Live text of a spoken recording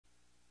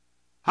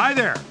Hi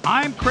there,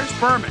 I'm Chris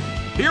Berman.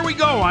 Here we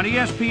go on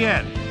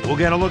ESPN. We'll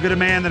get a look at a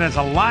man that has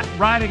a lot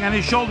riding on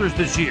his shoulders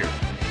this year.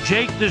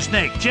 Jake the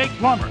Snake, Jake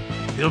Plummer.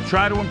 He'll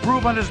try to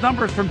improve on his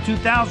numbers from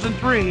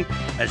 2003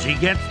 as he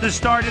gets the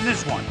start in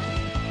this one.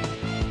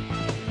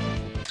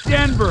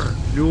 Denver,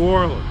 New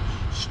Orleans,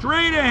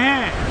 straight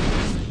ahead.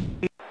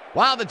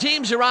 While the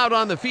teams are out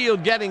on the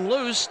field getting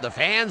loose, the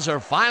fans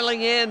are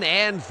filing in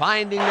and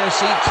finding their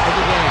seats for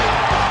the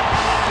game.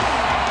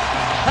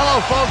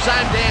 Hello, folks.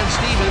 I'm Dan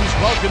Stevens,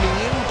 welcoming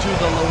you to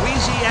the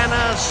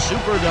Louisiana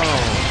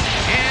Superdome.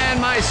 And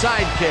my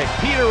sidekick,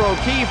 Peter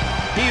O'Keefe.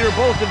 Peter,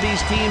 both of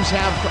these teams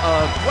have,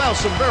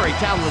 some very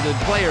talented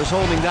players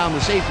holding down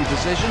the safety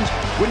positions.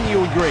 Wouldn't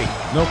you agree?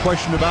 No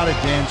question about it,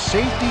 Dan.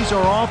 Safeties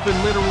are often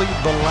literally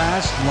the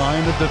last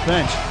line of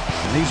defense,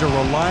 and these are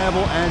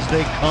reliable as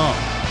they come.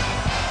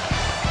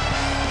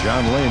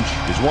 John Lynch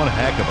is one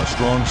heck of a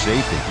strong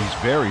safety. He's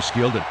very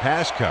skilled at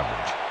pass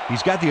coverage.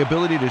 He's got the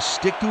ability to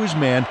stick to his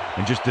man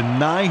and just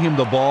deny him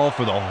the ball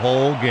for the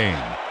whole game.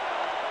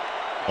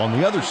 On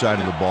the other side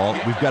of the ball,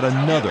 we've got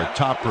another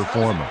top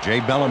performer.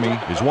 Jay Bellamy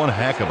is one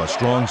heck of a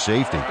strong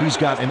safety. He's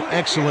got an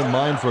excellent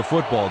mind for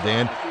football,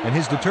 Dan, and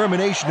his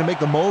determination to make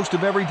the most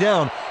of every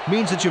down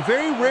means that you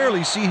very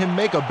rarely see him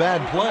make a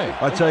bad play.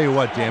 I'll tell you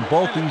what, Dan,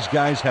 both these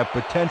guys have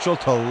potential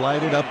to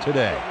light it up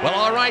today. Well,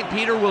 all right,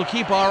 Peter, we'll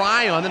keep our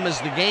eye on them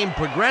as the game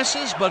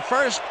progresses, but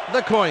first,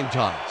 the coin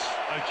toss.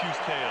 I choose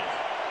tails.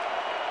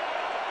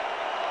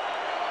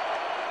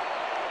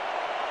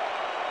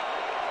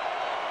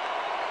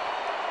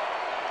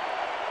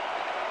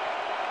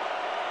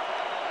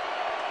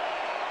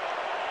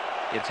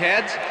 It's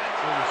heads.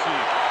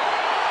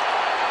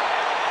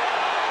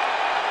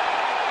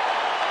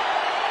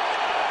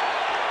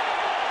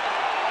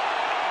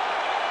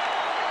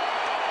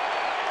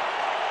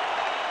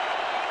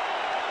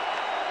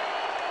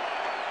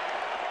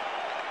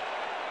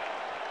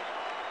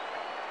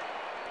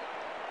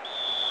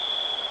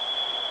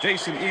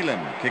 Jason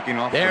Elam kicking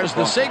off. There's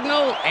the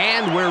signal,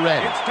 and we're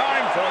ready. It's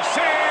time for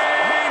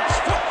Saints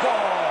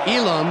football.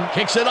 Elam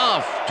kicks it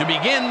off to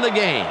begin the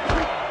game.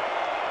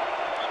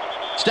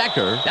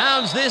 Stecker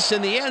downs this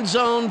in the end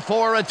zone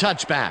for a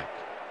touchback.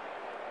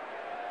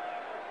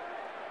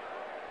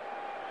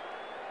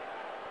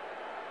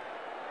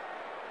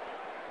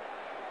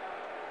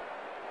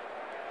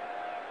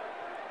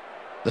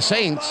 The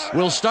Saints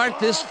will start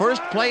this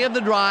first play of the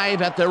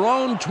drive at their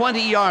own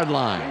 20-yard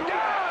line.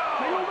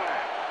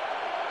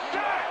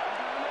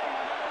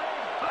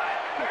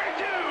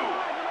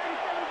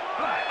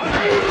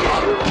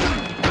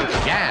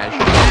 Gash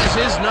has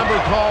his number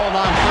called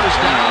on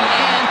first down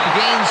and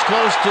gains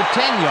close to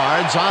 10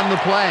 yards on the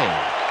play.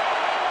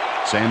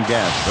 Sam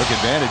Gash took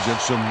advantage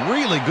of some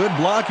really good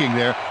blocking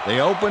there.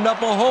 They opened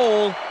up a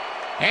hole.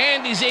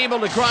 And he's able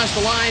to cross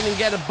the line and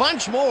get a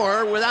bunch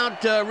more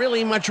without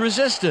really much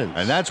resistance.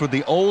 And that's what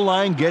the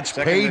O-line gets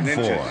paid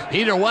for.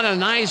 Peter, what a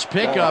nice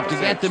pickup to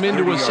get them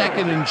into a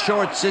second and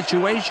short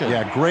situation.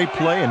 Yeah, great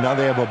play, and now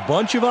they have a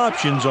bunch of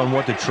options on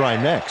what to try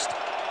next.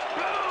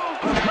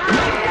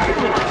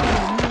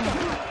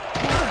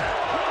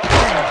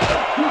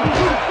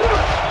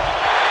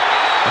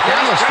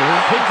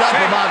 McAllister picked up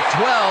about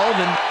 12,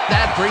 and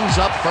that brings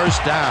up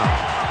first down.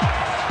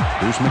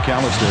 Bruce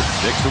McAllister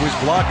sticks to his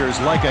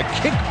blockers like a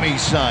kick-me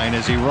sign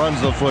as he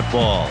runs the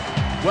football.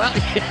 Well,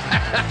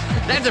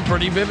 that's a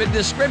pretty vivid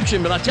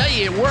description, but I'll tell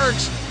you, it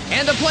works.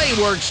 And the play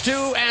works,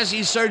 too, as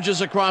he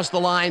surges across the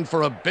line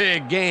for a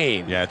big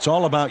gain. Yeah, it's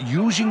all about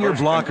using your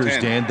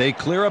blockers, Dan. They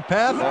clear a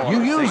path,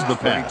 you use the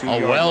path. A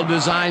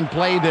well-designed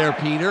play there,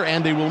 Peter,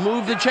 and they will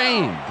move the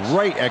chains.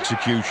 Great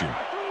execution.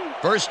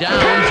 First down, 2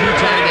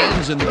 tight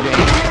ends in the game.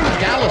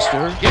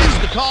 McAllister gets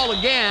the call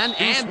again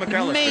and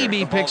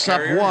maybe picks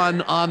up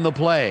one on the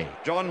play.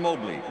 John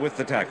Mobley with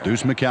the tackle.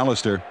 Deuce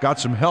McAllister got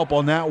some help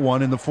on that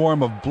one in the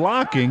form of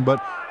blocking,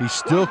 but he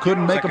still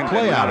couldn't make a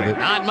play out of it.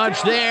 Not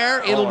much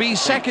there. It'll be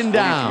second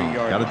down.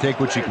 Got to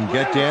take what you can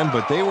get, Dan,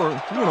 but they were,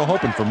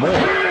 hoping for more.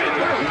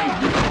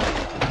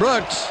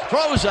 Brooks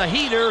throws a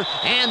heater,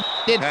 and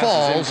it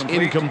falls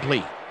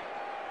incomplete.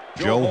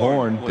 Joe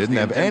Horn didn't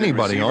have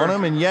anybody on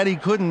him, and yet he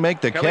couldn't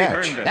make the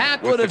catch.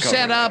 That would have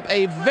set up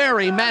a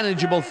very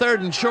manageable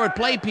third and short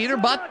play, Peter,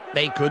 but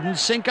they couldn't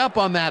sync up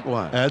on that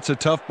one. That's a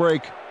tough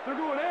break.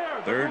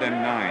 3rd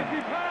and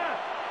 9.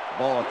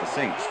 Ball at the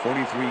Saints'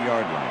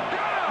 43-yard line.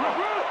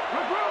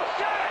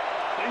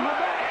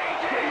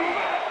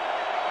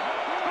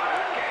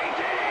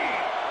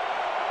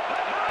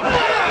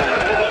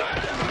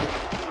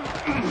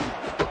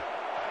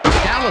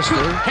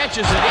 McAllister catches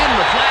it in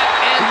the flat,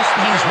 and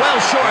he's well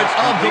short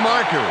of the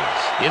markers.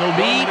 It'll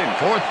be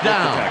 4th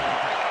down.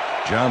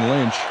 John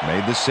Lynch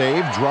made the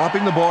save,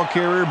 dropping the ball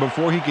carrier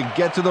before he could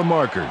get to the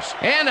markers.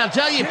 And I'll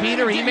tell you,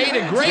 Peter, he made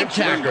a great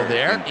tackle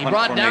there. He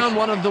brought down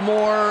one of the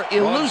more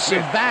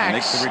elusive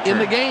backs in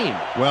the game.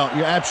 Well,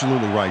 you're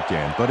absolutely right,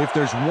 Dan. But if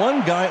there's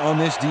one guy on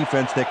this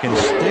defense that can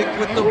stick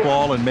with the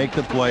ball and make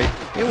the play,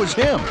 it was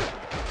him.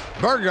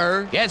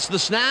 Berger gets the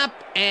snap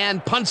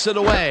and punts it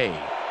away.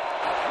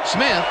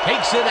 Smith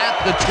takes it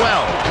at the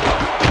 12.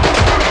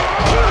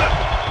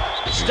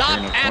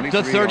 at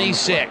the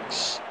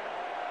 36.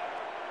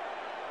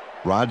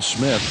 Rod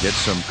Smith gets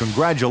some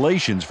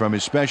congratulations from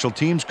his special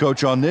teams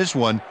coach on this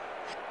one.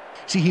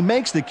 See, he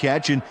makes the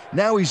catch, and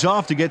now he's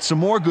off to get some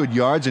more good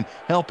yards and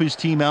help his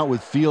team out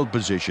with field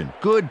position.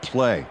 Good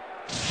play.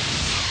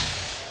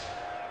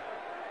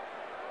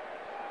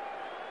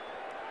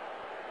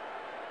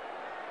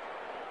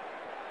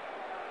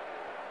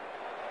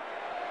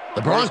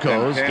 The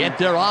Broncos get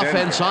their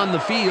offense on the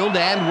field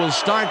and will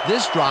start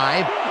this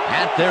drive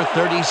at their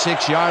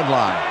 36-yard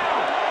line.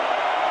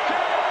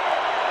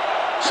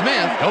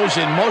 Smith goes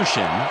in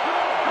motion.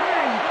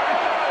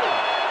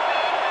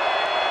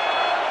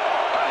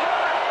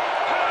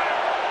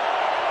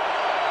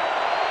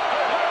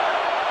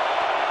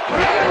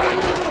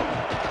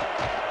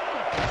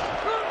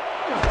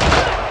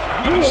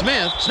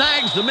 Smith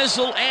snags the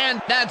missile,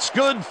 and that's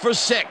good for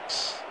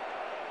 6.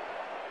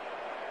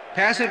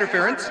 Pass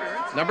interference,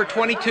 number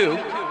 22,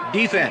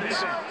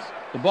 defense.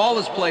 The ball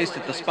is placed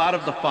at the spot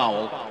of the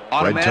foul. Fred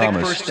Automatic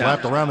Thomas first down.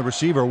 slapped around the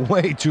receiver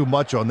way too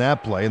much on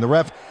that play, and the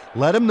ref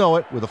let him know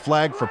it with a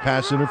flag for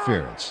pass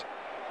interference.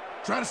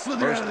 Try to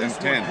slither out of this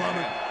 1st and 10. one,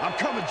 Plummer. I'm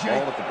coming, Jake.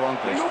 Ball at the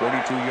Broncos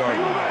 42-yard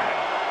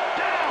line.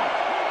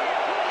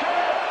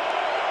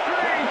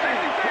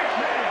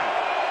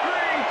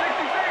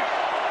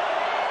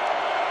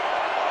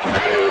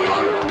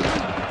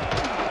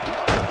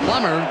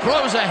 Plummer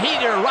throws a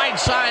heater right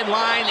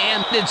sideline,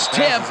 and it's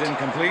tipped.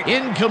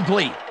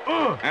 Incomplete.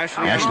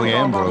 Ashley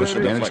Ambrose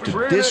managed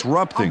to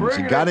disrupt things.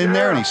 He got in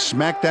there and he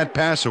smacked that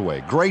pass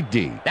away. Great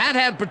D. That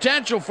had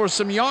potential for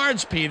some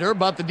yards, Peter,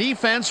 but the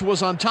defense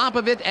was on top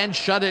of it and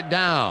shut it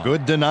down.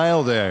 Good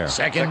denial there.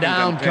 Second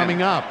down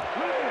coming up.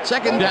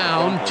 Second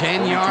down,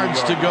 10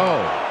 yards to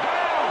go.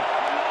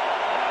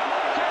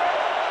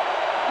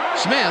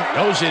 Smith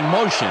goes in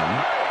motion.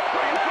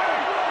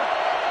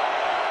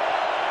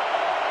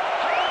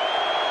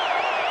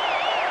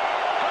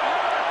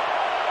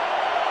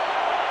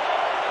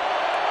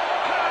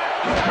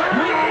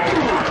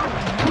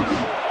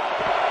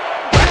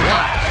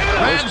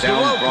 Grabs the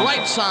rope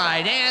right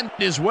side and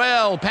is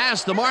well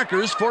past the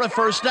markers for a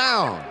first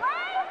down.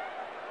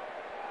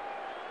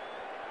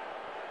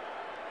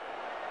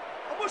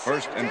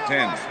 1st and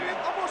 10.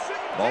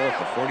 Ball at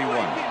the 41.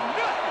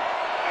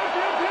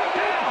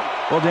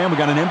 Well, Dan, we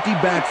got an empty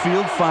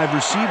backfield, 5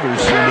 receivers,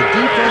 and the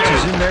defense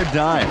is in their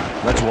dime.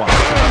 Let's watch.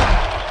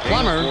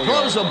 Plummer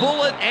throws a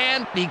bullet,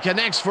 and he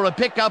connects for a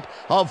pickup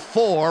of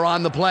 4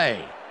 on the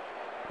play.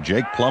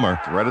 Jake Plummer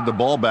threaded the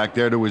ball back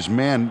there to his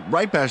man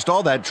right past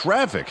all that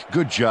traffic.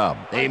 Good job.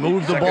 They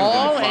move the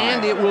ball,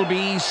 and it will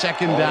be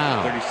second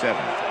down. 37.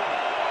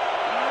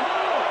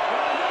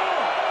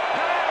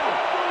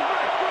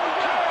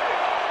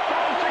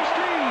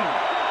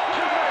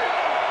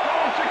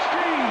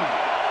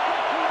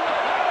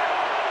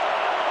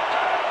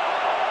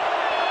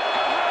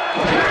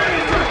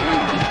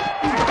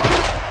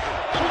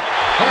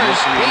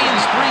 Hurst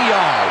gains 3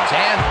 yards,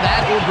 and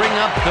that will bring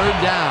up third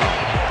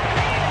down.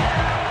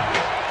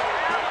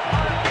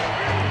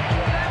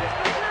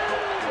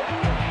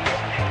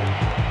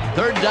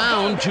 Third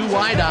down, 2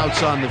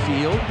 wideouts on the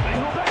field.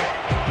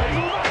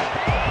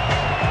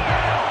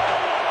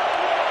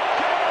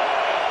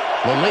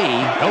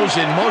 Lee goes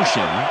in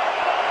motion.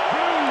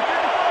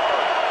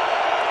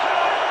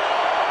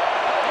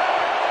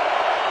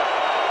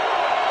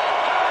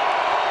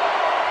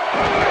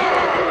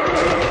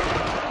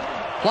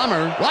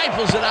 Plummer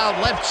rifles it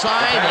out left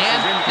side,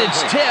 and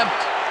it's tipped.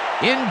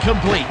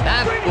 Incomplete.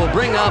 That will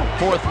bring up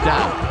fourth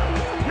down.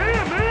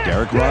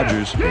 Derek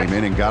Rogers came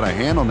in and got a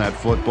hand on that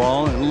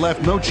football and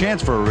left no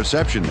chance for a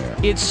reception there.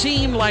 It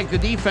seemed like the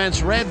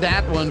defense read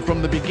that one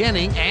from the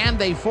beginning, and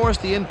they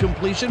forced the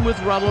incompletion with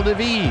relative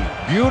ease.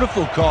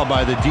 Beautiful call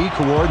by the D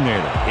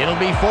coordinator. It'll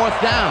be fourth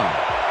down.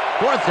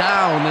 Fourth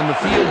down, and the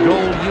field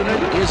goal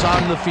unit is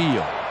on the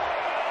field.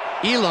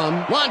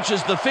 Elam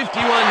launches the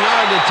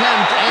 51-yard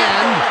attempt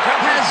and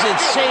has it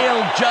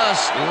sailed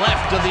just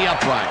left of the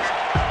upright.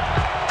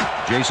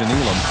 Jason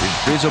Elam is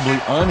visibly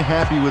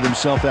unhappy with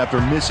himself after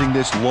missing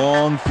this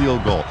long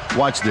field goal.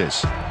 Watch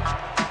this.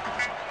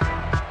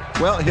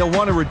 Well, he'll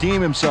want to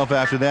redeem himself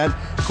after that.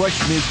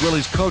 Question is, will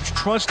his coach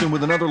trust him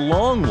with another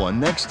long one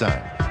next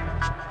time?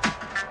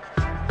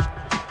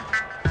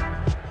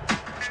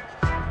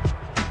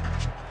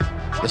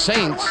 The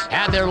Saints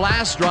had their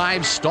last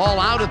drive stall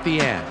out at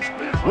the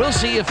end. We'll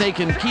see if they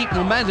can keep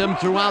momentum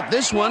throughout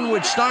this one,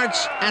 which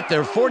starts at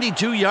their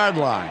 42-yard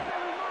line.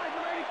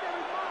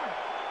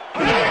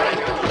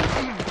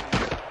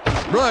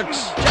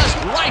 Brooks just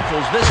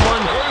rifles this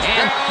one,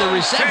 and the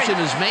reception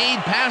is made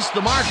past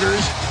the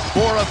markers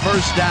for a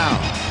first down.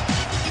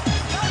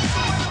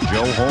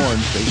 Joe Horn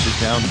faces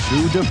down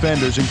 2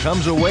 defenders and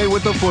comes away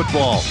with the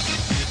football.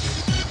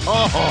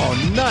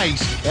 Oh,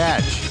 nice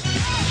catch.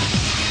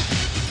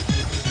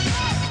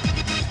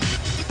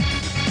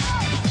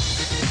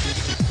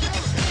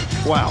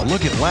 Wow,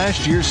 look at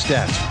last year's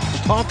stats.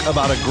 Talk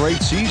about a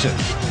great season.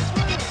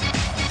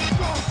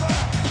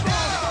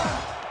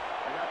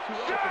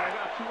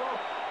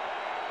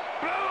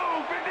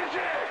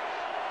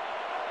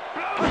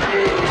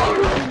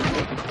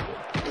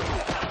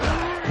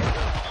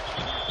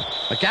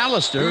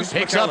 McAllister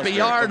picks up a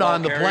yard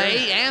on the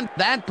play, and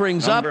that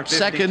brings up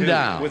second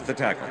down. With the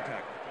tackle.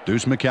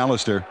 Deuce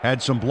McAllister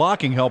had some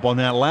blocking help on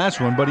that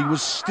last one, but he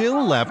was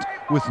still left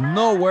with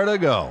nowhere to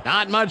go.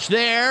 Not much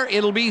there.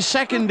 It'll be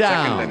second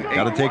down.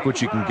 Got to take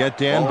what you can get,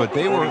 Dan, but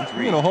they were,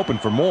 hoping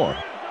for more.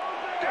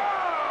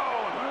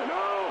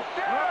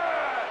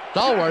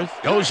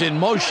 Stallworth goes in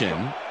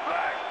motion.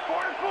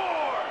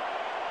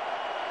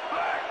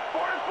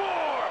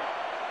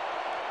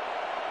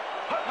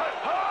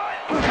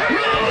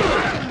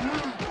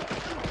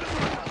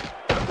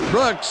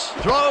 Brooks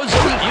throws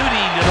a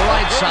beauty to the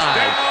right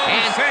side,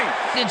 and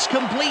it's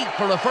complete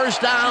for the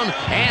first down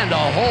and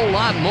a whole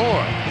lot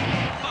more.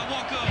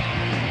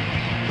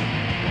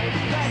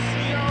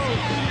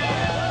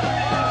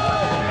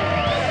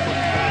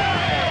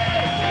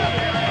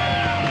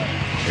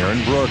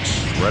 Aaron Brooks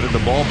threaded the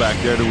ball back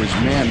there to his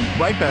man,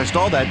 right past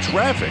all that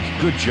traffic.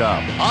 Good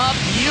job. A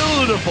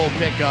beautiful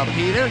pickup,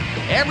 Peter.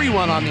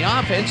 Everyone on the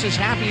offense is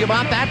happy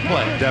about that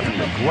play.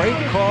 Definitely a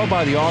great call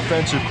by the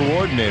offensive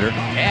coordinator.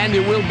 And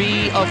it will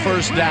be a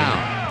first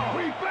down.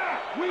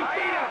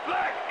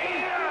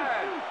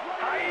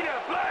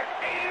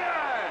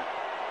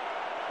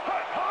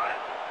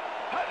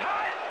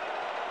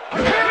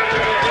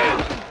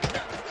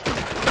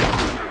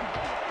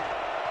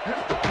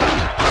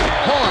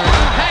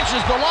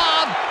 The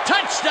lob,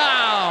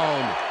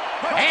 touchdown,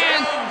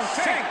 and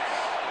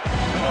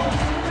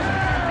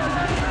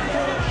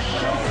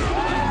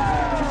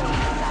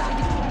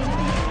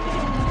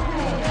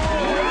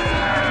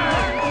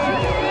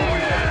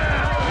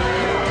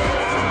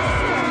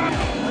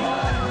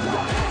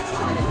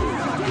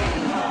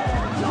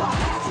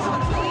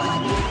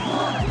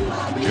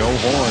Joe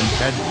Horn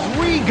had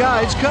 3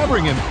 guys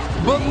covering him,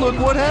 but look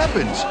what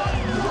happens.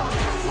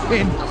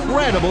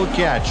 Incredible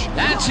catch.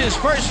 That's his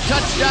first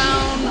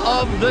touchdown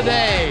of the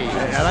day.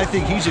 And I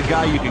think he's a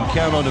guy you can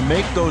count on to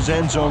make those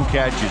end zone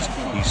catches.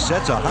 He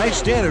sets a high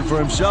standard for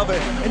himself,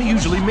 and he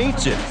usually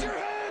meets it.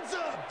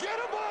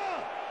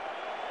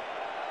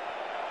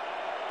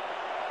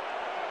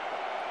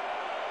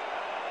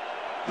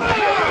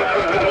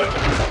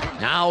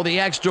 Now the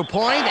extra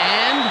point,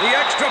 and the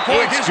extra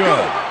point is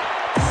good.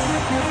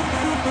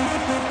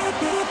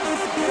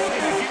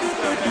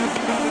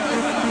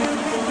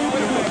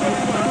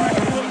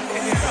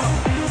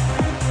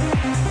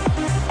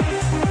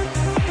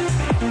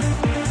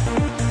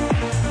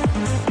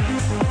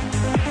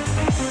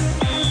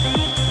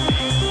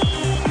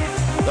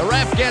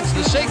 Gets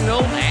the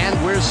signal,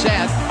 and we're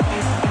set.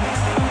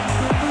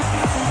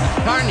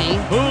 Carney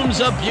booms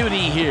a beauty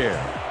here.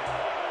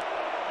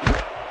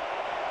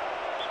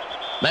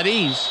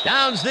 Ledese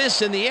downs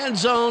this in the end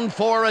zone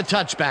for a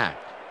touchback.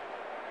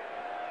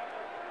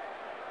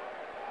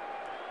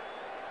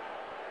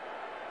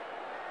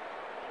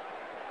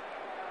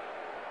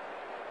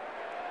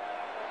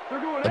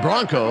 The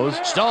Broncos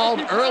stalled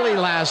early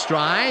last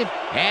drive,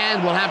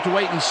 and we'll have to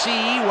wait and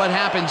see what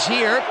happens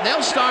here.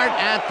 They'll start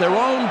at their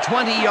own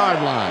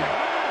 20-yard line.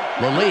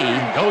 Lee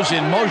goes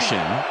in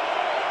motion.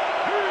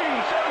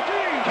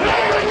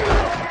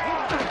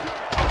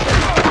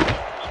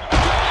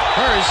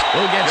 Hurst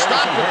will get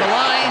stopped at the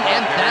line,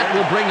 and that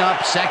will bring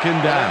up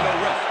second down.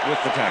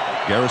 With the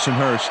tackle. Garrison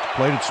Hurst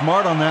played it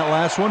smart on that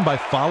last one by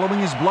following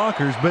his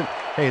blockers, but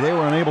hey, they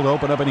were unable to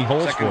open up any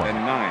holes for him. Second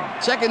and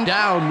 9. Second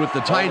down with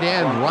the tight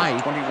end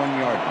right.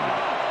 21-yard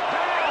line.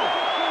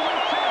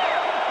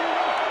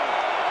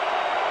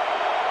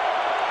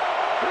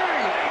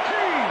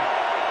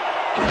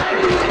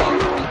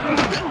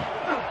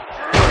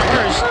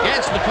 Hurst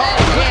gets the call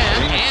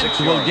again,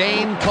 and will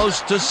gain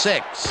close to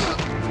 6.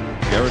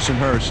 Garrison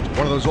Hurst,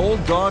 one of those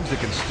old dogs that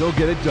can still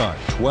get it done.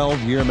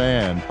 12-year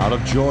man out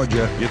of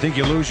Georgia. You think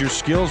you lose your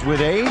skills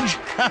with age?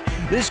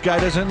 This guy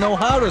doesn't know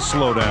how to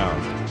slow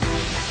down.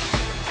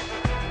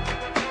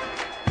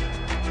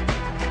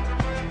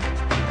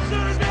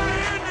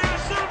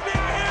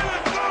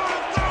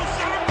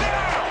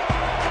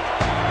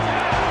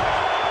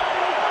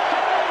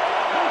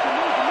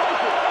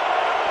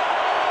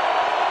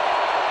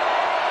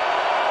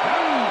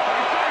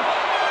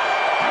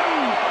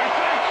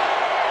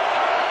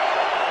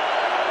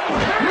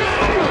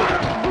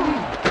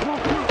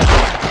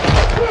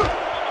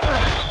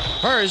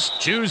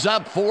 Hurst chews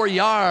up 4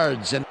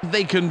 yards, and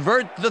they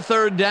convert the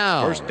third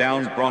down. First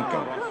down,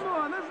 Broncos. Come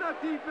on, that's not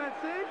defense,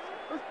 Saints.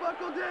 Let's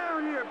buckle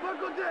down here.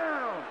 Buckle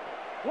down.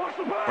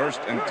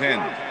 First and 10.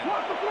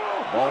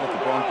 Ball at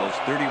the Broncos'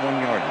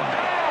 31-yard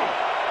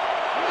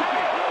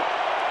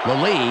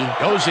line. Lee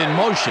goes in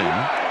motion.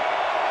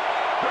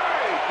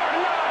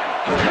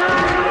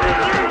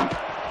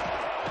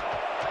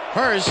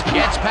 Hurst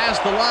gets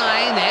past the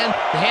line and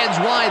heads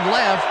wide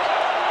left.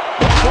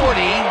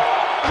 40.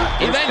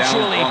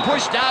 Eventually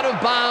pushed out of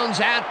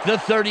bounds at the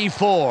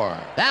 34.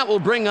 That will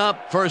bring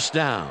up first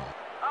down.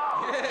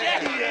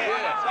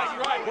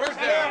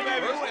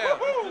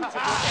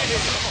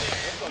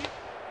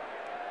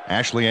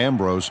 Ashley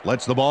Ambrose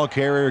lets the ball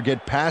carrier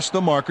get past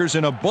the markers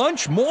and a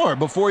bunch more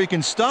before he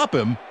can stop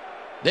him.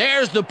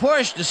 There's the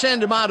push to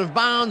send him out of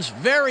bounds.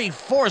 Very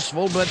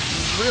forceful, but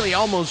really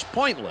almost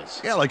pointless.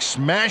 Yeah, like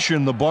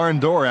smashing the barn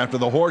door after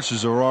the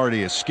horses are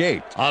already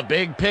escaped. A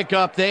big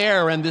pickup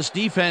there, and this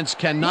defense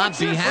cannot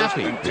be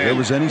happy. If there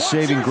was any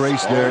saving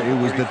grace there, it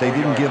was that they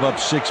didn't give up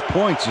 6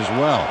 points as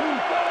well.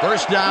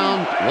 First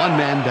down, one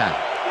man down.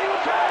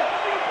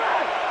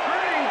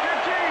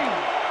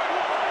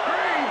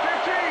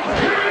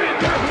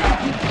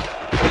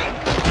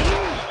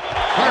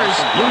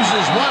 First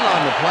loses one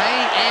on the play,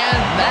 and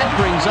that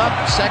brings up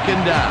second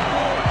down.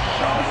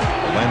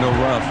 Orlando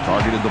Ruff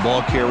targeted the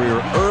ball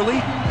carrier early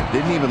and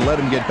didn't even let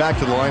him get back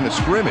to the line of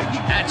scrimmage.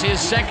 That's his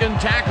second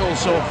tackle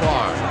so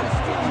far.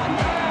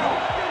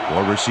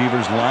 4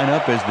 receivers line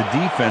up as the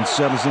defense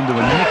settles into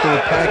a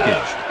nickel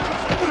package.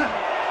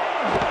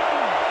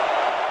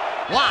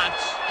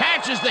 Watts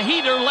catches the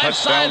heater left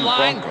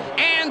sideline,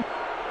 and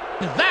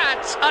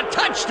that's a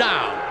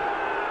touchdown.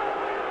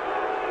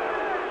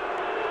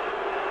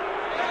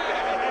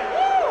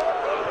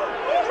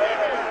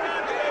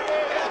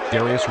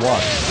 Darius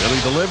Watts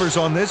really delivers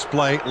on this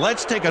play.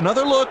 Let's take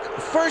another look.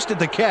 First at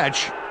the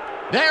catch.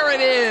 There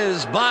it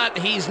is, but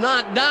he's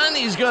not done.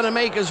 He's going to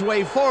make his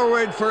way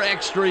forward for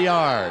extra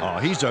yards. Oh,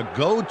 he's a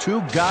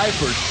go-to guy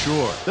for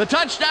sure. The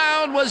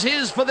touchdown was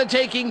his for the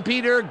taking,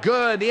 Peter.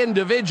 Good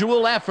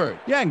individual effort.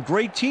 Yeah, and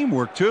great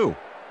teamwork, too.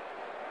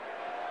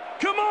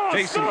 Come on,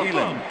 Jason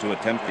Elam to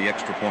attempt the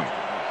extra point.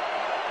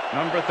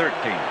 Number 13,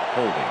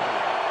 holding.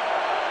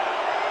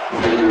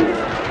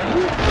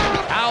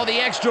 Now the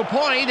extra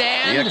point,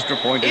 and the extra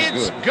point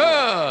is it's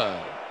good.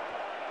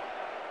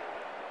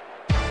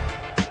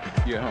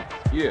 Yeah,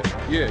 yeah.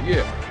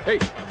 Hey,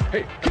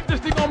 keep this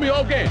thing on me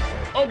all game.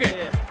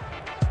 Okay.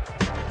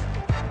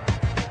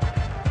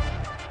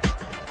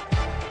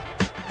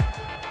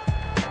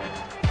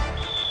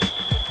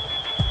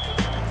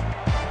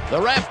 The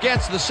ref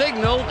gets the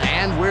signal,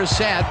 and we're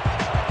set.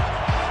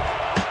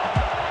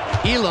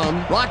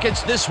 Elam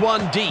rockets this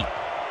one deep.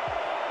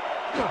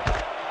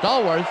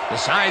 Stallworth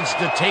decides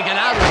to take it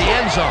out of the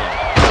end zone.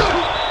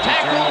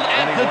 Tackled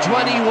at the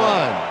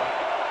 21.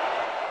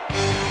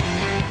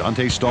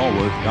 Dante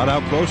Stallworth got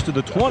out close to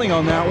the 20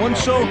 on that one,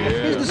 so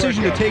his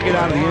decision to take it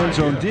out of the end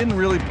zone didn't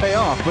really pay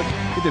off, but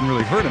it didn't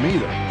really hurt him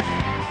either.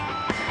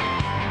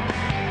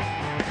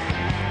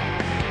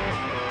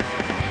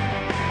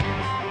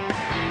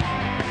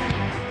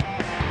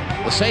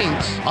 The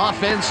Saints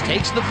offense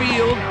takes the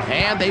field,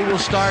 and they will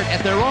start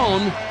at their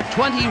own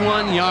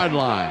 21-yard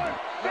line.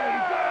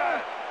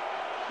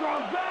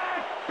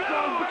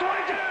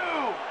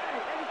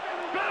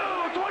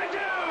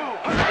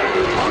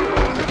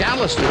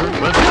 McAllister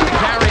with a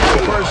carry on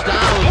first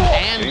down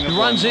and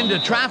runs into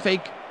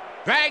traffic.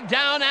 Dragged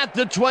down at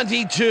the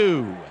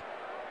 22.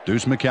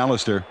 Deuce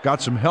McAllister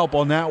got some help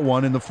on that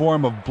one in the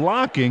form of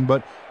blocking,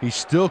 but he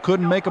still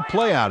couldn't make a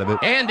play out of it.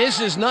 And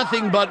this is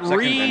nothing but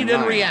read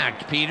and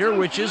react, Peter,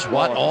 which is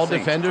what all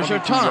defenders are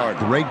taught.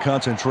 Great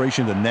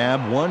concentration to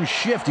nab one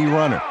shifty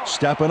runner,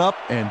 stepping up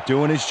and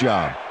doing his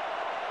job.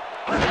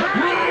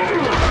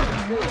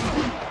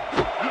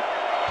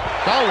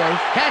 Stallworth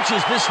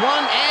catches this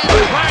one and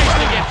tries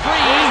to get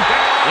free.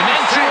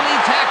 Eventually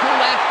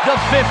tackled at the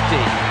 50.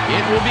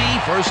 It will be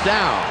first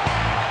down.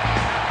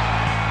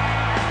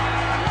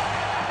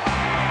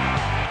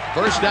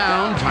 First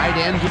down, tight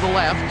end to the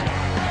left.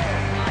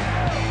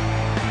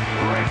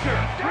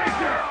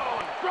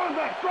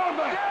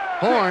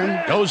 Horn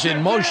goes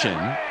in motion.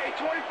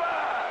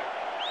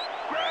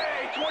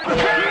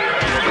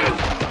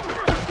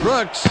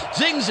 Brooks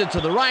zings it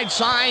to the right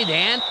side,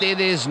 and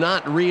it is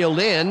not reeled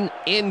in.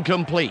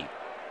 Incomplete.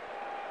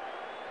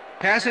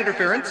 Pass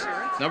interference,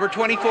 number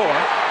 24,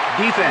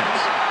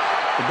 defense.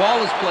 The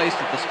ball is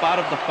placed at the spot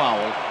of the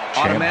foul.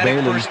 Automatic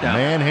Champ Bailey first down.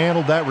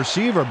 manhandled that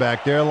receiver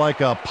back there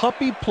like a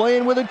puppy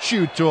playing with a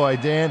chew toy,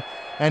 Dan,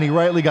 and he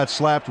rightly got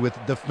slapped with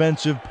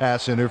defensive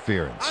pass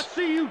interference. I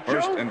see you, Joe.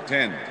 First and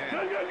 10.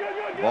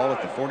 Ball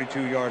at the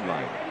 42-yard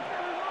line.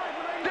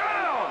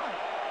 Down.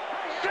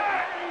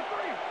 Set.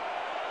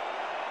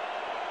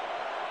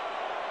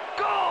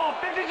 Goal,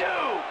 52.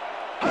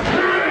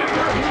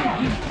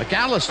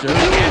 McAllister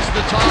gets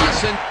the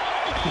toss and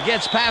he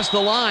gets past the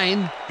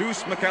line.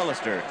 Deuce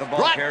McAllister, the ball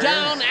Brought carrier.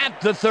 down at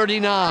the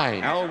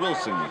 39. Al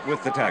Wilson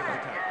with the tackle.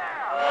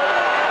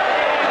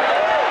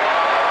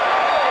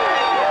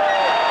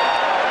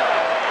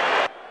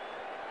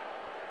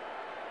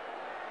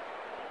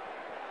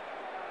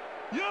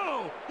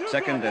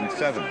 Second and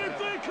 7.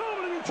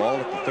 Ball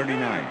at the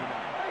 39.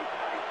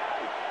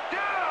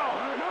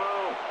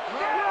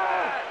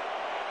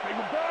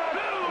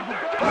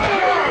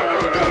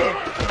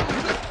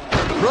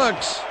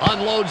 Brooks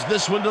unloads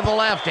this one to the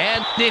left,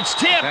 and it's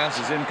tipped. Pass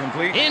is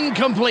incomplete.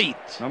 Incomplete.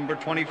 Number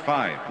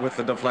 25 with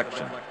the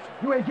deflection.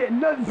 You ain't getting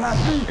nothing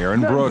past me.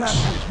 Aaron Nothing Brooks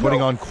past me. is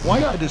putting on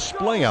quite a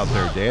display out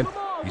there, Dan.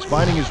 He's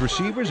finding his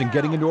receivers and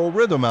getting into a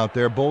rhythm out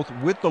there, both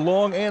with the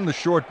long and the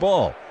short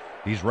ball.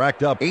 He's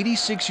racked up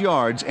 86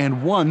 yards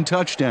and 1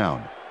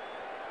 touchdown.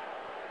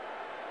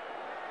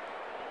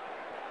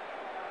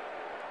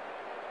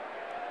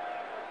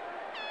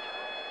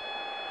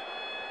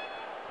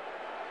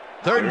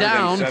 Third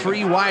down,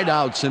 3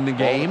 wideouts in the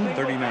game.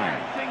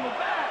 39.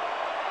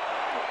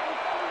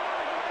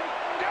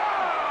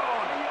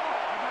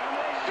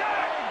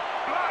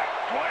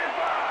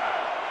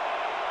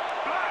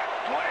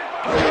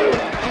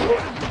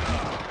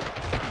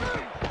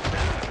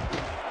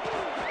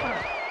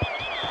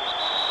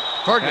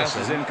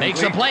 Ferguson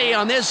makes a play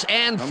on this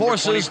and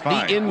forces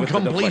the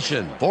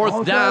incompletion.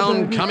 Fourth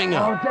down coming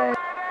up.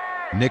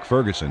 Nick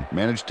Ferguson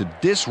managed to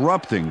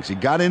disrupt things. He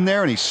got in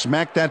there and he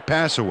smacked that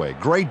pass away.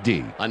 Great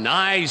D. A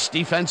nice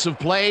defensive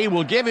play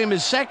will give him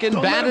his second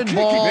batted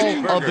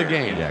ball of the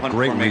game. Yeah,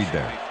 great read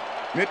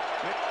there.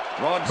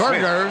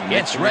 Berger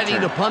gets ready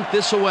to punt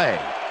this away.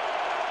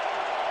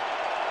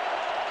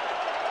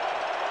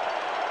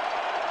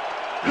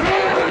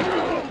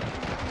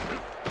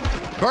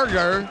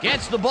 Berger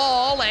gets the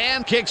ball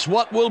and kicks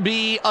what will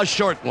be a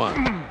short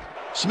one.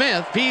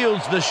 Smith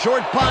fields the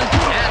short punt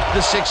at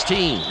the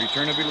 16.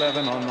 Return of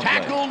 11 on the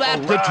Tackled play.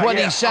 at the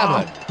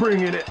 27.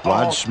 Bringing it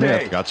Rod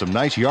Smith got some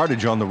nice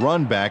yardage on the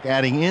run back,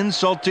 adding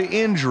insult to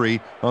injury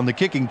on the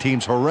kicking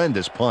team's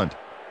horrendous punt.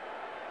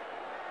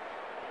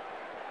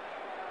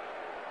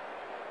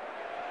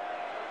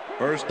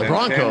 The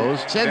Broncos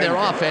send their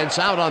offense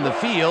out on the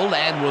field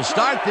and will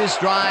start this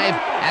drive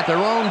at their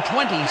own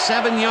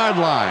 27-yard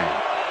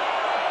line.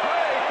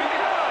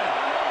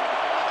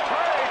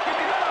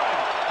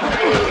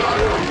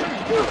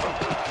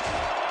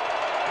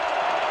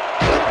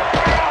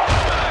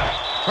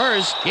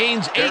 Hurst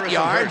gains 8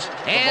 yards,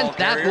 and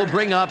that will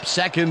bring up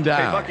second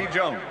down.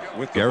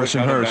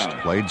 Garrison Hurst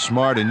played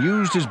smart and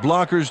used his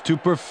blockers to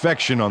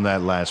perfection on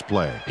that last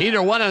play.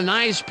 Peter, what a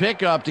nice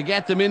pickup to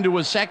get them into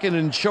a second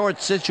and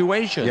short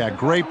situation. Yeah,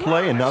 great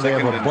play, and now they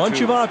have a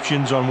bunch of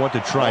options on what to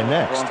try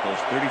next.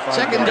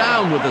 Second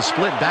down with a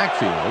split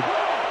backfield.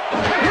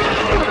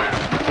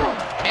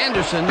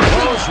 Anderson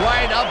goes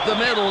right up the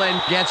middle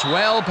and gets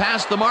well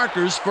past the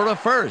markers for a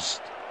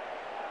first.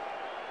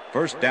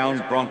 First down,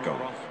 Broncos.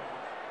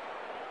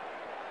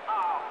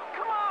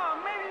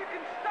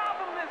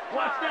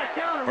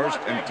 First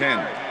and 10.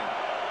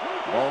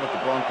 Ball at the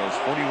Broncos'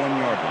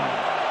 41-yard line.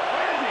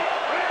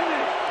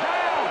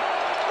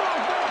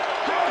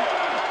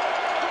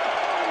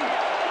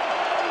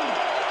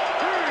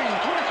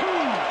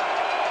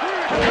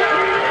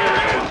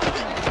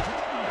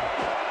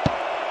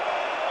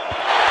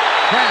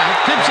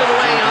 Kraft tips it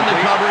away on the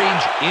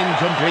coverage.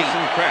 Incomplete.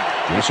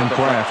 Jason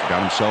Kraft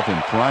got himself in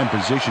prime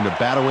position to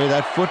bat away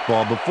that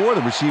football before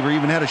the receiver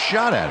even had a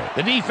shot at it.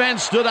 The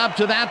defense stood up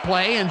to that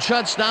play and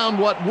shuts down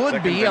what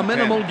would be a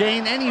minimal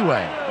gain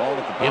anyway.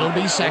 It'll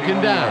be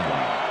second down.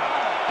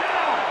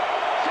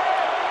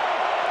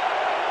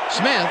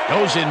 Smith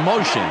goes in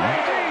motion.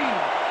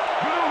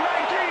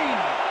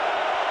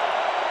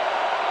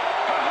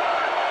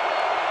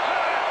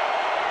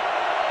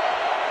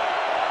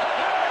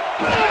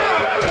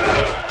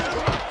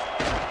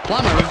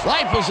 Plummer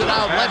rifles it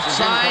out left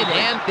side,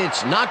 and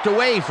it's knocked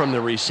away from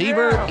the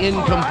receiver,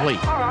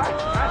 incomplete.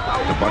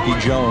 Bucky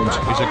Jones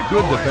is a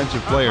good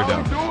defensive player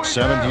down there.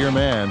 Seventh-year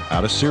man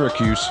out of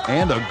Syracuse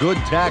and a good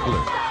tackler.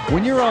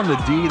 When you're on the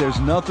D, there's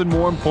nothing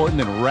more important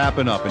than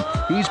wrapping up, and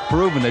he's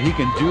proven that he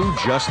can do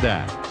just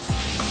that.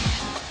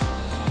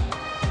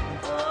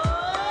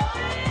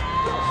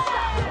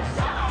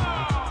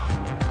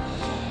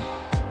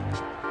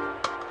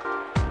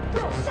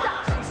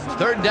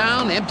 Third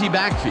down, empty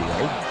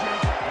backfield.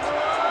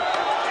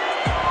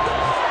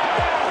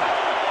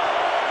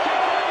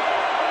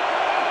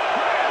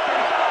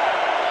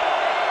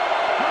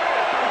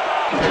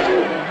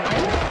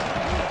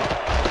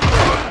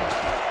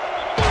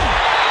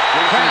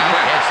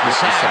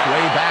 Sack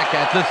way back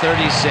at the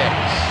 36.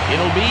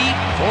 It'll be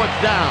fourth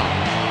down.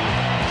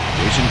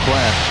 Jason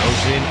Kraft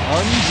goes in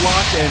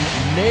unblocked and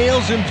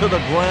nails him to the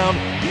ground.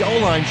 The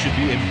O-line should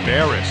be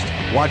embarrassed.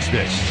 Watch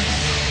this.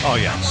 Oh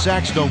yeah,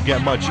 sacks don't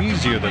get much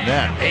easier than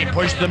that. They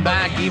pushed them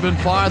back even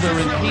farther,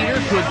 and Peter,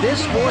 could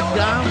this fourth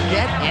down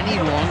get any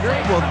longer?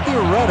 Well,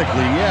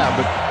 theoretically, yeah,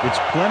 but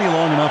it's plenty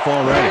long enough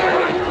already.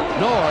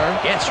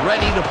 Knorr gets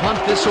ready to punt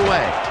this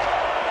away.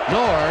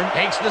 Knorr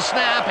takes the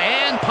snap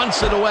and punts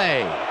it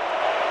away.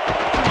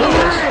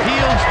 Lewis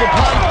fields the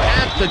punt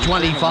at the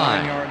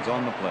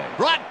 25.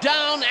 Brought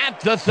down at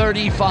the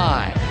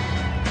 35.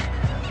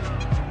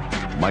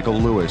 Michael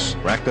Lewis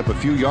racked up a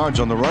few yards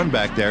on the run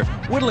back there,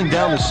 whittling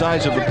down the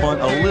size of the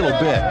punt a little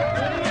bit.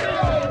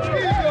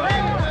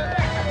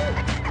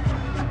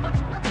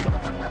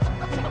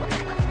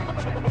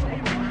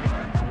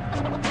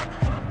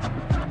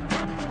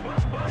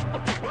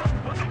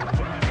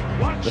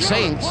 The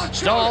Saints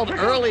stalled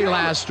early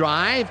last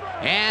drive,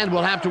 and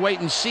we'll have to wait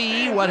and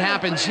see what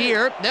happens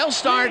here. They'll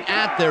start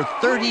at their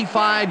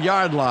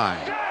 35-yard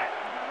line.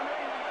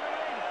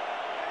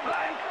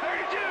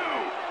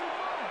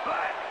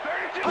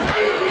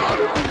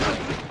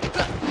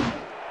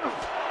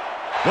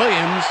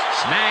 Williams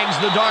snags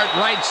the dart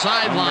right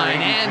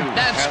sideline, and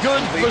that's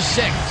good for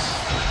 6.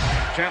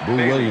 Boo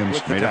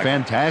Williams made a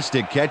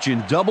fantastic catch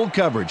in double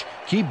coverage.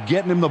 Keep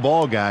getting him the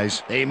ball,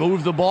 guys. They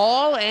move the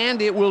ball,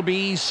 and it will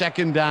be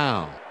second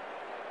down.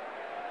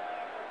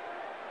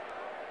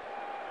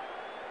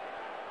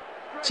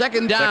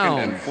 Second down,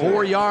 and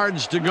 4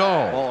 yards to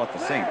go. Ball at the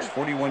Saints'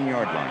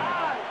 41-yard line.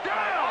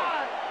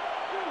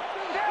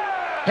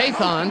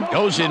 Haython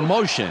goes in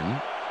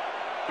motion.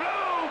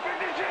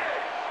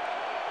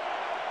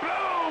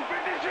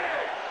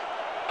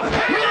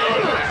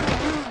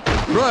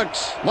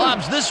 Brooks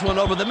lobs this one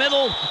over the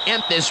middle,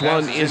 and this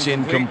one is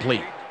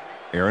incomplete.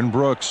 Aaron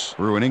Brooks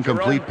threw an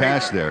incomplete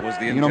pass there.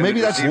 You know, maybe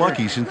that's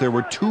lucky since there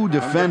were 2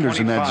 defenders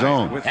in that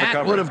zone.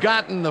 That would have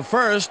gotten the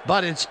first,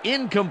 but it's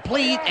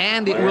incomplete,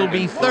 and it will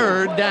be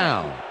 3rd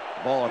down.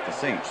 Ball at the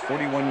Saints'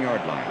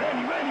 41-yard line.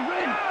 Ready.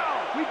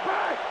 We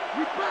back.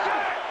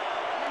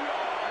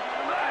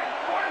 Back,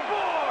 44.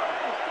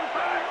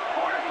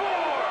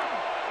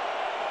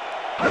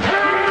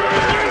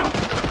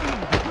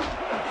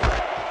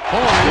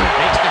 Horn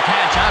makes the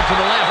catch out to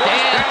the left,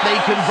 and they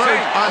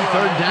convert on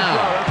 3rd down.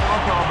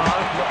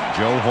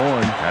 Joe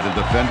Horn had a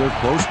defender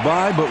close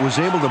by, but was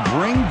able to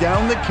bring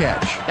down the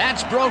catch.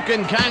 That's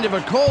broken kind of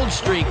a cold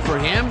streak for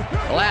him.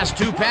 The last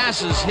 2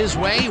 passes his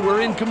way were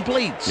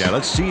incompletes. Yeah,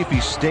 let's see if he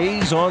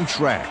stays on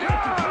track.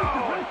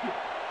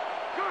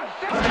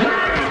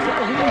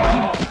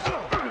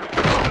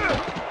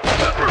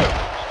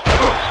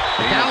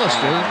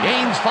 McAllister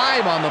gains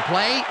 5 on the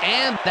play,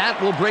 and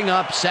that will bring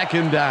up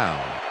 2nd down.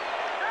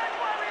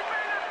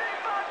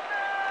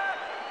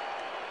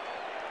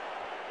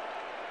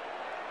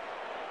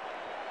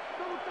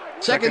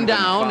 Second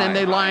down, and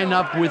they line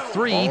up with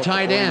 3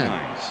 tight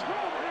ends.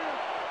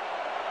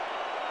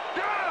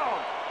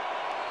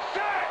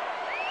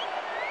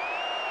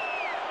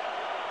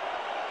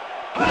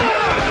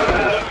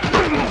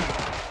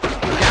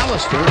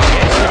 McAllister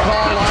gets the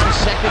call on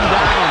 2nd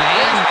down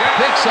and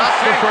picks up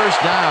the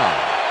 1st down.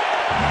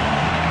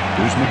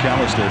 Here's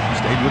McAllister.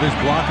 Stayed with his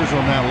blockers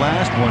on that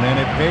last one, and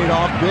it paid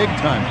off big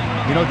time.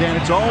 You know, Dan,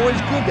 it's always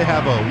good to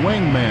have a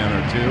wingman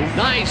or 2.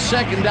 Nice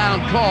 2nd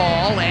down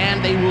call,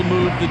 and they will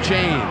move the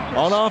chain.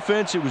 On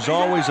offense, it was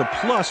always a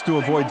plus to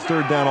avoid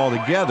 3rd down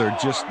altogether,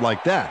 just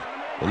like that.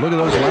 But look at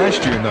those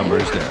last year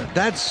numbers there.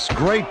 That's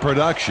great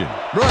production.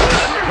 Brooks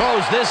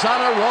throws this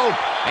on a rope,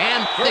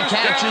 and the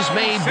catch is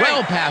made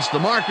well past the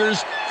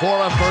markers for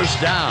a 1st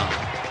down.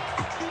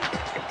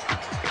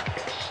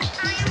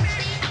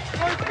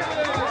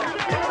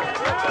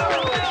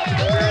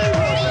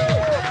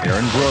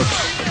 Aaron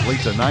Brooks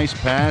completes a nice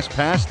pass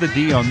past the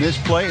D on this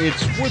play.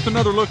 It's worth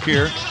another look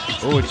here.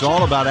 Oh, it's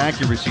all about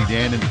accuracy,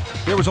 Dan, and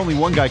there was only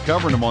one guy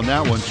covering him on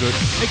that one, so it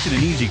makes it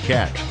an easy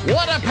catch.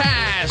 What a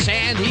pass,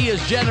 and he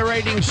is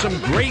generating some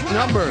great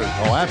numbers.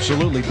 Oh,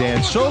 absolutely,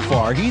 Dan. So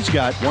far, he's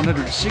got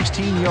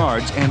 116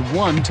 yards and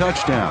 1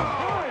 touchdown.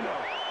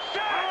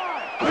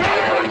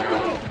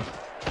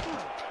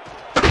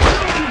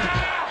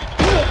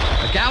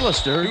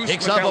 McAllister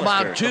picks up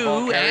about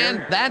 2,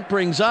 and that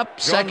brings up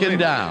 2nd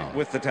down.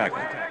 With the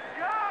tackle.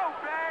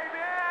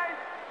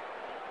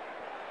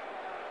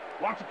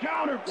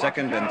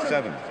 2nd and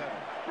 7.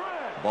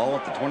 Ball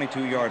at the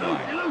 22-yard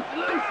line.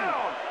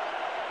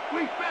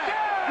 We back.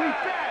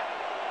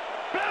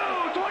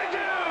 Blue 22.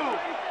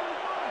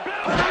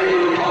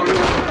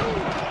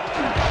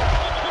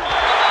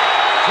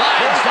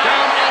 Flags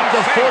down at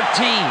the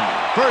 14.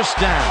 1st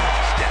down.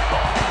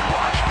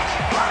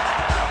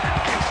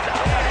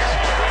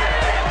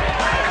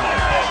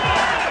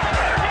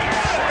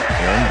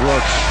 Aaron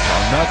Brooks saw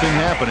nothing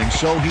happening,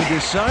 so he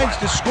decides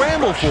to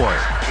scramble for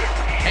it.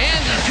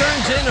 And he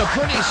turns in a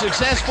pretty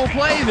successful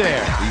play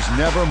there. He's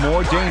never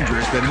more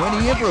dangerous than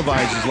when he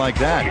improvises like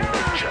that.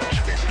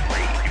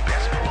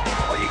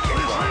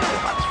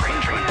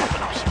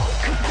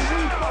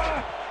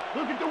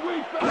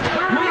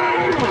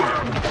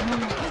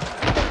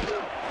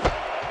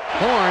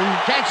 Horn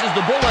catches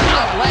the bullet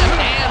out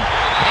left, and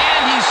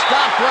he's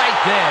stopped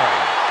right there.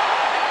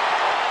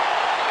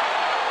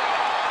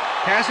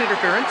 Pass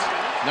interference,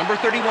 number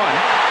 31,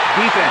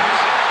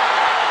 defense.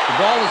 The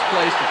ball is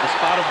placed at the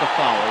spot of the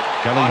foul.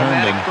 Kelly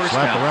Automatic Herndon first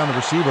slapped down. around the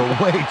receiver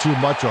way too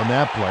much on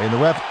that play, and the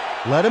ref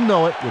let him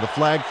know it with a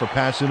flag for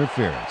pass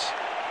interference.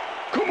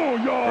 Come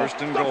on, y'all.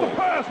 1st and Stop goal. the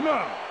pass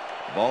now.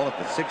 Ball at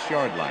the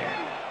 6-yard line.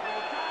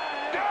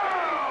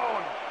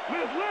 Down.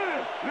 Let's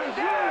live.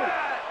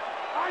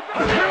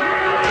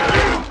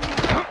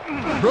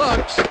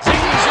 Brooks sings it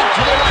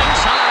to the right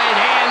side,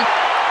 and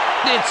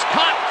it's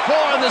caught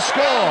for the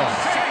score.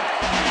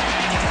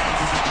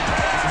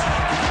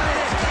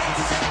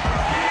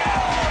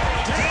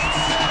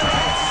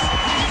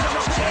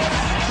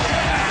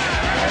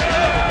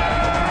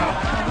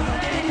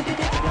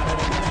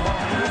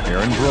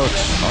 Aaron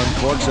Brooks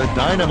uncorks a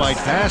dynamite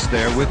pass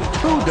there with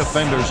 2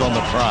 defenders on the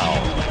prowl.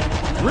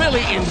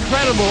 Really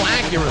incredible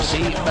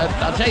accuracy, but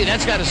I'll tell you,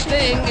 that's got to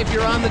sting if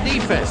you're on the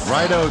defense.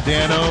 Righto,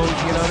 Dano.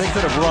 You know, they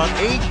could have brought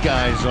 8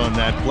 guys on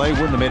that play.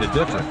 Wouldn't have made a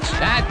difference.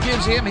 That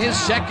gives him his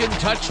 2nd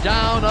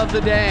touchdown of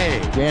the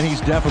day. Dan,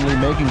 he's definitely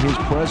making his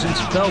presence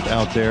felt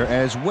out there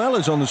as well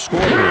as on the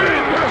scoreboard.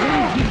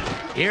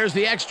 Here's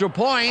the extra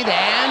point,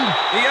 and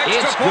The extra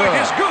it's point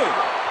good. is good.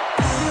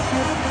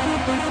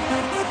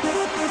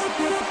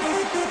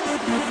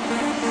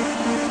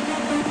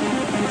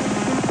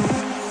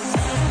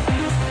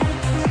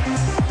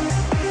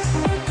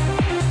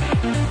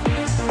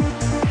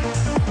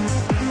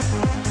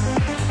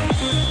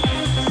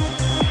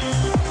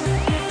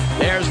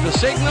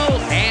 signal,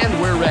 and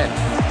we're ready.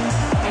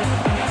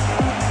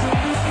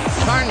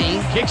 Carney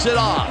kicks it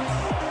off.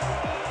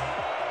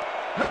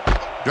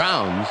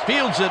 Drowns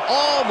fields it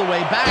all the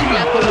way back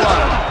at the 1.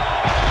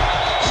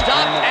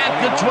 Stopped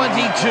at the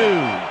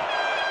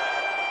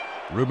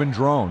 22. Ruben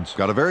Drones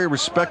got a very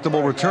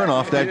respectable return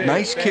off that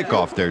nice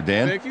kickoff there,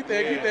 Dan. Thank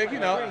you.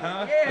 No,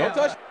 don't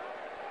touch.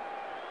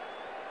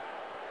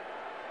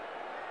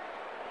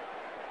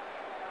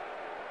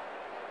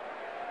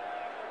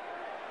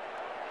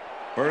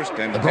 First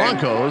and The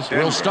Broncos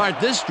will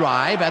start this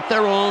drive at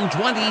their own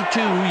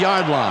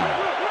 22-yard line.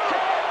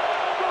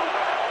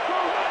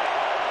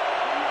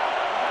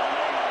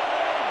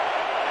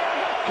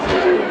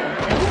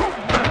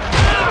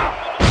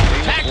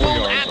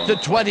 Tackle at the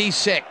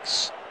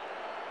 26.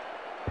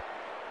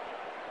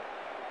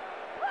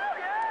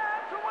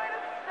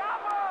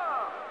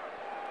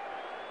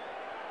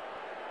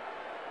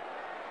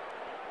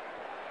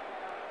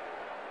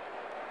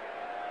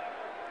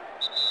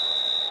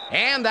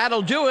 And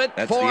that'll do it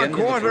for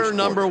quarter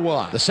number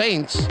 1. The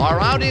Saints are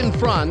out in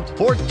front,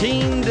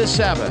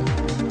 14-7.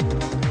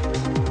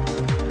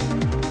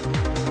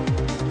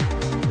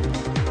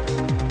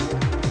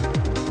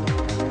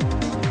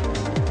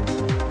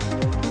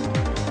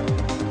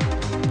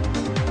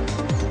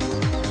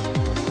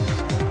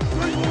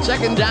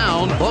 Second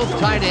down, both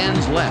tight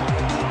ends left.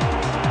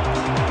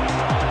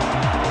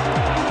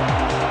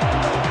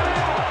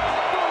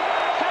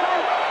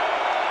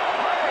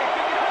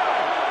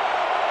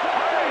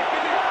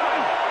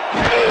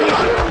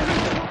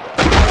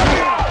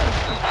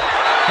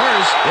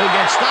 He'll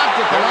get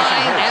stopped at the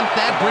line, and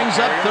that brings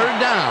up third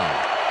down.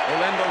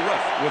 Orlando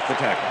Ruff with the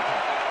tackle.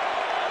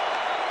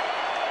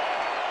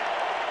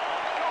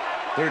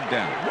 Third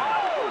down.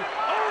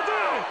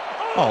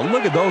 Oh,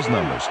 look at those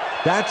numbers.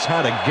 That's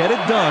how to get it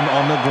done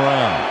on the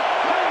ground.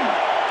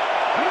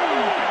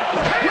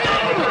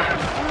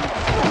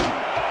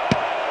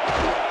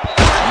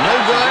 No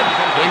good.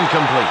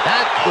 Incomplete.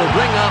 That will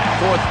bring up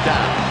fourth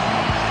down.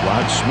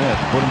 Rod Smith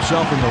put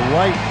himself in the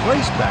right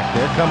place back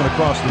there, coming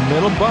across the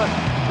middle, but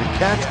the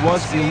catch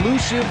was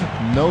elusive,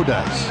 no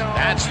dice.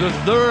 That's the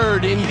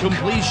third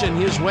incompletion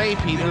his way,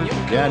 Peter.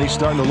 Yeah, and he's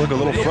starting to look a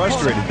little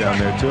frustrated down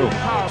there, too.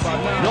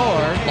 Nor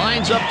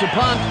lines up to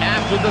punt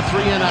after the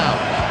 3 and out.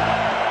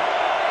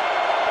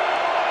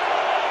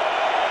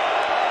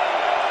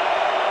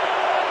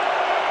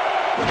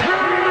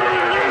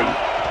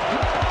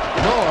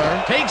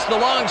 Nor takes the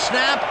long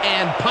snap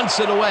and punts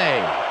it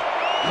away.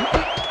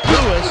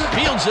 Lewis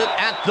fields it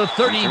at the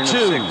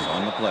 32.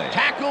 On the play.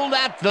 Tackled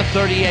at the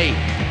 38.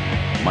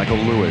 Michael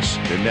Lewis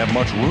didn't have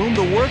much room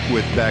to work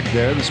with back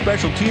there. The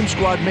special team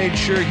squad made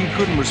sure he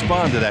couldn't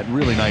respond to that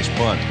really nice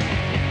punt.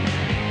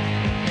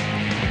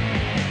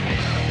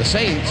 The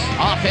Saints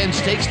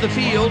offense takes the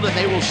field, and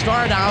they will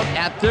start out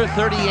at their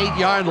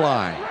 38-yard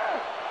line.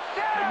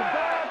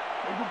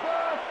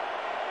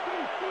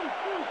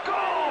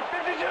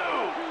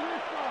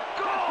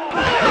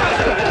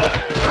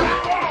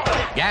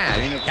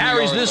 Gash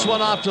carries this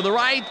one off to the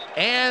right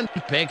and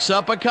picks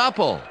up a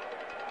couple.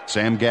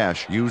 Sam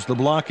Gash used the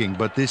blocking,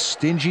 but this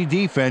stingy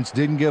defense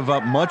didn't give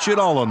up much at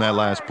all on that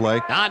last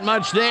play. Not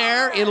much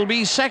there. It'll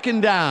be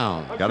second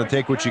down. Got to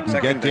take what you can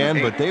get,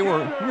 Dan, but they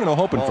were,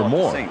 hoping for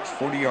more. Saints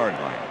 40-yard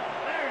line.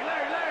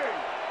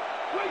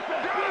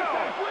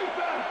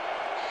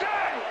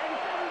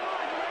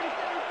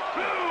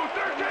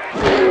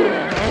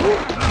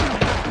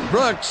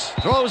 Brooks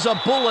throws a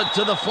bullet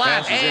to the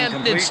flat,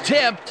 and it's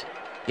tipped.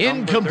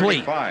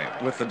 Incomplete.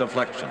 With the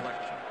deflection.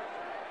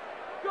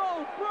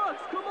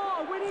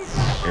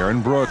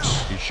 Aaron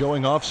Brooks is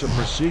showing off some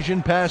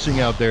precision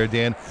passing out there,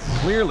 Dan.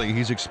 Clearly,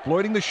 he's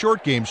exploiting the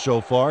short game so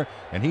far,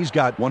 and he's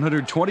got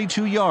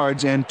 122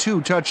 yards and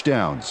 2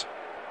 touchdowns.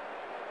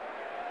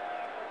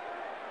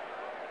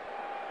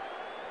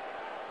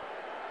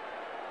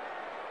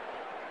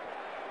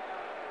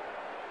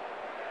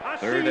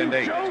 Third and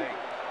 8.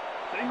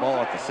 Ball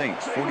at the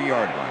Saints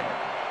 40-yard line.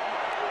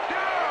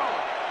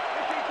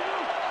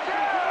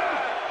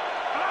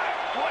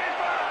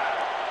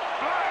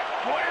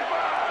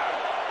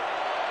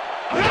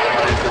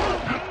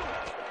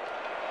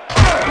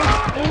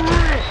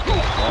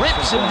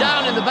 Rips him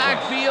down in the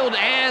backfield,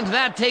 and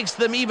that takes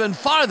them even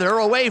farther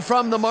away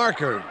from the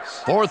markers.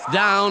 Fourth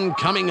down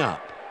coming up.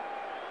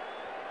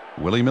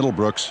 Willie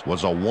Middlebrooks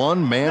was a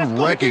one-man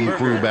wrecking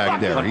crew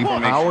back there. He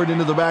powered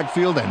into the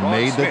backfield and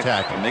made the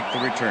tackle. Make the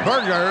return.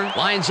 Berger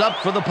lines up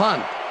for the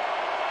punt.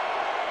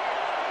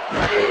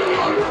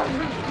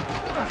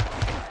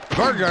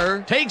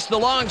 Berger takes the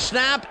long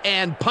snap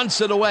and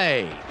punts it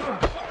away.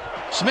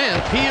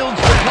 Smith fields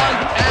the punt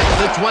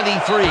at the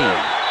 23.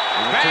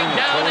 Dragged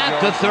down at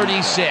the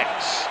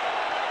 36.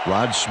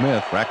 Rod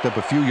Smith racked up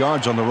a few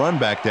yards on the run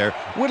back there,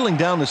 whittling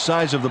down the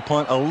size of the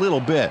punt a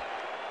little bit.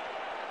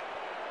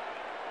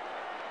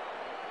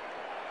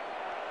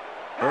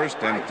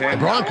 First and 10. The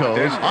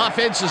Broncos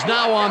offense is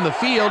now on the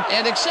field,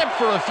 and except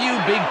for a few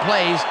big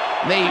plays,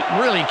 they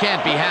really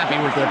can't be happy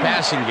with their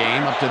passing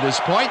game up to this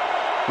point.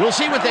 We'll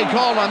see what they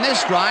call on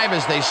this drive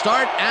as they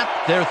start at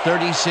their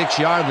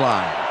 36-yard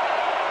line.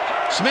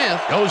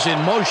 Smith goes in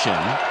motion.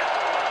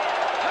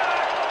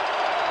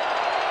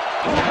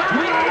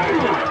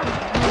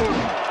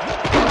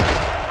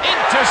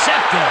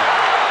 Intercepted.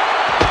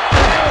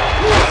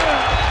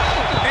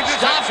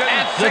 Stop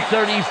at the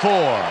 34.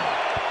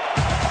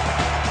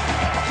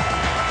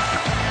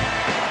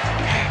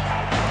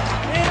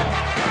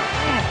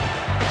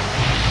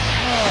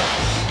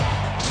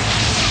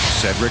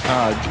 Cedric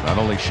Hodge not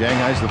only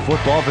shanghais the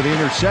football for the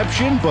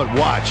interception, but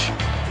watch.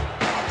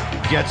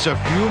 Gets a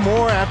few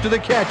more after the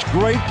catch.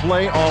 Great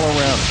play all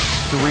around.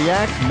 To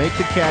react, make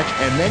the catch,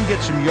 and then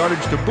get some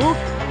yardage to boot.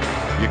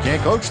 You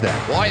can't coach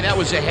that. Boy, that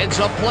was a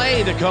heads-up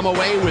play to come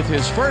away with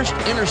his first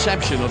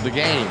interception of the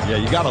game. Yeah,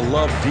 you got to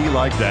love D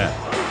like that.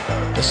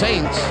 The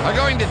Saints are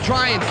going to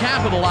try and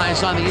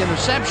capitalize on the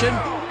interception.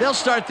 They'll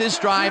start this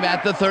drive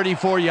at the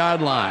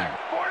 34-yard line.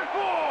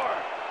 44.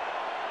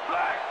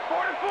 Black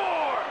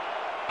 44.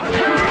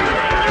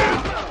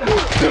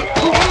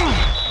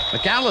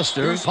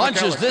 McAllister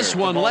punches this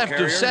one left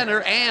of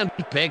center and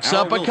picks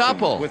up a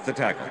couple. With the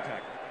tackle.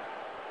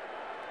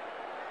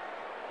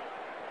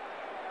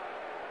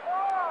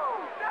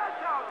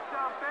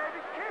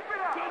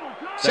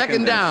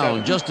 Second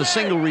down, just a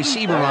single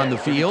receiver on the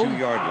field.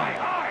 2-yard line.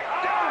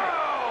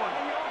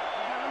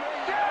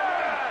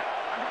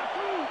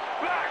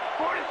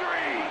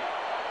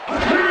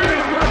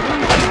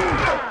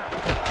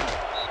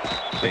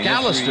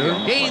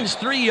 McAllister gains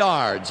 3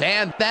 yards,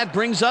 and that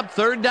brings up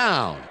third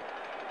down.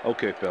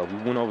 Okay, fellas,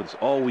 we went over this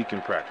all week in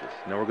practice.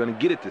 Now we're going to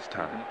get it this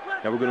time.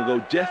 Now we're going to go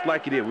just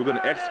like it is. We're going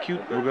to execute,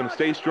 we're going to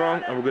stay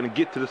strong, and we're going to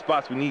get to the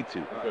spots we need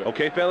to.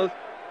 Okay, fellas?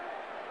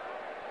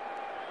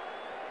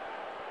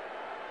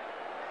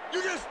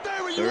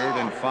 Third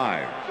and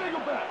 5.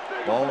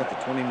 Ball at the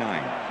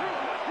 29.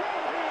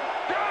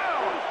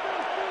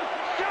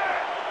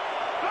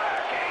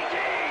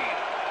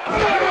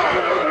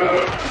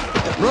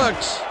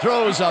 Brooks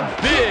throws a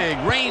big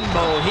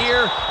rainbow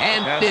here,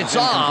 and it's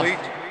off.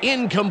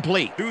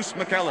 Incomplete. Deuce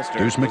McAllister.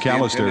 Deuce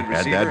McAllister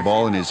had that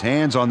ball in his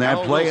hands on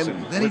that play,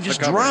 and then he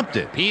just dropped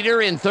it.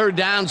 Peter, in third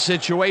down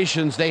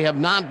situations, they have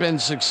not been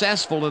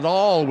successful at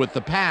all with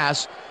the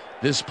pass.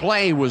 This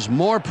play was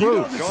more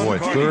proof. Boy,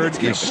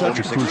 third is such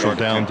a crucial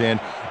down, Dan.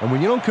 And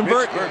when you don't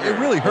convert, it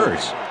really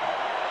hurts.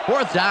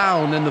 Fourth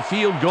down, and the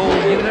field goal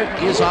unit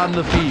is on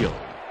the field.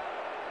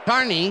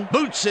 Carney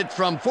boots it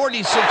from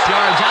 46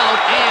 yards out,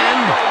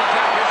 and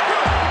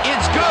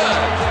it's good.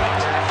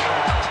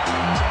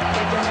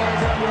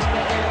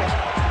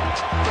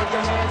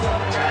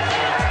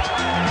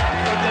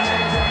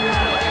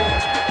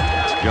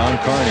 John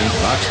Carney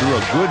knocks through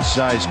a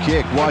good-sized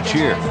kick. Watch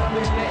here.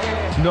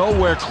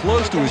 Nowhere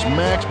close to his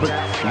max, but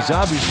he's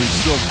obviously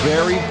still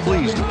very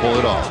pleased to pull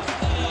it off.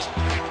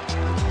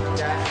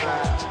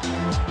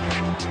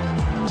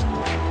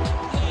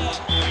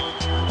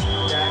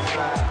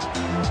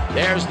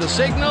 There's the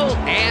signal,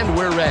 and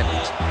we're ready.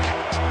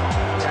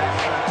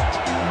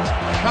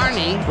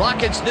 Carney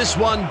rockets this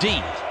one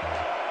deep.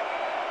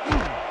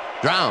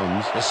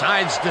 Drowns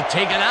decides to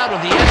take it out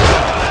of the end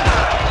zone.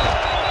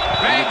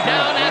 Dragged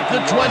down at the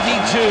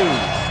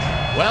 22.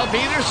 Well,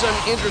 Peter, some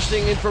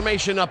interesting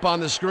information up on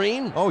the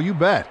screen. Oh, you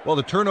bet. Well,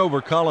 the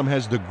turnover column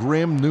has the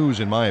grim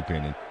news, in my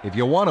opinion. If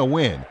you want to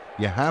win,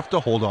 you have to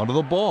hold on to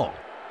the ball.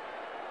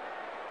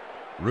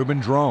 Ruben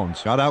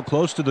Drones got out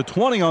close to the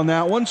 20 on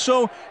that one,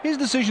 so his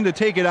decision to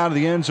take it out of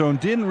the end zone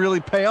didn't really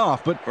pay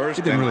off, but it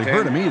didn't really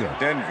hurt him either.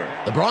 Denver.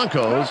 The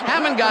Broncos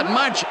haven't got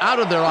much out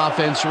of their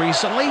offense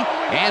recently,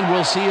 and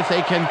we'll see if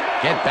they can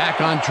get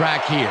back on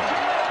track here.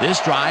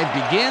 This drive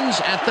begins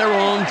at their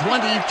own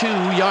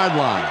 22-yard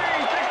line.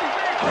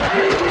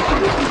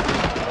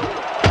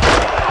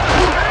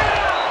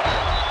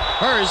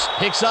 Hurst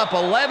picks up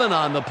 11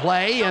 on the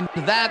play, and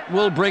that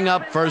will bring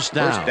up first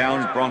down. First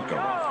down, Broncos.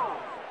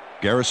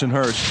 Garrison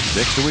Hurst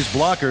sticks to his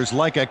blockers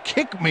like a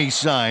kick-me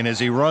sign as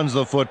he runs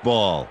the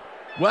football.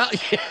 Well,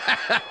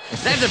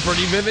 that's a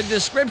pretty vivid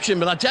description,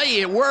 but I'll tell you,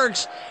 it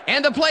works,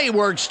 and the play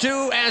works,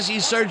 too, as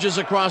he surges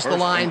across the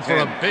line for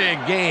a big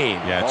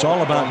gain. Yeah, it's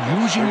all about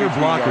using your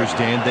blockers,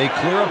 Dan. They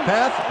clear a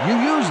path, you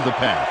use the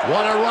path.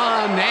 What a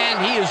run,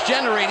 and he is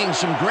generating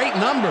some great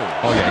numbers.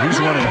 Oh, yeah, he's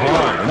running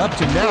hard, and up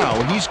to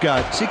now, he's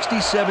got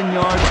 67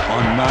 yards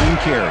on 9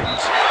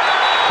 carries.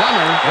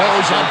 Plummer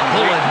throws a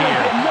bullet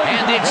here,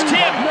 and it's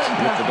tipped.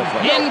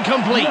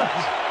 Incomplete.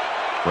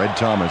 Fred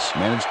Thomas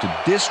managed to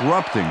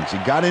disrupt things. He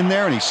got in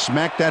there and he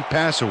smacked that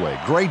pass away.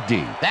 Great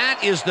D. That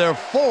is their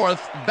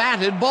 4th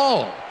batted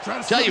ball.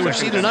 Tell you, we've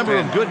seen a number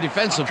of good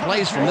defensive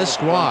plays from this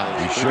squad.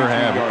 We sure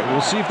have.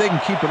 We'll see if they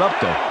can keep it up,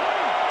 though.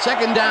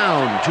 Second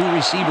down, 2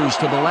 receivers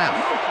to the left.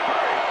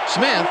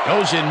 Smith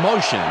goes in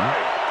motion.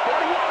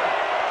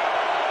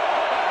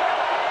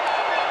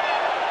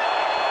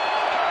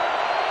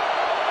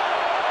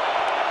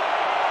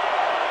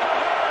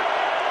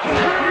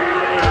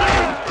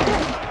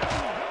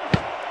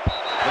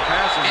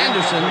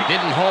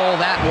 Didn't haul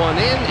that one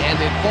in, and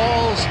it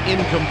falls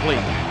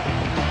incomplete.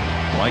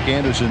 Mike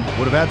Anderson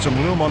would have had some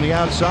room on the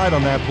outside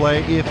on that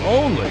play if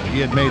only he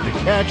had made the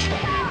catch.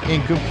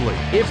 incomplete.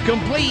 If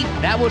complete,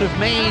 that would have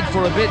made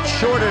for a bit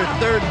shorter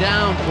third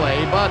down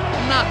play, but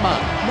not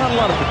much. Not a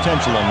lot of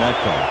potential on that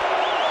play.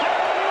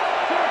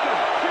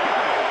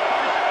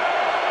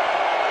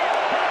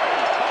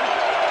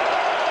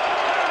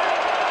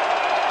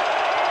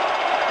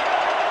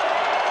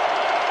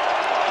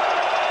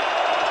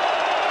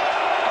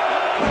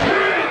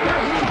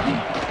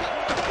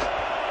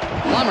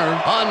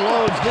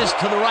 Unloads this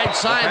to the right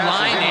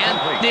sideline,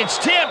 and it's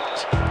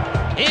tipped.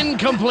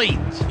 Incomplete.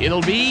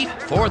 It'll be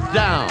fourth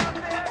down.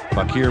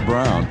 Fakir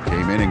Brown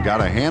came in and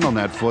got a hand on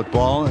that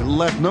football and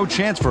left no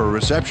chance for a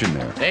reception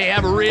there. They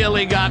have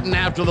really gotten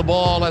after the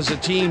ball as a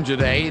team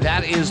today.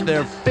 That is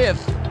their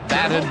fifth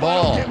batted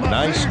ball.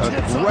 Nice,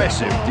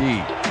 aggressive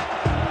D.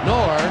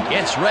 Nor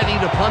gets ready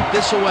to punt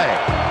this away.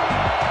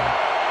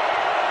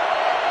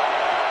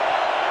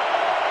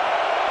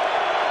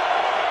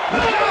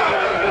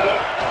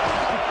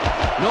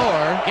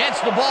 Nor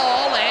gets the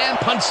ball and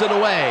punts it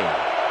away.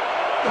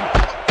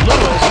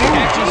 Lewis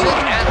catches it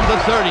at the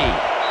 30.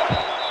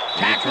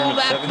 Tackled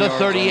at the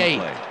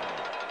 38.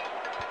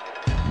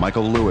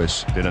 Michael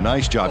Lewis did a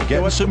nice job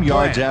getting some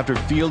yards after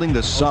fielding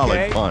the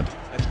solid punt.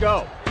 Let's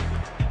go.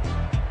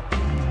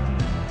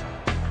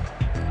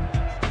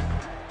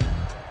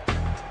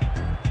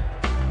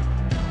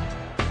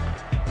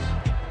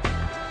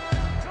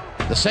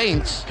 The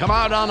Saints come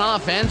out on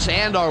offense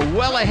and are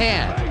well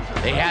ahead.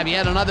 They have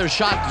yet another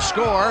shot to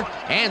score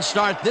and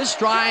start this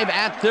drive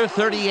at their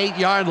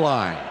 38-yard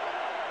line.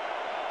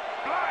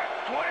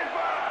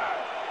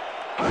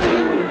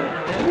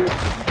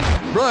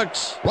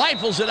 Brooks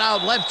rifles it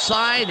out left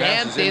side,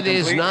 and it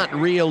is not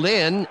reeled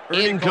in.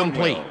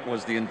 Incomplete.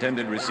 Was the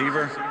intended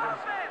receiver.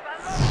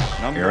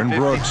 Aaron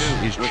Brooks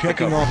is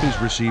checking off his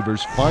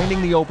receivers,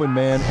 finding the open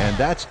man, and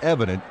that's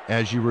evident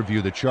as you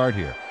review the chart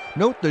here.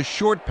 Note the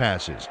short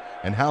passes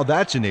and how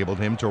that's enabled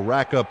him to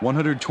rack up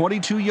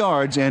 122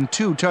 yards and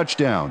 2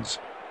 touchdowns.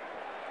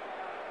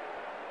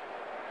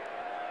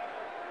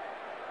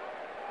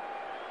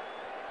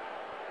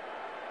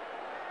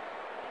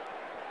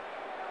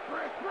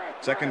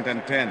 Second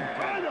and 10.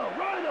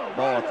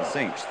 Ball at the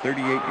Saints,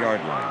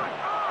 38-yard line.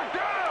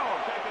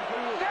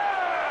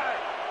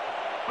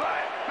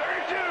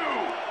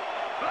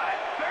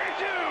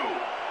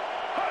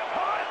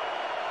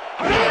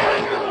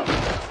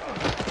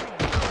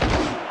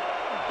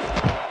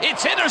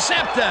 It's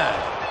intercepted.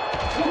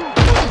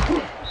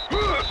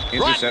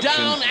 Brought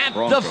down at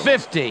the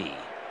 50.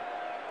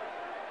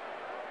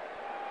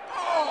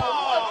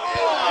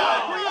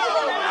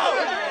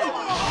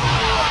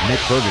 Nick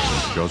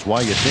Ferguson shows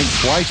why you think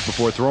twice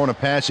before throwing a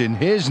pass in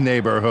his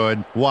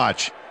neighborhood.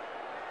 Watch.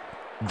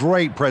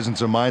 Great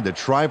presence of mind to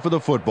try for the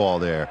football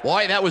there.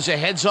 Boy, that was a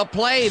heads-up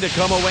play to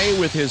come away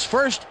with his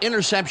first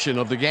interception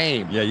of the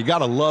game. Yeah, you got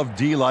to love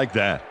D like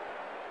that.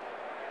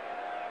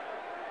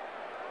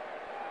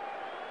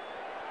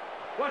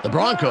 The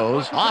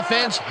Broncos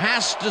offense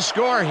has to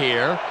score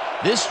here.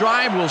 This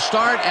drive will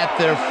start at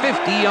their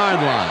 50-yard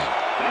line.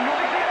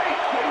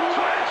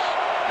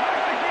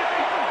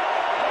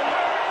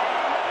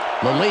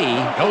 Lee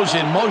goes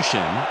in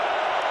motion.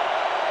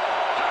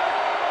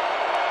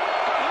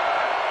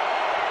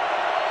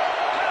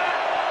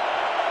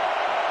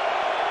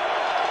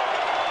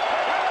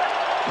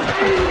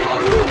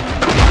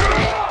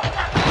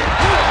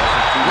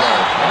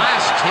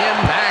 Blasts him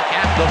back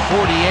at the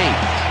 48.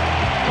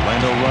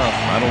 Orlando Ruff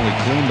not only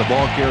cleaned the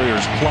ball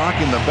carrier's clock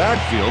in the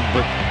backfield,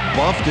 but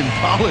buffed and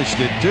polished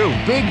it too.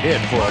 Big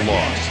hit for a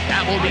loss.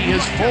 That will be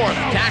his fourth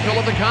tackle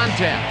of the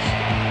contest.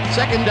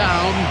 Second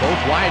down, both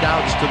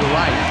wideouts to the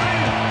right.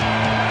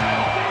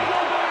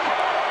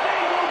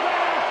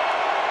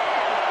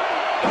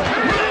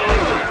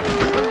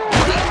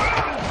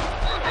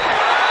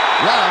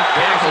 Ruff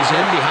tackles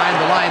him behind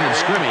the line of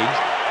scrimmage.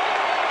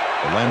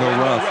 Orlando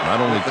Ruff not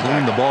only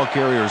cleaned the ball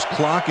carrier's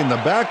clock in the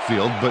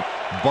backfield, but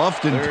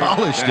buffed and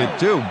polished it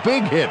too.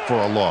 Big hit for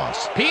a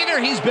loss.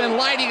 Peter, he's been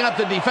lighting up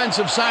the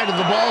defensive side of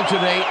the ball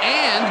today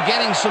and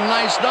getting some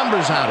nice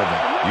numbers out of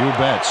it. You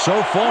bet.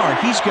 So far,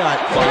 he's got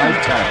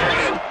 5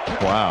 tackles.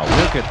 Wow,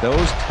 look at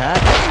those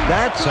tackles.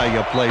 That's how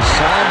you play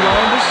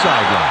sideline to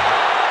sideline.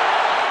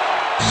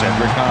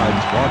 Cedric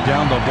Hodge brought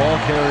down the ball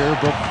carrier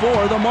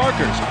before the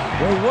markers.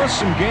 There was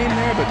some gain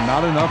there, but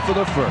not enough for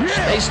the first.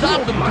 They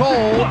stopped them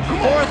cold.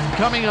 Fourth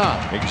coming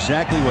up.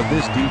 Exactly what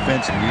this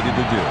defense needed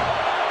to do.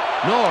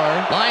 Nor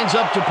lines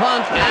up to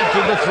punt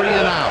after the 3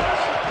 and out.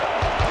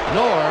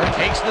 Nor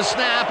takes the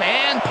snap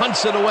and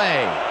punts it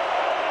away.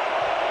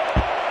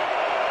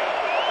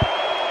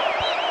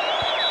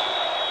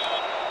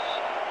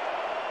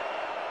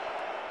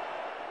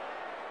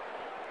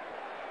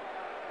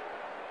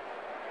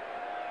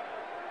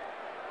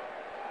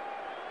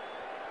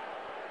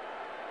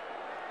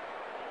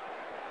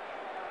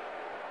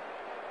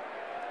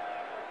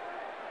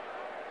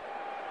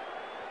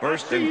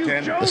 First and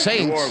 10. The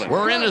Saints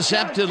were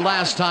intercepted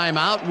last time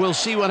out. We'll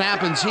see what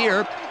happens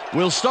here.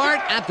 We'll start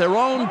at their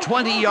own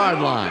 20-yard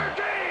line.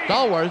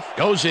 Stallworth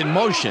goes in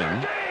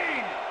motion.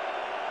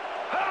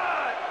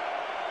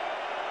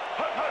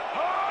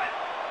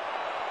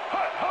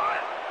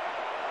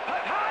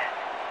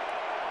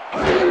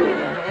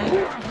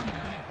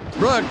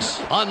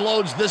 Brooks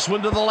unloads this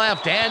one to the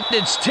left, and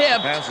it's tipped.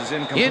 Pass is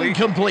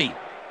incomplete.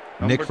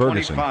 Nick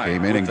Ferguson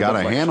came in and got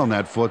a hand on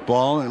that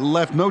football and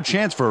left no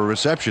chance for a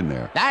reception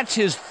there. That's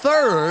his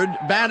third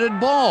batted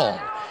ball,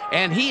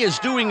 and he is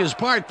doing his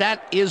part,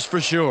 that is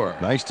for sure.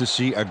 Nice to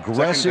see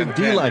aggressive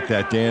D like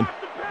that, Dan.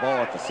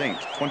 Ball at the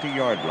Saints'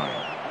 20-yard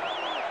line.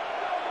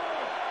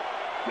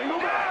 Single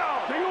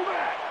back! Single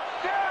back!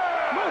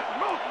 Move!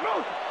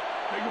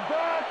 Single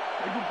back!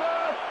 Single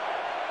back!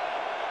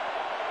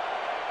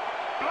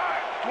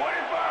 Black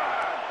 25!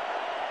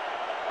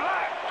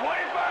 Black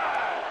 25!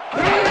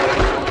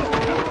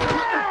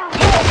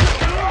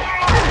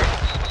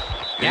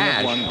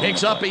 Gash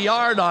picks up a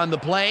yard on the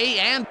play,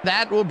 and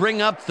that will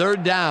bring up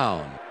third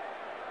down.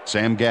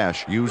 Sam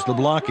Gash used the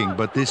blocking,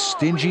 but this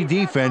stingy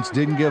defense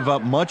didn't give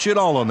up much at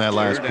all on that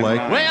last play.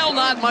 Well,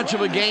 not much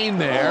of a gain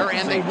there,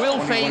 and they will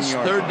face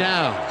third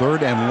down.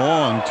 Third and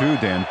long, too,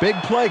 Dan. Big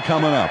play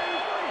coming up.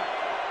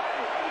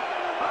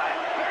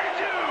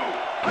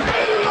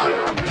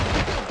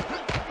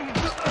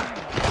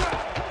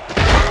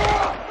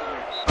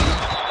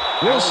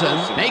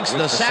 Wilson makes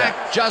the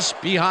sack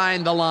just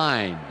behind the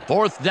line.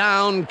 Fourth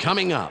down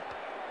coming up.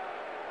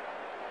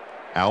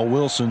 Al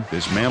Wilson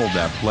dismantled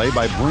that play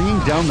by bringing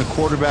down the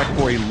quarterback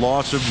for a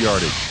loss of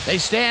yardage. They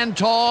stand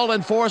tall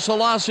and force a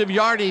loss of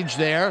yardage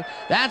there.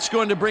 That's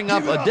going to bring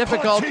up a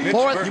difficult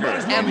fourth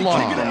and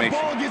long.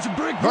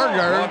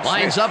 Berger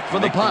lines up for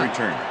the punt.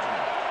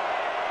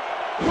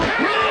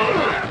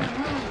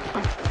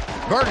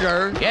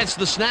 Berger gets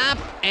the snap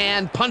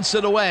and punts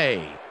it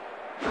away.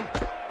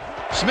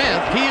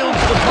 Smith fields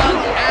the punt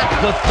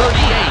at the 38.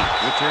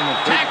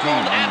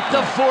 Tackled at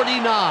the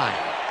 49.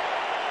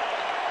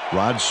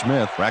 Rod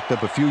Smith racked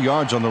up a few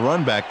yards on the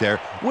run back there,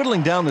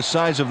 whittling down the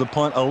size of the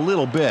punt a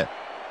little bit.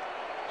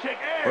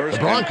 The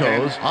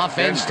Broncos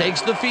offense takes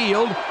the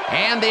field,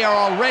 and they are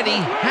already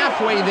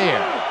halfway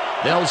there.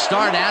 They'll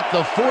start at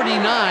the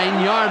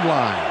 49-yard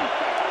line.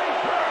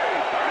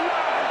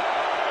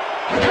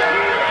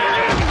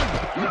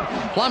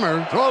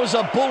 Plummer throws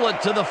a bullet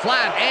to the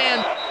flat,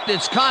 and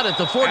it's caught at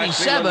the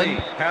 47.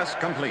 Pass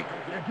complete.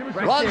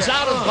 Runs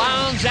out of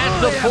bounds at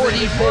the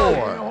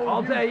 44.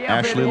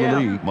 Ashley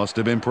Lee must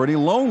have been pretty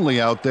lonely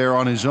out there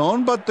on his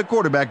own, but the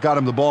quarterback got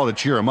him the ball to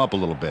cheer him up a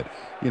little bit.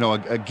 You know,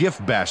 a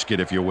gift basket,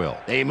 if you will.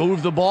 They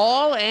move the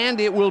ball, and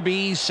it will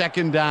be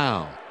second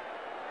down.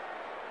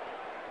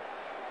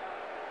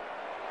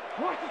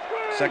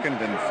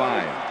 2nd and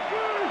 5.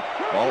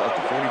 Ball at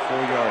the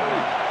 44-yard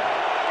line.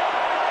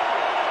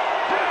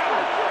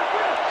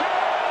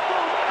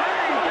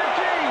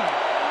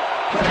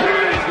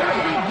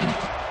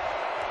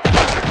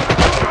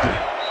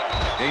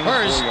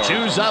 Hurst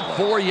chews up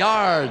 4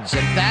 yards,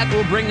 and that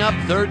will bring up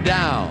third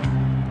down.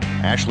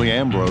 Ashley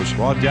Ambrose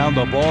brought down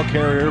the ball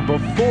carrier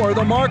before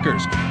the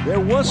markers.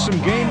 There was some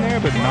gain there,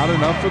 but not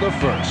enough for the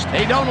first.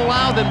 They don't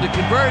allow them to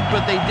convert,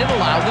 but they did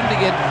allow them to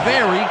get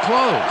very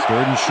close.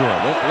 Third and short.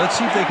 Let's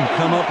see if they can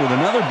come up with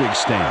another big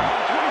stand.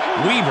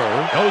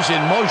 Weaver goes in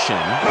motion.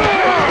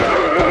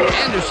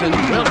 Anderson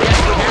will get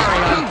the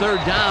carry on third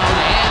down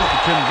and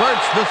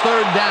converts the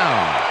third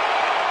down.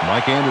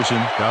 Mike Anderson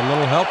got a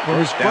little help from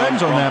his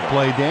friends on that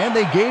play, Dan.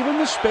 They gave him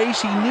the space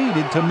he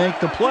needed to make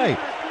the play.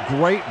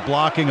 Great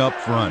blocking up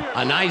front.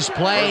 A nice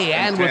play,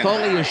 and with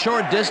only a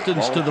short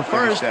distance to the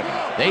first,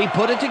 they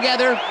put it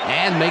together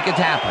and make it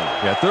happen.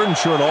 Yeah, third and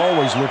short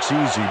always looks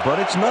easy, but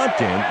it's not,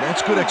 Dan.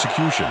 That's good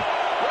execution.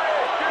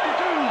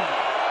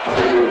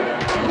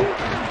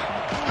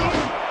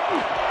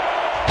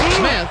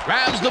 Smith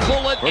grabs the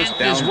bullet and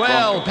is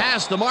well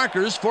past the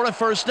markers for a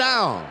first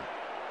down.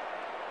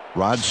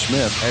 Rod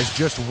Smith has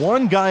just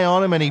one guy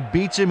on him, and he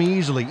beats him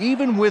easily.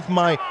 Even with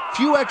my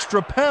few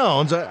extra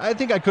pounds, I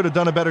think I could have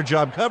done a better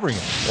job covering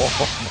him.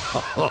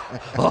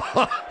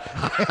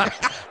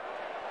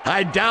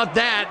 I doubt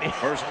that.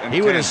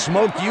 He would have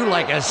smoked you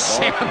like a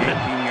salmon.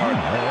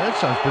 That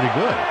sounds pretty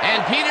good.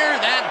 And, Peter,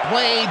 that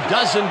play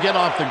doesn't get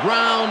off the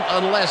ground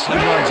unless he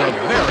runs a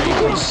very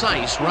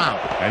precise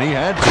route. And he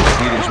had to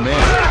beat his man.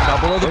 A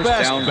couple of the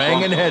best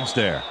banging heads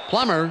there.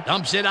 Plummer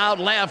dumps it out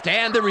left,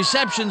 and the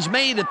reception's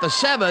made at the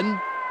 7.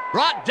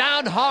 Brought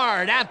down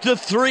hard at the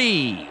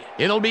 3.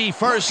 It'll be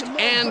first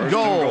and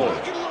goal.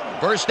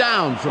 First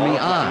down from the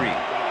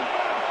I.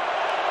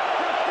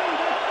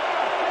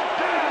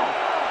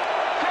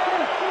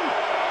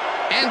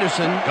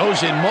 Anderson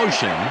goes in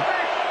motion.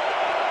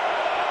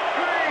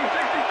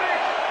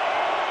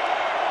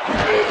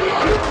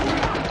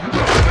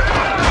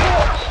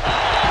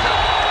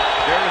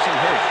 Garrison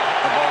Hurst,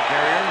 the ball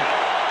carrier.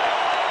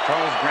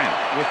 Charles Grant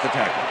with the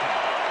tackle.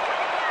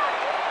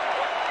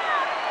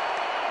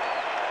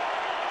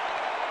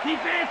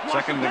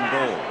 Second and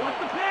goal.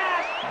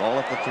 Ball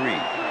at the 3.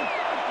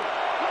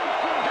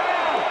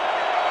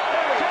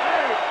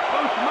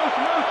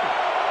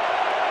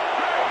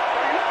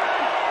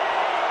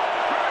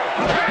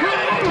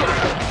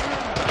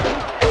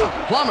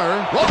 Plummer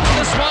ropes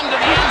this one to the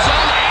end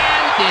zone,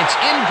 and it's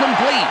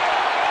incomplete.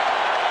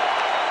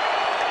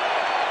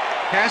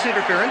 Pass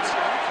interference,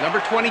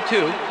 number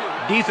 22,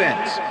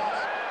 defense.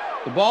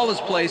 The ball is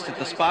placed at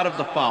the spot of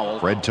the foul.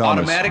 Fred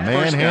Thomas Automatic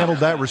first manhandled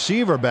down. that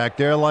receiver back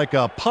there like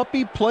a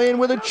puppy playing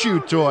with a chew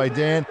toy,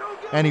 Dan.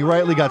 And he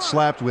rightly got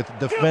slapped with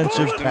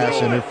defensive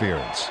pass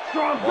interference.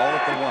 Ball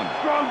at the 1.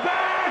 Strong back.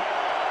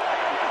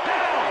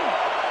 Down.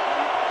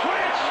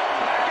 Switch.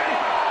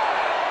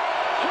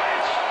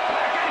 Switch.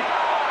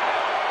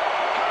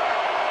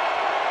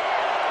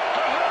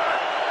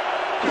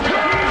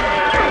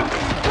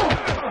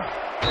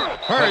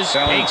 Hurst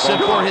takes it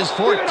for his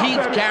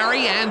 14th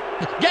carry and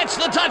gets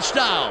the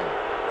touchdown.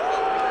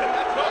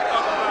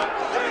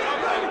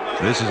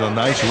 This is a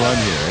nice run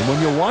here. And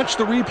when you watch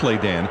the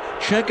replay, Dan,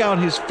 check out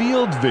his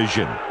field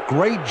vision.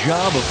 Great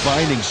job of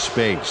finding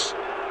space.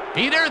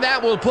 Peter,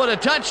 that will put a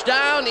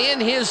touchdown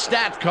in his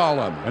stat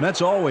column. And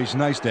that's always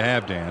nice to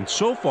have, Dan.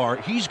 So far,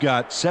 he's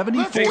got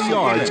 74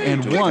 yards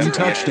and 1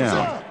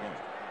 touchdown.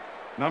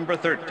 Number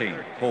 13,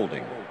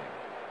 holding.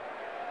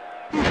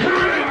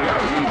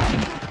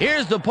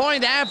 Here's the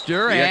point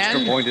after, The and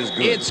extra point is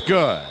good. It's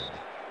good.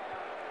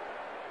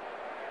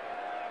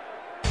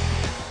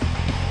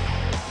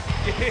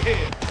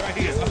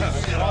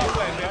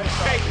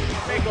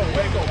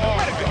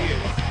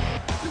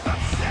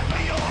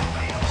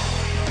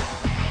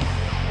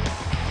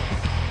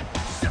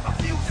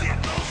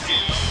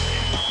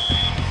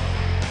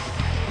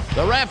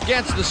 The ref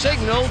gets the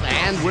signal,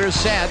 and we're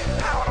set.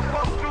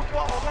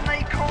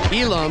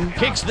 Elam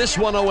kicks this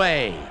one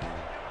away.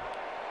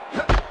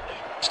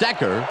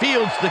 Stecker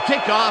fields the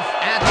kickoff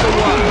at the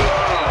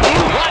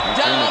 1. Brought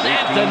down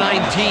at the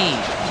 19.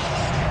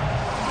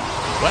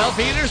 Well,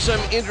 Peter, some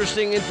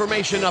interesting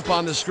information up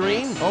on the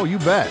screen. Oh, you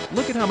bet.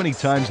 Look at how many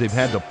times they've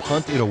had to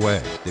punt it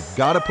away. They've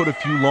got to put a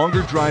few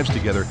longer drives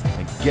together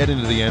and get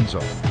into the end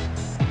zone.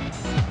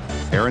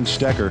 Aaron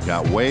Stecker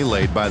got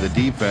waylaid by the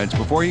defense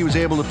before he was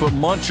able to put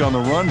Munch on the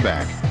run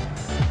back.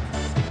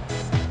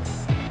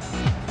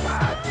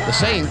 The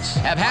Saints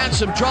have had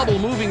some trouble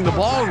moving the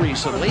ball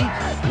recently.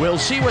 We'll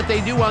see what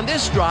they do on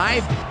this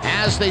drive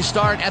as they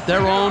start at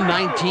their own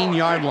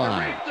 19-yard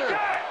line.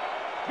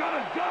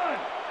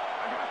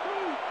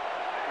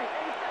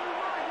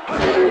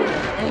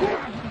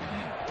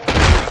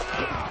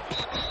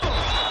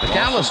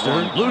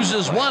 McAllister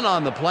loses 1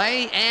 on the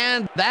play,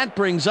 and that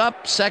brings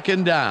up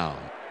 2nd down.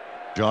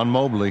 John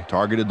Mobley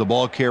targeted the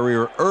ball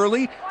carrier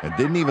early and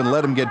didn't even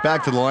let him get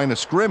back to the line of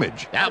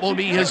scrimmage. That will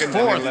be his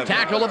 4th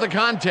tackle of the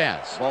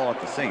contest. Ball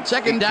at the Saints.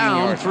 2nd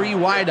down, 3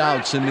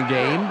 wideouts in the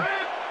game.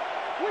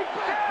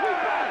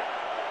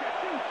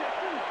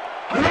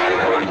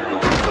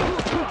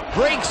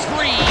 Breaks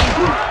free.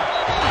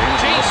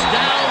 Chased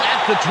down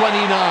at the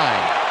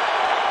 29.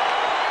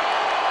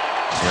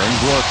 Aaron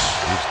Brooks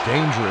is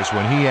dangerous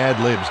when he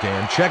ad-libs,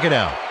 Dan. Check it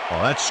out.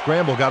 Oh, that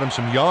scramble got him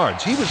some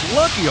yards. He was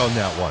lucky on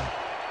that one.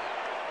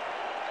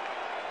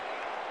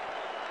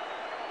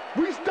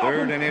 We stop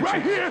 3rd him and inches.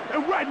 right here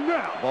and right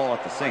now. Ball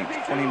at the Saints,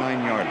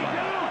 29-yard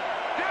line.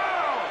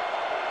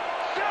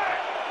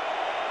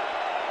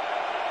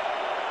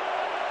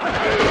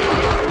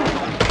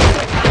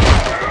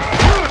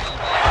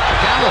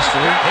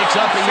 McAllister picks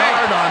up a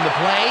yard on the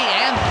play,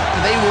 and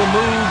they will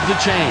move the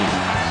chains.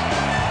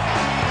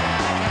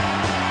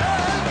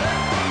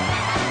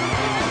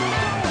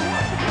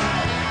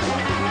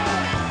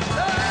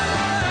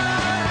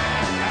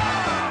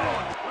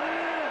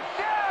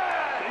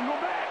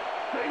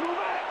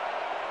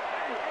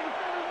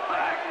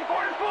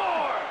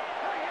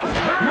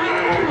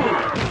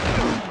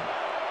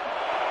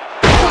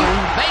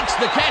 Makes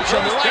the catch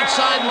on the right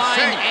sideline,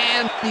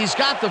 and he's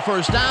got the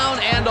 1st down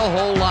and a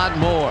whole lot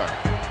more.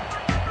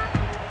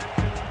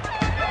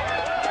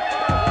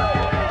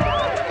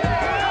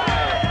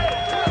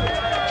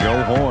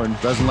 Joe Horn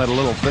doesn't let a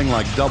little thing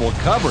like double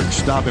coverage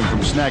stop him from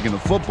snagging the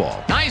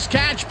football. Nice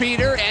catch,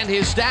 Peter, and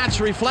his stats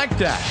reflect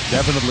that.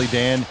 Definitely,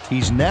 Dan.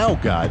 He's now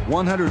got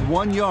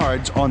 101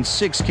 yards on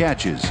 6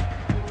 catches.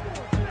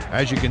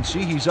 As you can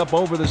see, he's up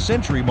over the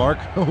century mark.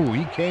 Oh,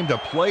 he came to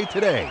play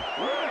today.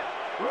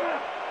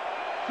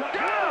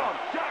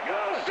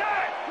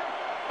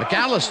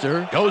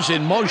 McAllister goes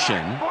in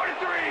motion.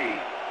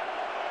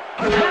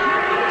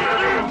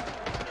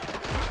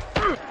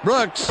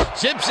 Brooks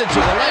zips it to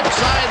the left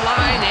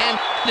sideline, and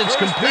it's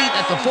complete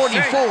at the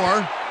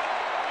 44.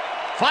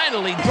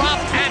 Finally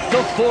dropped at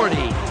the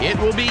 40. It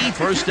will be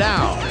 1st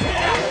down.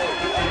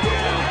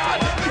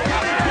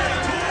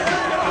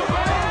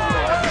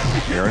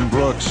 Aaron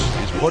Brooks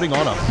is putting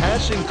on a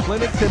passing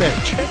clinic today.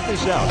 Check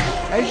this out.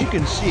 As you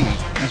can see,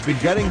 he's been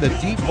getting the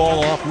deep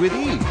ball off with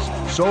ease.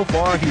 So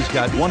far, he's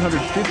got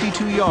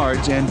 152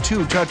 yards and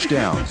 2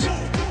 touchdowns.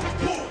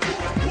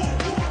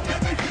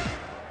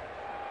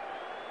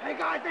 Hey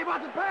guys, they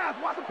about to pass.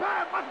 Watch the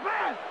pass. Watch the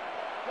pass.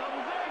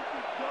 Double empty.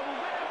 Double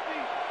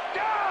empty.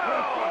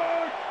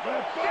 Down.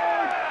 Left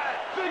side.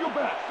 Single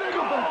back.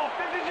 Single back.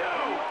 52.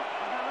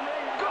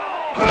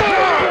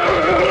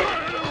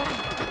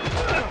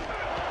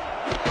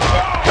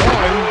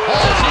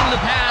 Hauls in the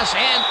pass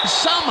and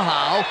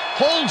somehow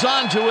holds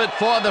on to it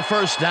for the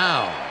 1st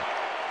down.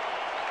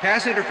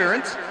 Pass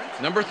interference,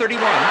 number 31,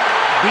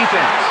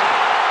 defense.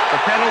 The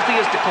penalty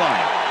is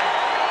declined.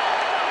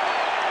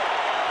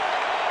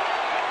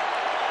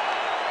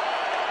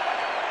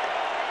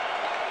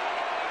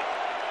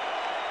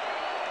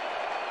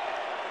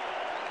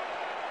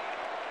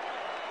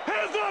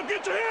 up!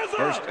 Get your hands up!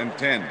 First and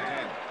 10.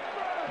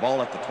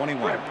 Ball at the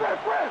 21.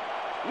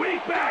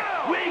 Weak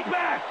back! Weak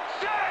back!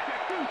 Set!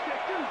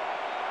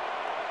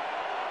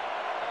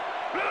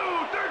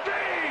 Blue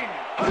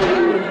 13!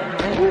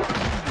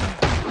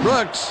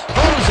 Brooks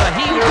throws a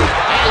heater,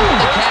 and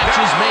the catch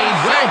is made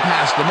well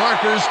past the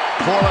markers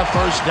for a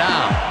first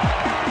down.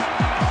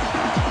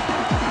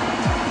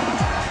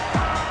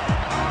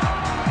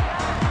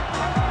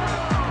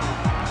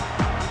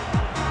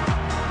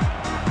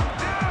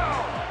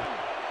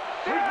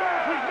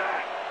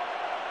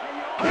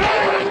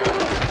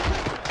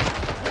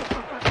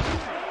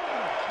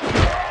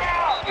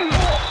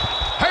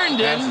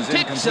 Herndon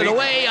tips it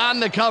away on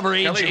the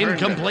coverage,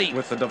 incomplete.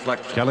 With the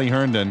deflection. Kelly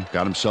Herndon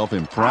got himself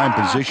in prime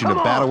position to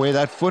bat away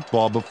that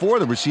football before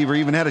the receiver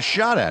even had a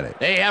shot at it.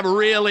 They have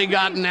really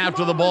gotten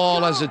after the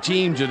ball as a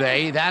team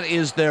today. That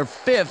is their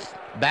 5th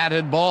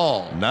batted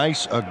ball.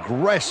 Nice,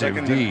 aggressive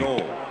Second D. and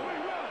goal.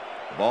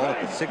 Ball at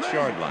the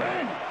 6-yard line.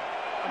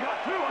 I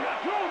got two over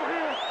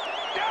here.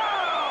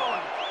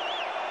 Down!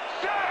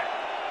 Set!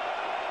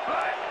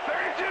 But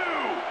 32!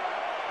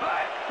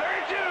 But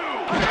 32!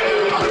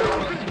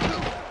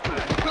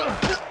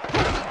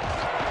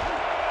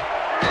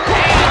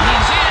 And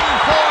he's in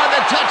for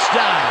the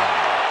touchdown.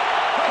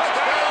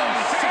 Touchdown,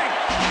 Saints!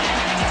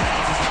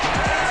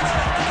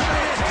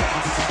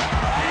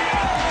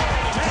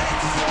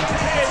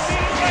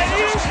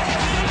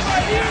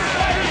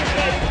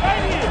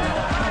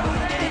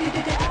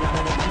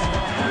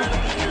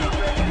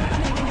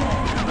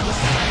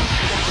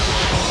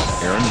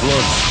 Aaron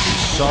Brooks is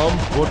some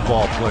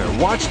football player.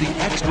 Watch the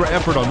extra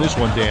effort on this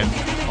one, Dan.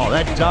 Oh,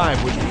 that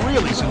dive was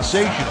really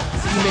sensational.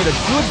 He made a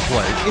good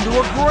play into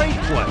a great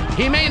play.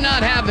 He may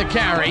not have the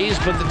carries,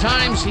 but the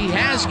times he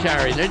has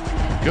carried it,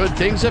 good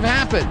things have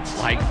happened,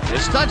 like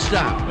this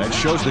touchdown. That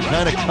shows the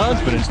kind of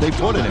confidence they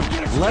put in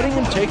him, letting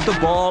him take the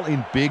ball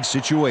in big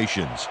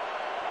situations.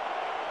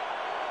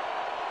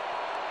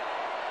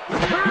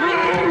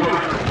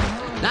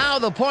 Now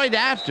the point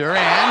after,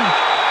 and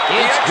it's The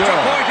extra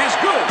good. point is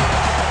good.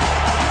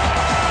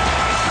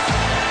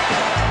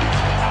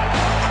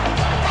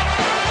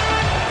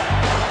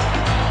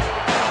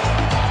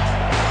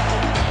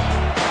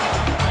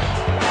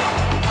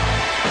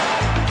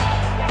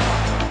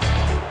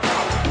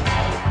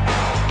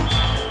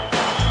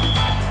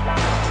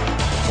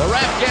 The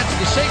ref gets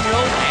the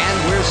signal,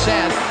 and we're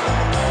set.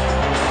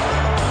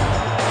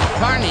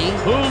 Carney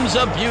booms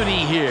a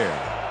beauty here.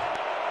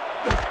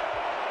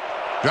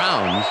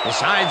 Drowns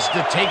decides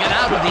to take it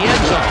out of the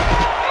end zone.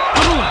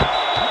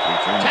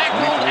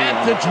 Tackled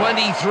at the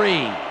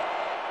 23.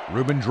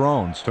 Reuben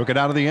Drones took it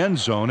out of the end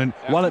zone, and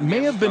while it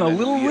may have been a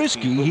little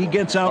risky, he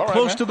gets out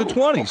close to the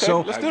 20,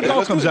 so it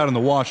all comes out in the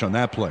wash on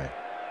that play.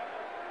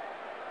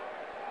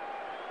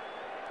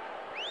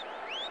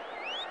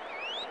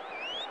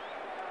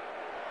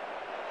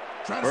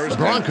 The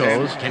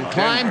Broncos can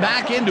climb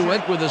back into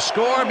it with a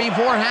score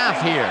before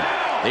half here.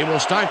 They will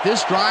start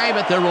this drive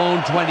at their own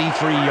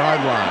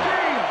 23-yard line.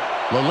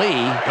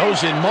 Lally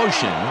goes in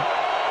motion.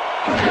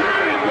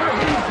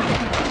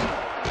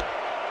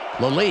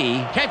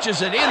 Lally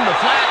catches it in the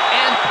flat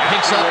and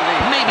picks up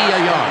maybe a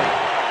yard.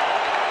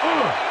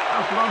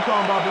 That's what I'm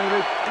talking about,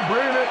 baby. I'm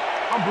bringing it.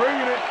 I'm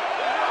bringing it.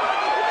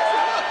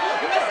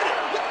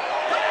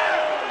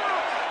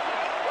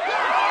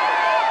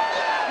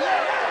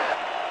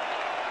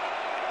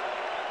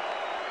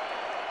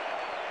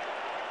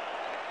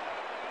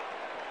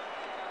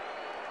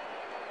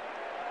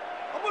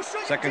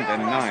 Second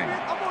and 9.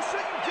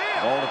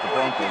 Ball at the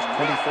Broncos'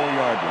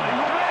 24-yard line.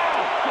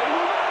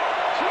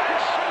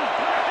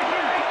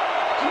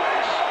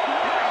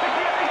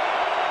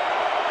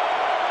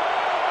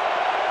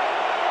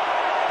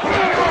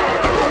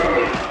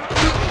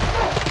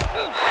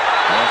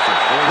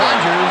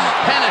 Rodgers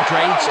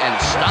penetrates and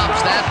stops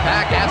that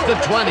pack at the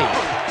 20.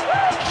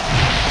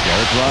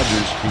 Garrett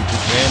Rodgers keeps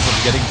his man from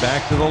getting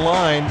back to the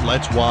line.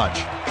 Let's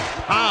watch.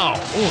 Ow!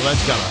 Oh,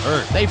 that's gotta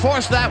hurt. They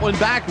force that one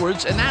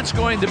backwards, and that's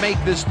going to make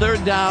this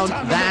third down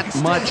that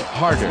much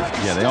harder.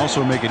 Yeah, they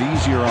also make it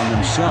easier on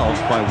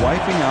themselves by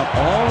wiping out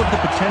all of the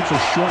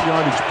potential short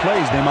yardage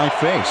plays they might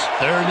face.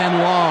 Third and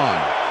long.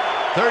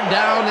 Third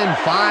down and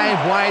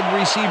 5 wide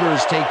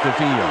receivers take the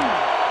field.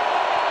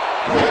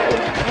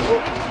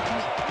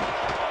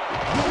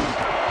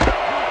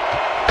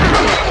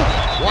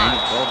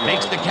 Watts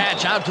makes the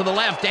catch out to the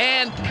left,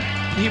 and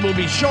he will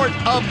be short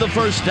of the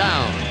first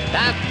down.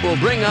 That will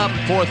bring up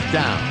 4th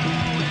down.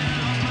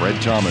 Fred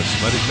Thomas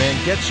let his man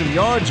get some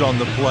yards on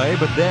the play,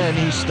 but then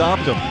he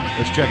stopped him.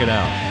 Let's check it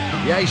out.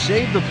 Yeah, he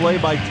saved the play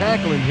by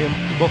tackling him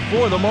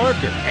before the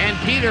marker. And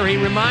Peter, he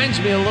reminds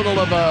me a little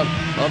of a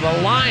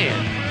lion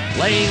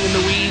laying in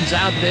the weeds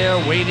out there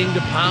waiting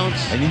to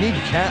pounce. And you need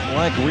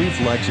cat-like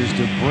reflexes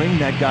to bring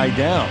that guy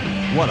down.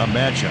 What a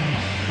matchup.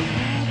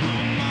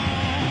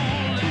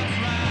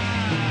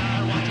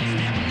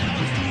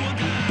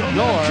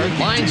 Nord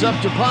lines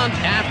up to punt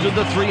after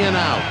the 3 and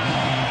out.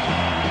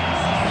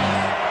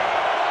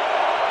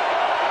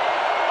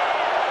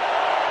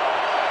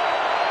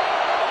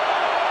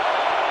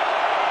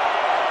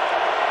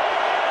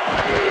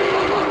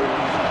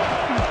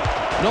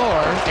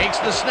 Knorr takes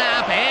the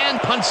snap and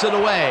punts it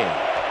away.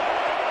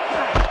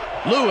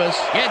 Lewis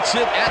gets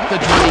it at the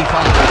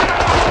 25.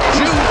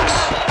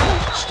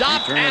 Shoots.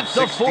 Stopped at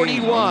the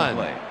 41.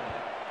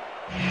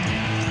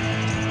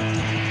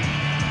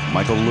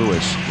 Michael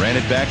Lewis ran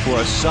it back for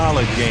a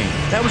solid gain.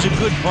 That was a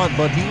good punt,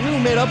 but he really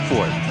made up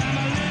for it.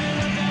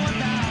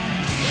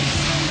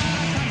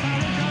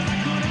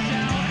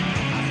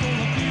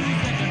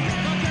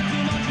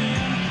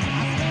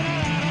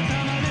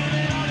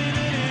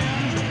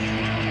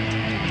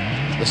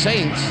 The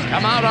Saints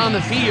come out on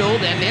the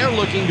field, and they're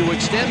looking to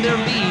extend their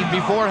lead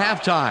before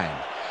halftime.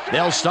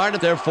 They'll start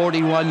at their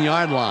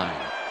 41-yard line.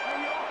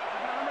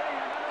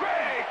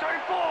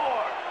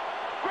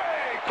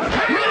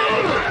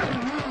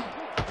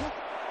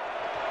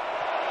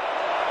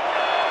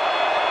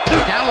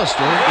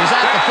 McAllister is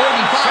at the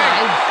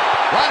 45,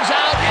 runs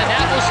out, and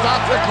that will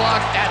stop the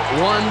clock at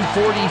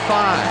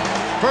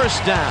 1:45.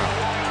 First down.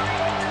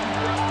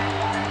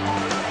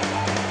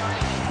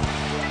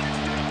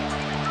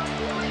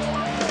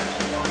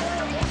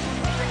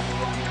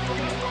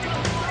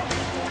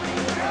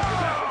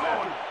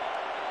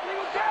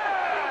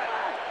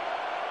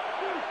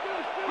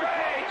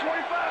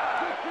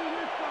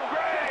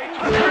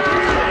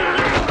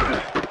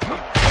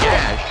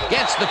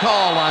 Gets the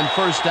call on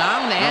first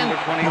down and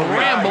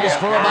rambles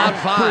for about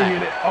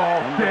 5.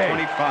 Number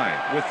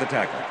 25 with the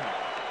tackle.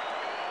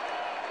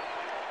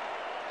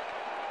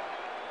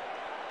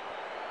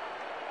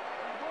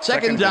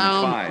 Second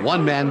down,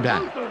 1 man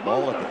back.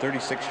 Ball at the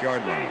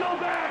 36-yard line.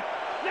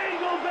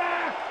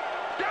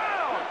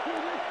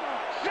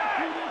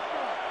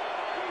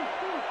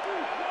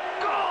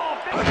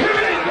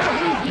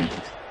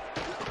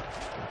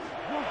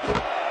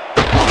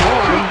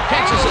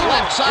 Catches the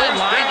left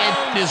sideline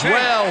and is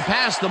well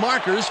past the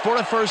markers for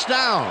a first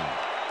down.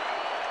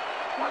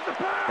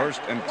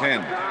 First and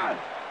 10.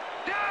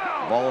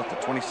 Ball at the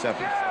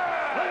 27.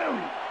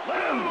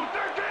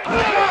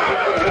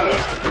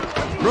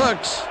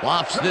 Brooks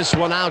lofts this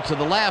one out to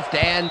the left,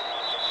 and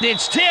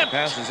it's tipped.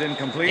 Pass is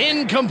incomplete.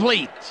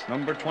 Incomplete.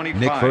 Number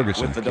 25. Nick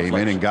Ferguson with the came in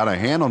deflection. and got a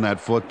hand on that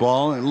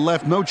football and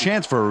left no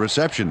chance for a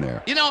reception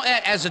there. You know,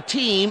 as a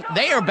team,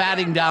 they are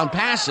batting down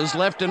passes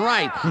left and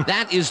right.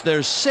 That is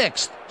their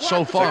 6th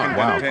so far.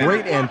 Wow,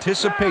 great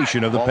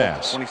anticipation of the Ball at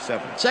pass.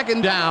 27.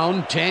 Second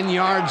down, 10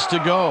 yards to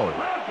go.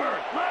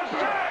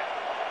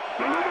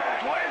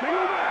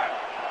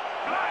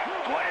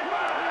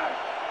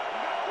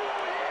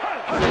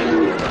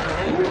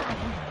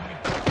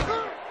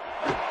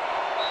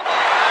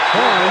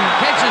 Horn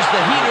catches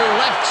the heater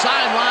left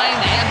sideline,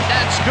 and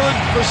that's good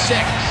for 6.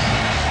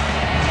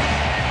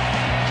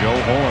 Joe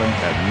Horn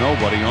had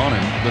nobody on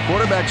him. The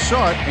quarterback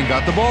saw it and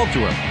got the ball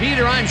to him.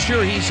 Peter, I'm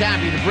sure he's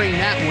happy to bring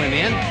that one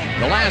in.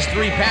 The last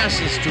 3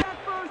 passes to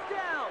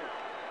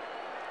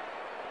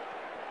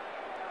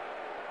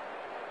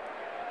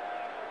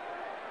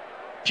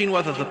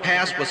Whether the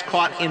pass was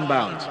caught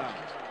inbounds.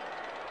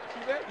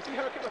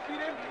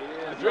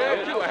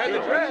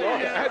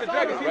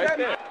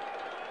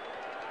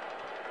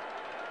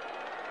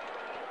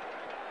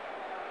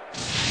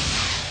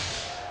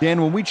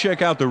 Dan, when we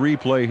check out the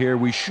replay here,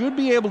 we should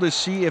be able to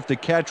see if the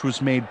catch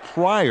was made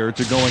prior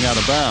to going out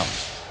of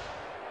bounds.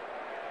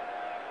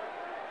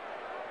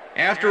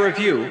 After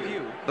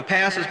review, the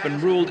pass has been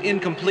ruled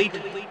incomplete.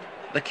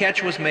 The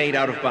catch was made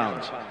out of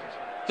bounds.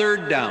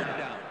 Third down.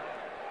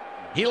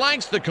 He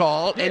likes the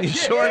call, and you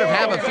sort of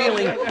have a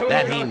feeling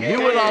that he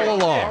knew it all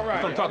along.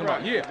 That's what I'm talking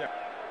about, yeah.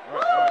 All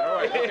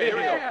right. Okay, here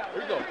we go. Here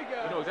we go.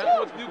 You know exactly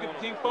what to do. Get the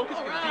team focused,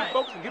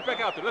 and get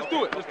back out there. Let's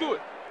do it. Let's do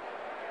it.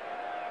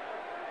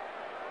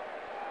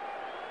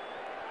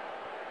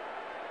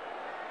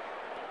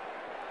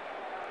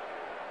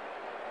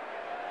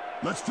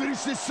 Let's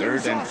finish this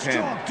Third series and off 10.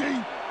 strong,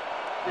 team.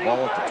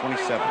 Ball at the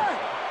 27.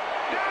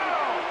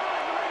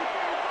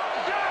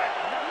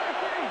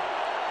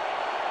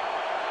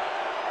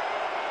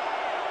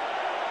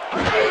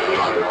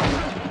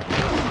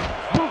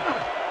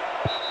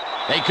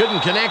 They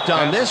couldn't connect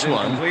on this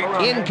one.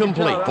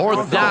 Incomplete.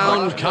 Fourth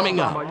down coming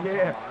up.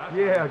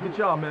 Yeah, good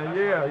job, man.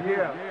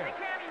 Yeah.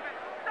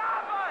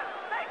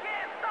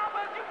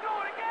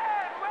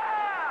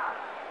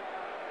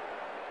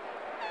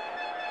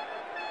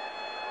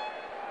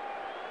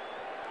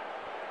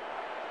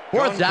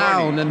 Fourth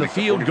down, and the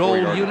field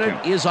goal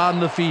unit is on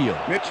the field.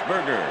 Mitch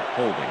Berger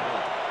holding.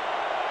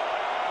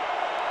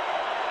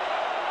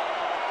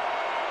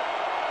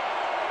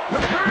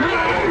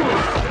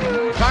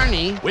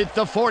 Carney with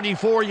the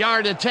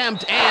 44-yard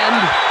attempt,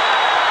 and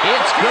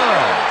it's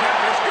good.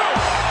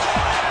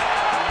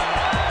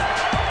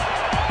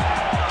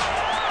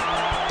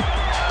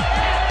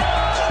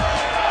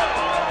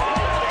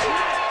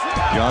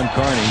 John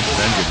Carney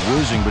sends it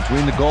whizzing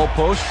between the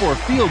goalposts for a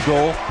field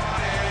goal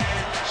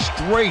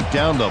straight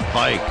down the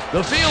pike.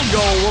 The field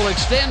goal will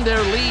extend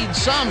their lead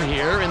some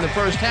here in the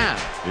first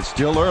half. It's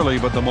still early,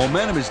 but the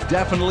momentum is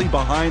definitely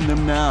behind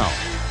them now.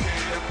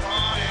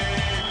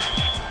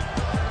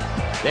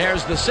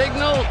 There's the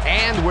signal,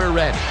 and we're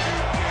ready.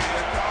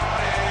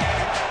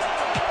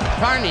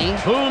 Carney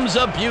booms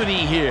a beauty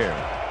here.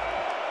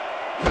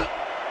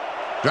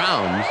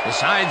 Drowns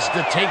decides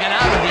to take it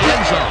out of the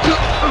end zone.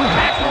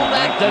 Tackled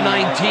at the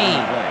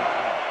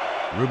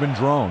 19. Reuben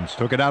Drones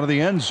took it out of the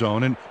end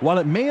zone, and while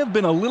it may have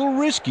been a little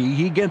risky,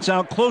 he gets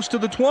out close to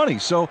the 20,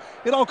 so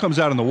it all comes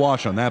out in the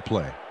wash on that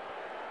play.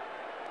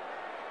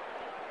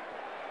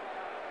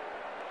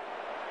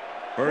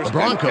 The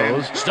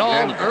Broncos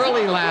stalled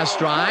early last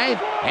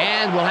drive,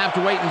 and we'll have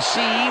to wait and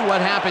see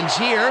what happens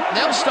here.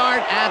 They'll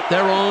start at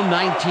their own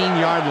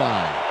 19-yard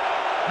line.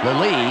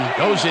 Lilly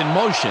goes in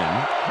motion.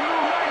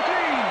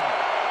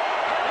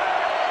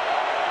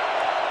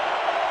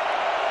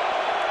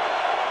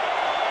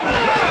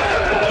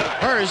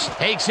 Hurst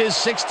takes his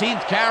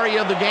 16th carry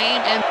of the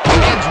game and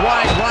heads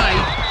wide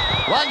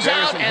right. Runs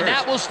out, and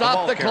that will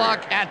stop the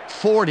clock at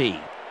 40.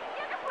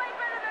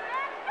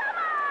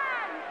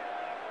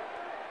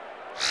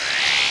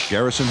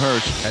 Garrison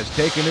Hurst has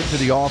taken it to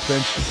the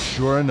offense,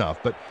 sure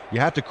enough, but you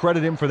have to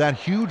credit him for that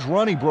huge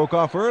run he broke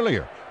off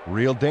earlier.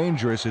 Real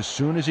dangerous as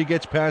soon as he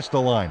gets past the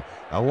line.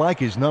 I like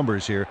his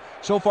numbers here.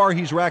 So far,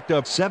 he's racked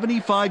up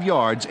 75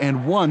 yards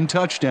and 1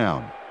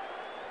 touchdown.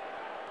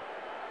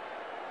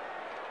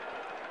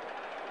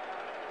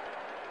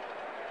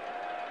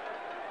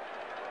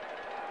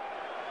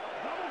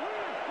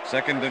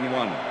 Second and 1.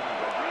 Ball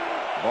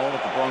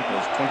at the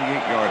Broncos'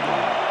 28-yard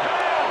line.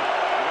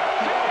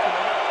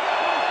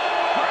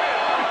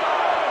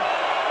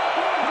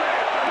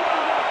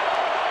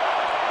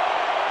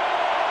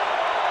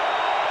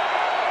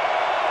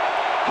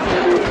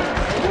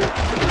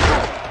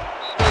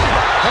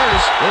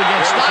 Will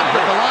get stopped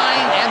at the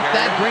line, and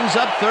that brings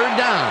up third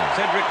down.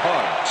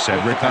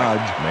 Cedric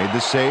Hodge made the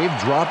save,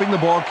 dropping the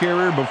ball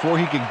carrier before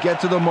he could get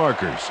to the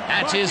markers.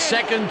 That's his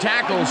second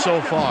tackle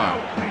so far.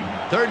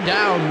 Third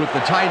down with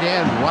the tight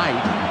end right.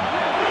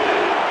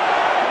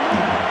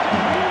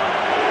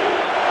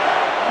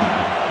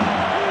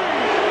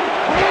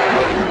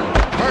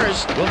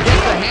 Hurst will get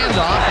the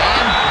handoff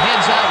and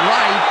heads out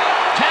right.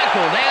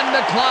 Tackled, and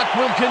the clock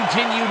will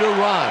continue to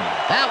run.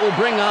 That will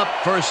bring up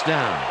first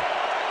down.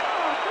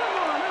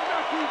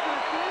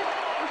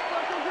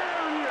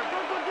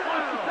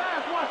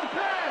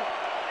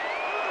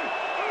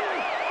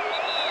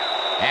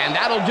 And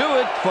that'll do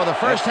it for the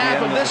first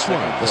half of this one.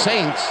 The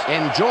Saints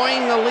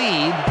enjoying a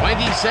lead,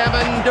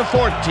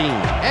 27-14.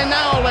 And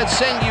now let's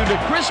send you to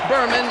Chris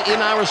Berman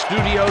in our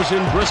studios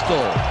in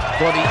Bristol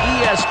for the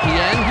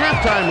ESPN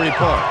Halftime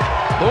Report.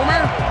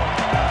 Boomer?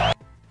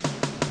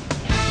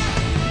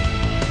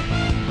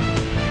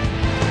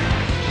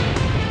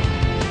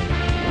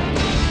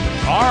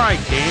 All right,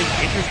 team.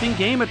 Interesting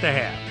game at the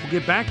half. We'll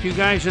get back to you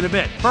guys in a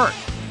bit. First,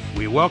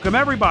 we welcome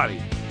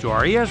everybody to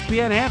our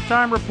ESPN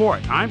Halftime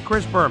Report. I'm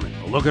Chris Berman.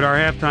 A look at our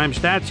halftime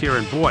stats here,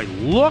 and boy,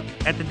 look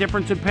at the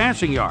difference in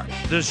passing yards.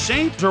 The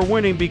Saints are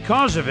winning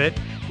because of it.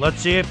 Let's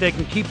see if they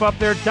can keep up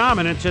their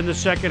dominance in the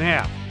second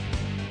half.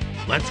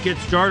 Let's get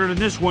started in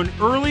this one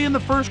early in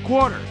the first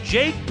quarter.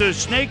 Jake the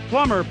Snake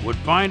Plummer would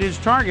find his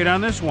target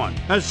on this one.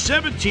 A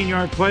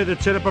 17-yard play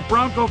that set up a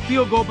Bronco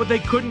field goal, but they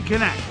couldn't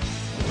connect.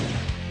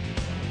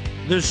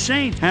 The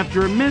Saints,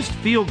 after a missed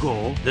field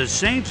goal, the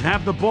Saints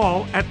have the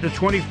ball at the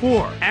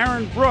 24.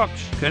 Aaron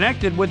Brooks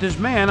connected with his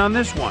man on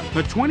this one.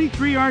 A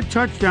 23-yard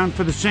touchdown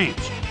for the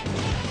Saints.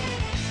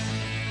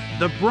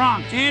 The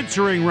Bronx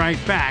answering right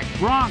back.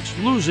 Bronx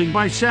losing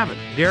by 7.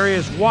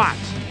 Darius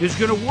Watts is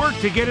going to work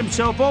to get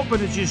himself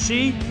open. As you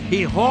see,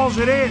 he hauls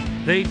it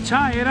in. They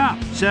tie it up,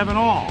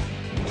 7-all.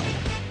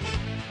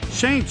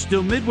 Saints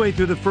still midway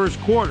through the first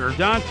quarter.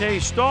 Dante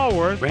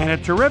Stallworth ran a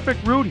terrific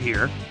route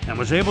here and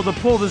was able to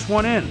pull this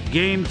one in.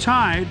 Game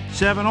tied,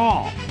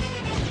 7-all.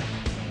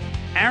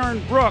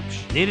 Aaron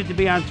Brooks needed to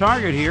be on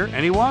target here,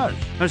 and he was.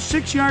 A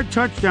 6-yard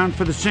touchdown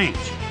for the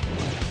Saints.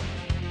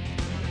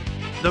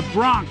 The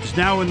Bronx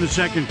now in the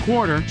second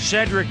quarter.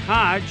 Cedric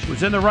Hodge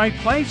was in the right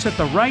place at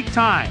the right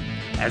time,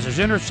 as his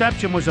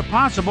interception was a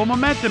possible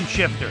momentum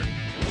shifter.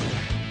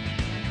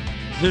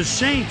 The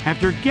Saints,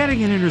 after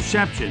getting an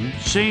interception,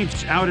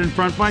 Saints out in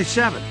front by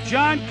 7.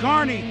 John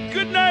Carney,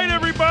 good night,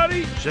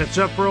 everybody. Sets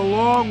up for a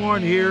long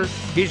one here.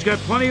 He's got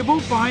plenty of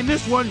boot behind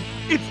this one.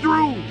 It's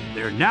through.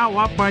 They're now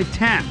up by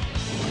 10.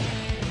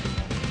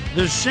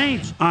 The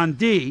Saints on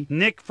D.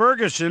 Nick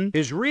Ferguson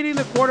is reading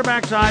the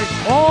quarterback's eyes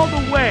all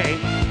the way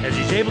as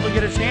he's able to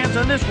get his hands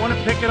on this one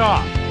and pick it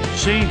off.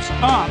 Saints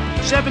up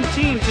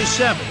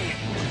 17-7.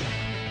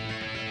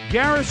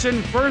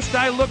 Garrison, first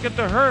I look at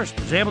the Hurst,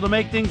 was able to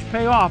make things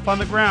pay off on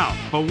the ground.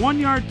 A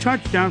 1-yard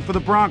touchdown for the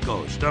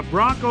Broncos. The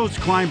Broncos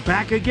climb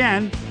back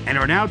again and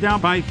are now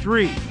down by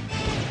 3.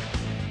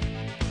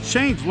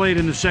 Saints late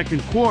in the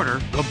second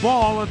quarter, the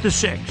ball at the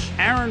 6.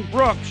 Aaron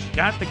Brooks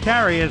got the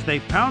carry as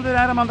they pounded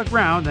at him on the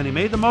ground, and he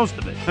made the most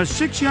of it. A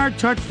 6-yard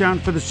touchdown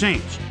for the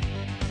Saints.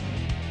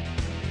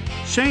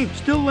 Saints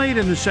still late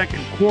in the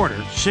second quarter.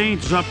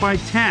 Saints up by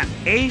 10.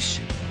 Ace,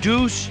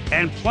 Deuce,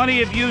 and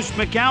plenty of use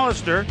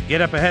McAllister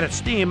get up ahead of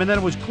steam, and then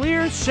it was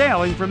clear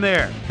sailing from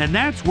there. And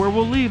that's where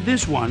we'll leave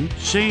this one.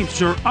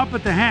 Saints are up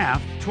at the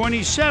half,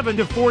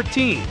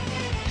 27-14.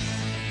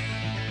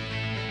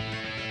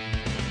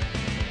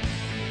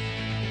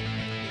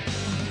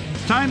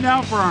 time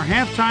now for our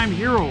Halftime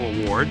Hero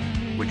Award,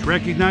 which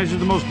recognizes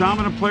the most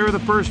dominant player of the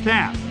first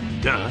half.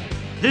 Duh.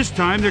 This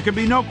time there can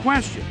be no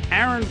question.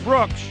 Aaron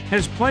Brooks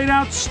has played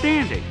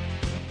outstanding.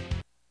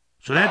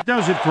 So that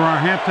does it for our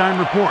halftime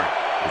report.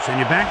 We'll send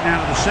you back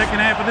now to the second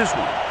half of this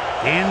one.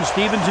 Dan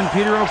Stevens and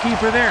Peter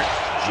O'Keefe are there.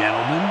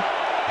 Gentlemen.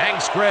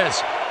 Thanks,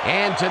 Chris.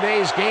 And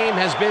today's game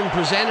has been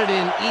presented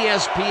in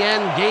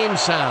ESPN Game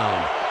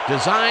Sound,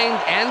 designed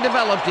and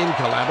developed in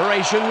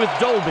collaboration with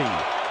Dolby,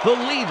 the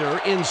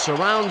leader in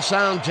surround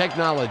sound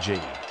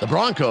technology. The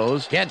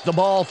Broncos get the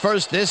ball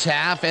first this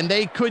half, and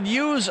they could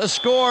use a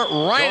score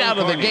right out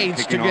of the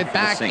gates to get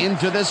back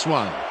into this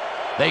one.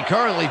 They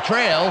currently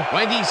trail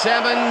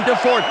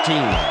 27-14.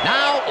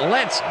 Now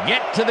let's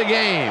get to the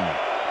game.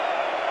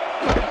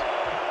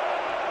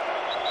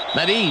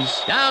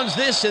 Mediz downs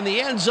this in the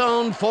end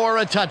zone for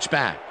a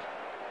touchback.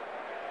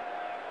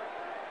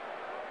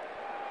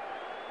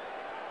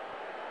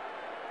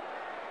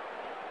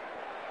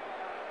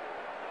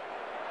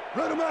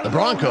 The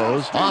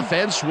Broncos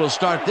offense will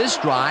start this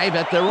drive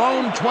at their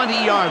own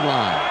 20-yard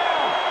line.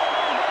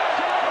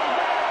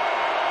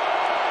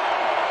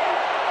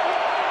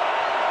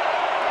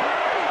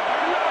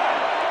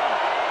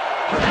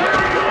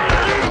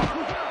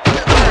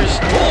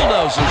 First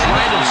bulldozes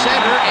right of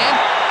center and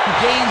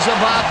gains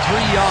about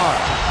 3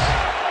 yards.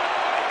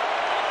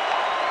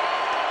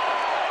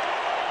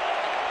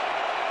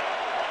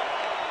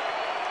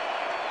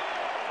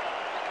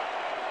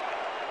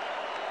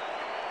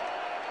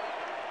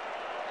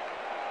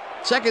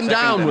 Second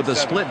down with a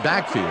split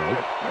backfield.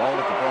 Ball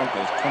at the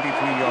Broncos'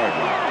 23-yard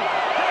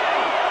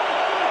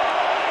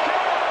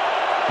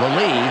line.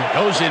 Lee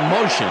goes in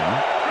motion.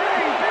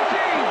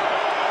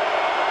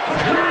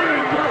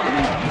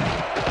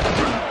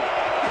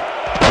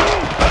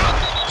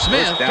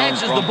 Smith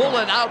catches the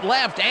bullet out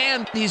left,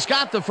 and he's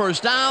got the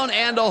first down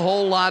and a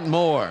whole lot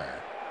more.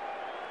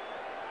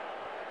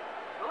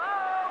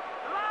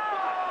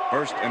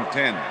 First and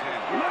 10.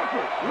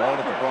 Ball at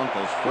the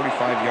Broncos'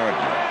 45-yard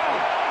line.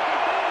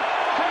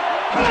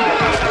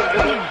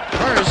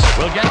 First,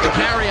 will get the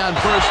carry on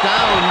first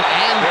down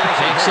and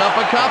picks up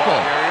a couple.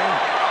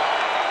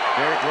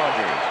 Derek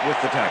Rogers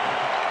with the tackle.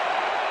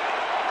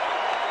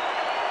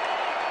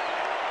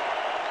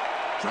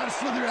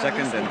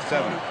 Second and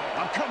 7.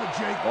 I'm coming,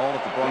 Jake. Ball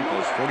at the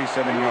Broncos'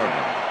 47-yard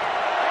line.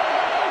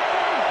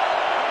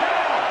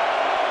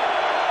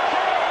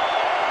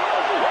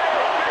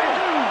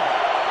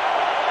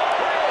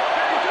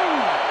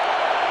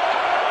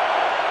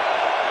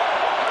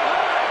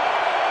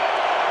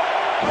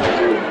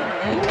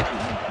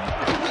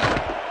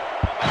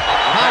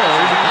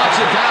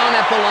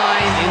 The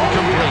line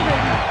incomplete.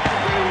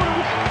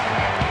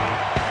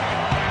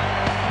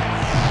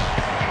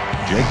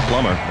 Jake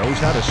Plummer knows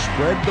how to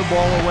spread the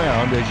ball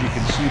around, as you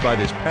can see by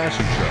this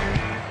passing chart.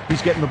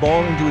 He's getting the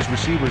ball into his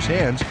receiver's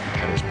hands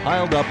and has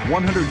piled up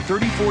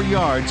 134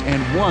 yards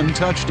and 1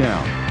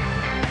 touchdown.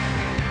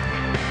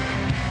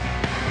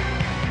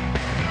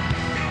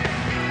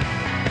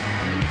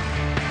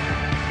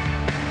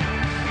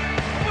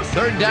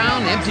 Third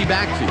down, empty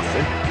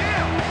backfield.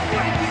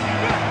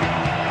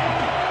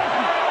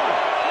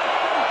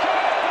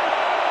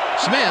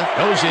 Smith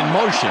goes in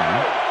motion.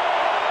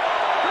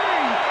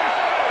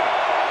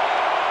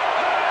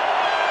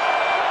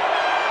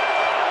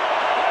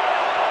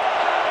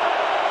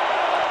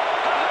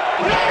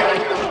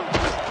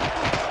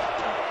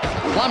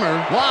 Plummer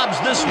lobs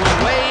this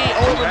one way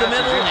over the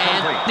middle,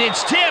 and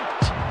it's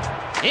tipped.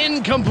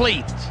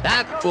 Incomplete.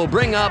 That will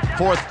bring up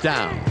fourth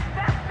down.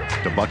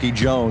 Bucky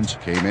Jones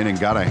came in and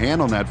got a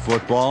hand on that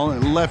football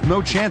and left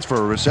no chance for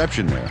a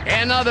reception there.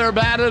 Another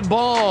batted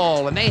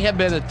ball, and they have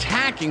been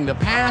attacking the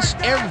pass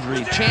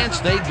every chance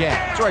they get.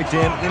 That's right,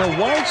 Dan.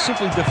 Why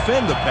simply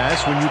defend the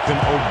pass when you can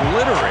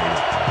obliterate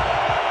it?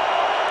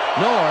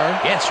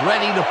 Knorr gets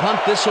ready to punt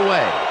this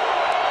away.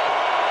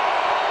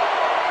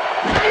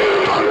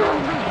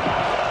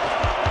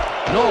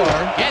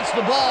 Knorr gets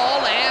the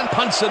ball and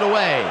punts it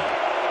away.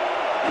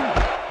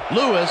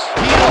 Lewis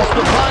fields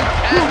the punt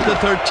at the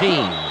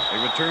 13.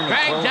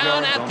 Dragged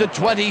down at the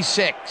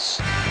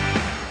 26.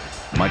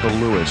 Michael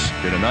Lewis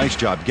did a nice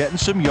job getting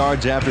some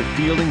yards after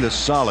fielding the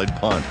solid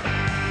punt.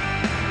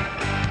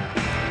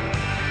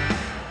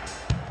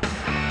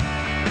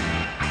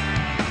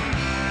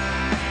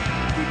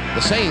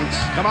 The Saints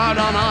come out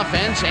on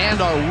offense and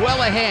are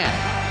well ahead.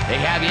 They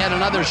have yet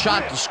another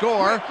shot to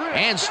score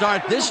and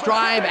start this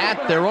drive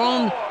at their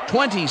own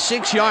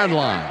 26-yard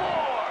line.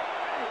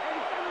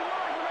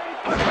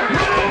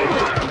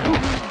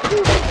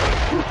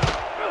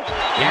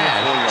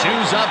 Yeah,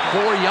 chews up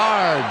 4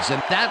 yards,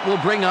 and that will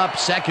bring up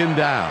second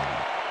down.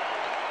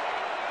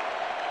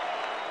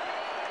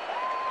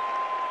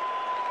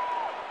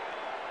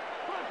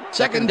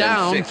 Second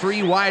down, 3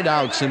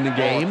 wideouts in the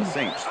game.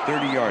 Saints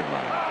 30-yard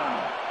line.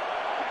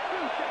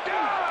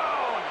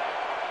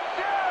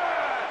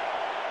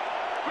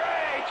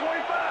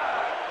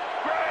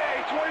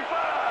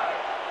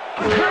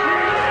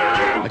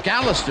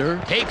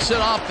 McAllister takes it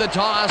off the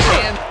toss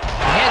and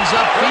heads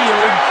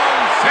upfield.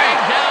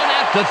 Dragged down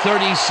at the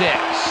 36.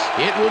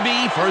 It will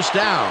be first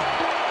down.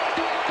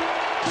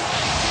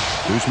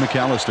 Deuce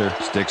McAllister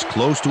sticks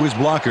close to his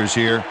blockers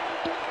here.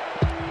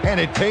 And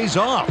it pays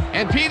off.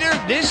 And Peter,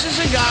 this is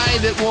a guy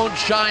that won't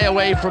shy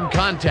away from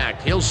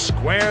contact. He'll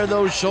square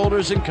those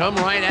shoulders and come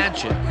right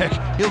at you. Heck,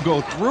 he'll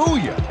go through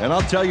you. And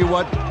I'll tell you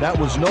what, that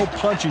was no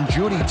punch and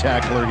Judy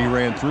tackler he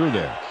ran through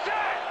there.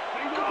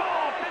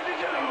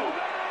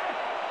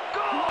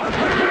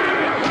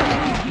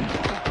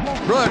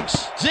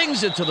 Brooks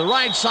zings it to the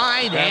right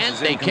side, and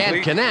they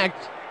can't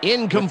connect.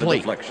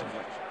 Incomplete.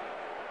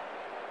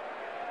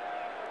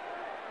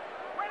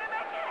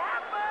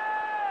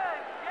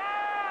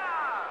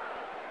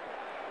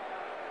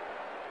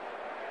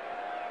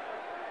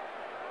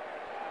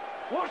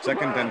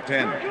 Second and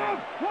 10.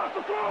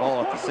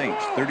 Ball at the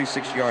Saints,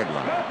 36-yard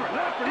line.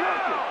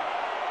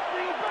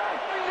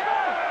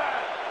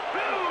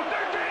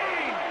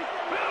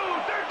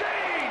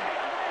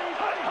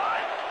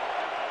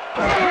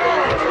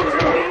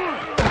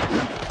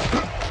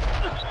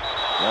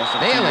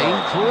 Bailey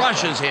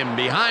crushes him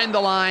behind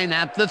the line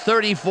at the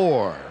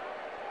 34.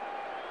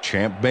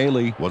 Champ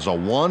Bailey was a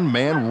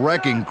one-man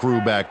wrecking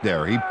crew back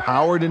there. He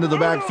powered into the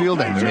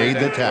backfield and made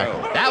the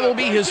tackle. That will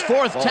be his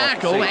fourth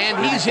tackle, and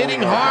he's hitting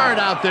hard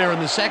out there in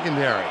the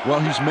secondary. Well,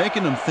 he's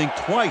making them think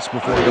twice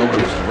before going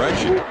this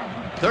direction.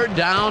 Third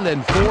down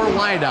and 4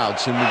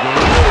 wideouts in the game.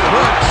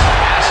 Brooks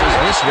passes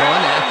this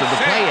one after the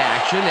play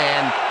action,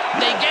 and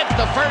they get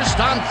the first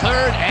on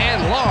 3rd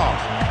and long.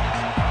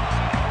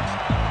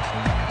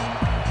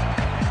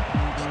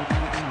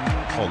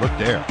 Oh, look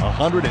there,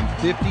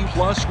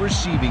 150-plus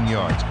receiving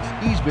yards.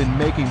 He's been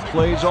making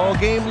plays all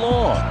game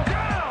long.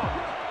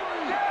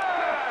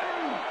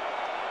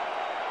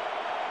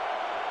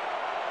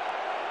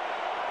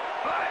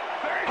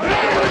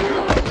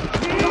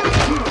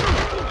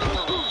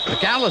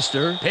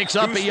 McAllister picks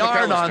up a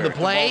yard on the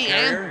play,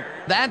 and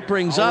that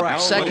brings up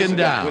second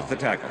down. With the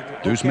tackle.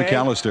 Deuce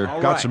McAllister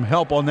got some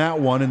help on that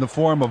one in the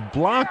form of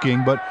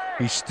blocking, but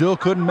he still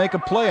couldn't make a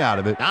play out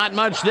of it. Not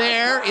much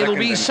there. It'll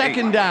be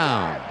second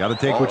down. Got to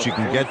take what you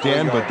can get,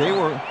 Dan, but they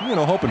were,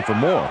 hoping for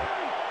more.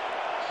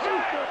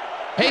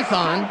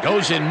 Pathon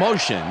goes in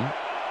motion.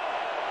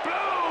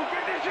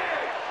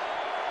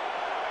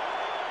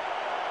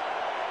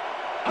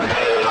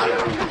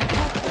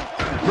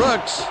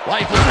 Brooks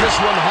rifles this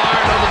one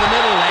hard over the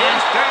middle, and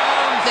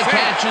the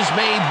catch is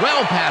made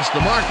well past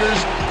the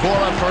markers for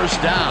a first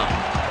down.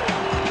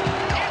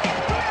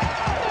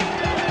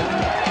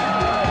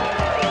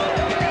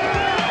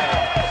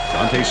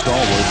 Dante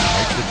Stallworth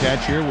makes the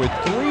catch here with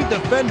 3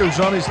 defenders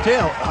on his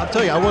tail. I'll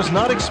tell you, I was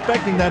not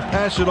expecting that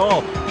pass at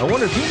all. I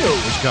wonder if he knew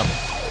it was coming.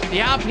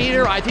 Yeah,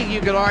 Peter, I think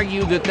you could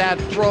argue that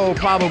throw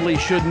probably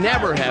should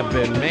never have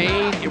been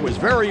made. It was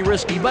very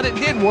risky, but it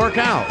did work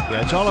out.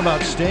 Yeah, it's all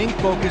about staying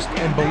focused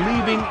and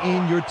believing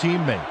in your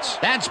teammates.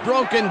 That's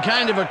broken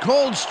kind of a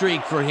cold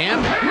streak for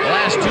him. The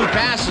last 2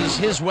 passes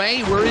his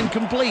way were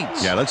incomplete.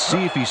 Yeah, let's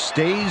see if he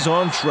stays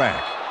on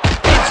track.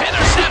 It's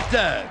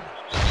intercepted.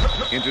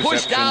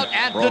 Pushed out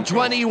at the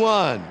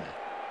 21.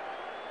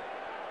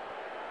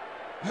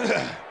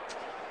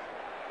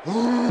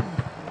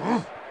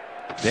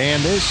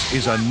 Dan, this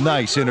is a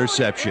nice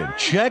interception.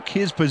 Check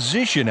his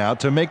position out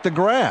to make the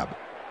grab.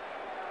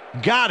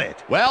 Got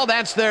it. Well,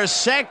 that's their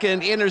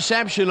second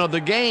interception of the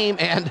game,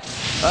 and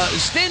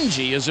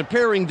stingy is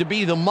appearing to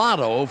be the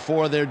motto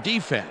for their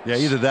defense. Yeah,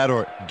 either that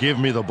or give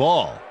me the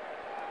ball.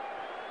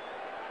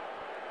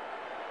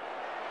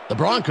 The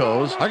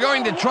Broncos are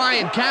going to try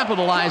and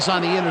capitalize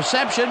on the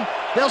interception.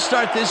 They'll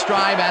start this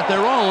drive at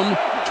their own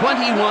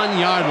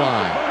 21-yard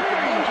line.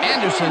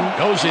 Anderson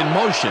goes in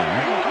motion.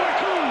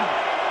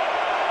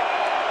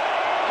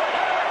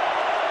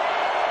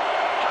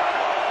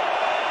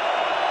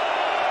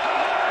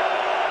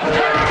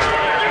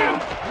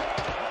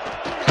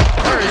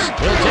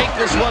 He'll take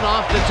this one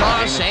off the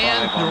toss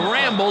and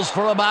rambles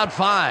for about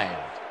 5.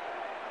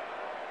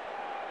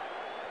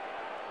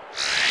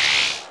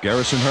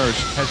 Garrison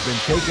Hurst has been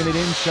taking it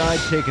inside,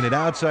 taking it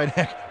outside,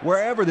 heck,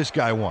 wherever this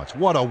guy wants.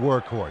 What a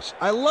workhorse.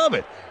 I love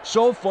it.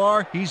 So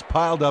far, he's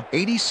piled up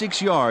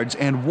 86 yards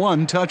and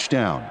 1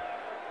 touchdown.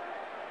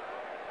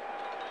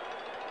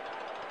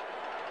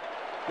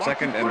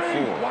 Second and 4.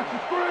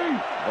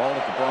 Ball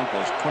at the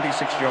Broncos'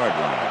 26-yard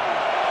line.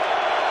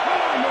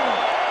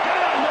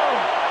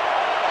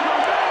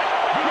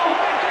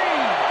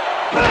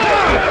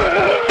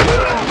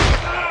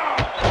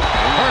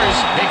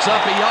 Hurst picks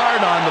up a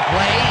yard on the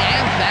play,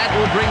 and that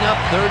will bring up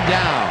 3rd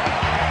down.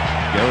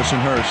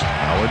 Garrison Hurst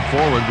powered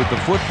forward with the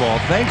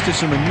football thanks to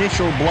some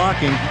initial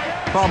blocking.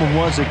 Problem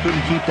was they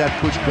couldn't keep that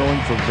push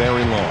going for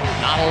very long.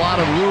 Not a lot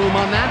of room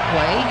on that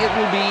play. It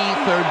will be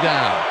 3rd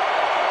down.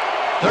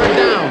 3rd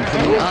down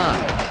from the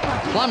line.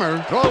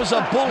 Plummer throws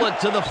a bullet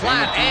to the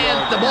flat,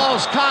 and the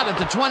ball's caught at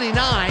the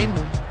 29.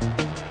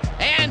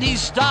 And he's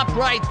stopped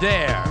right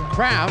there.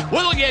 Kraft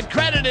will get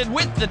credited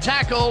with the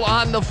tackle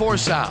on the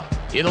force out.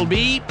 It'll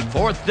be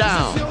 4th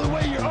down.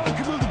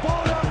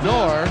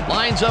 Knorr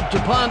lines up to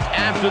punt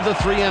after the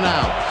 3 and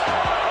out.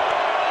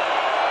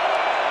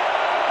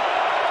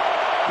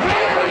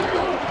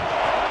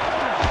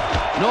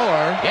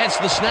 Knorr gets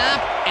the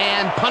snap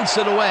and punts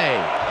it away.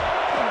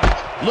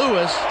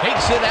 Lewis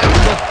takes it out to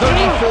the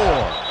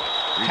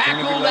 34.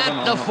 Tackled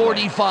at the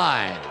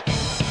 45.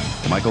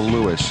 Michael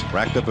Lewis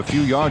racked up a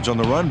few yards on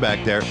the run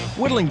back there,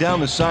 whittling down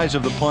the size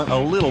of the punt a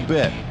little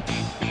bit.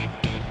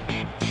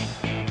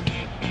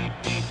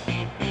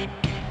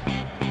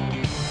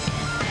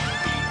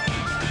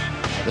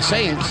 The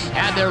Saints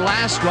had their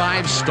last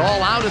drive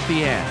stall out at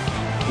the end.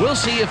 We'll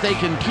see if they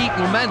can keep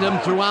momentum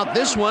throughout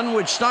this one,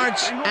 which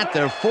starts at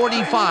their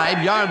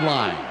 45-yard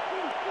line.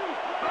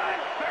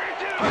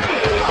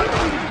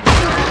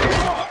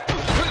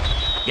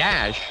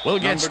 Gash will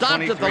get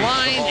stopped at the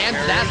line, and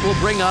that will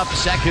bring up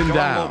second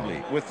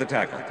down. With the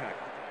tackle.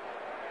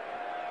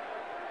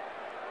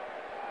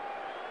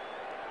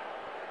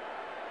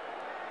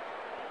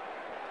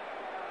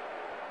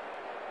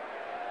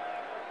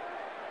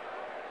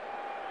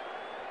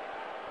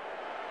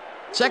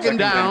 Second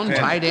down,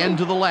 tight end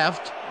to the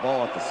left.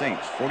 Ball at the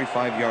Saints'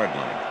 45-yard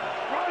line.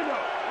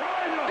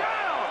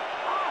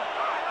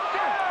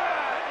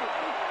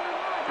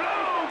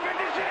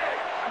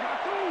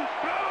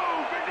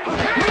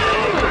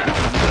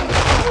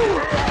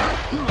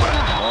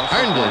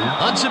 Herndon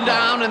hunts him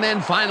down and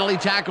then finally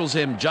tackles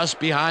him just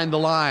behind the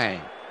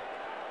line.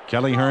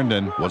 Kelly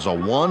Herndon was a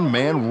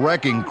one-man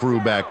wrecking crew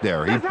back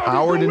there. He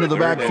powered into the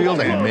backfield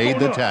and made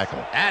the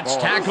tackle. That's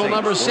tackle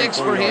number 6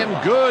 for him.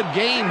 Good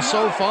game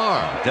so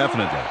far.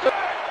 Definitely.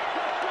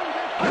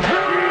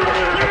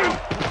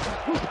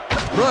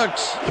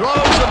 Brooks throws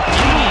a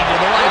key to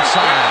the right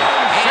side.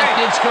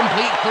 And it's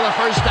complete for the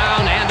first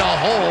down and a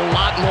whole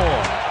lot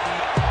more.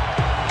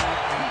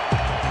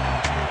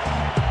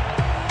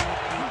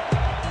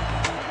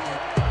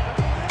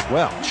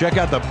 Well, check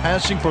out the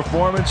passing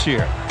performance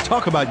here.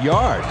 Talk about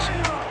yards.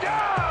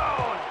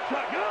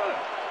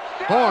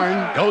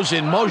 Horn goes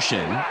in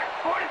motion.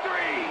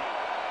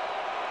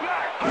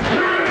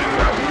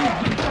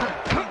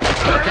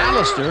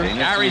 McAllister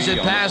carries it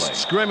past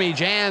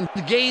scrimmage and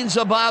gains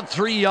about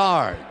 3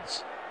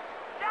 yards.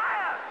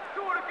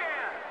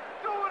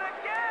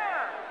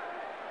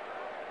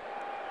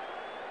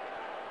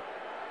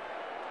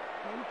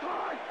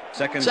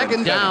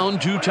 Second down,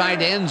 2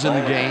 tight ends in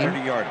the game.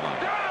 30-yard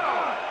line.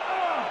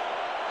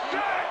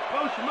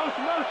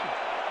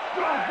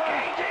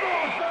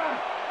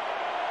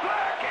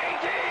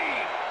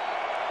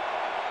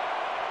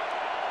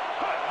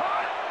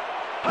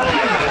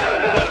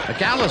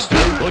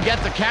 McAllister will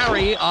get the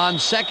carry on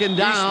second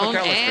down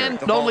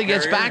and only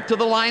gets back to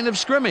the line of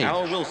scrimmage.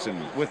 Al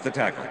Wilson with the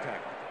tackle.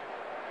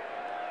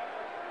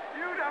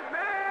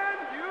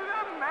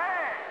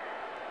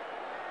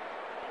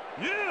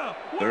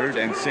 Third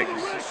and 6.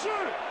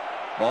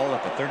 Ball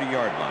at the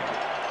 30-yard line.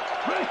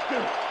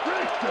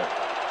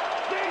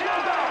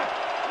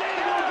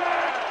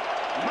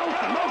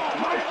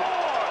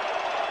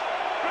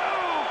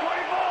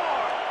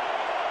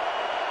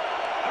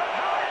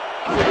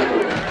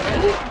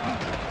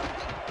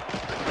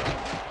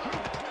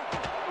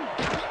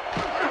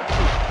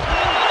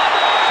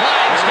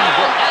 Flags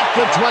down at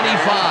the 25.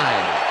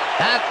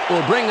 That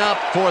will bring up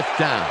 4th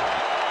down.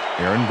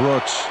 Aaron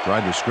Brooks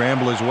tried to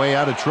scramble his way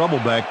out of trouble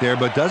back there,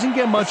 but doesn't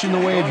get much in the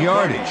way of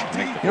yardage.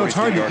 You know, it's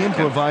hard to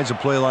improvise a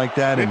play like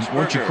that, and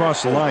once you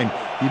cross the line,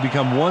 you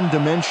become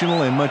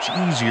one-dimensional and much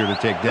easier to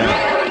take down.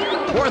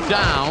 4th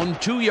down,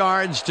 2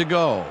 yards to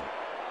go.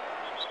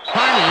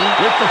 Carney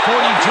with the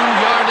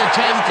 42-yard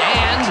attempt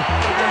and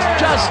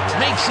just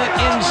makes it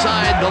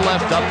inside the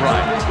left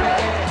upright.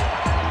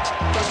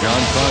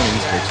 John Carney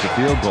takes the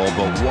field goal,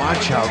 but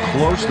watch how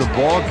close the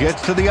ball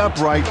gets to the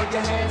upright.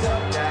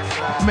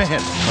 Man,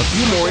 a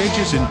few more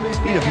inches and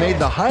he'd have made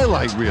the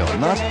highlight reel.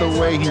 Not the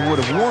way he would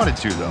have wanted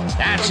to, though.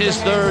 That's his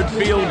 3rd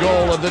field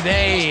goal of the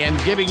day, and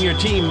giving your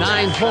team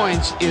 9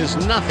 points is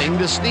nothing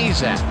to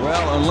sneeze at.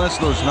 Well, unless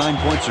those 9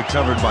 points are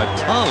covered by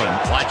pollen.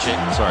 Watch it.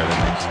 Sorry,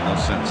 that makes no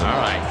sense. All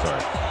right.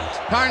 Sorry.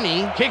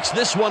 Carney kicks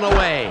this one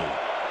away.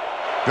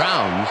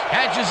 Drowns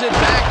catches it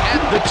back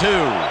at the 2.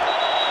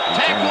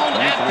 Tackled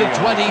at the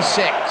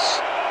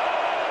 26.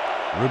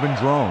 Reuben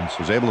Drones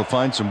was able to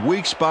find some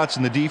weak spots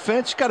in the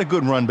defense. Got a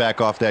good run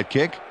back off that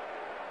kick.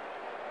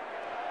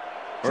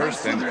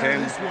 First and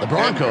 10. The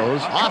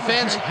Broncos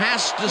offense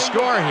has to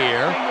score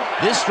here.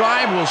 This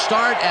drive will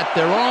start at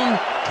their own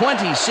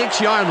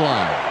 26-yard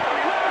line.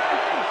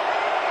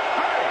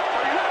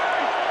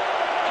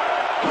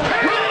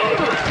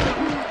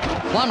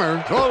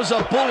 Plummer throws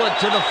a bullet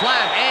to the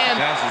flat, and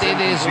it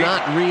is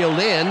not reeled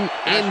in.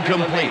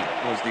 Incomplete.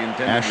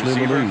 Ashley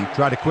Lee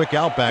tried a quick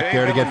out back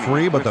there to get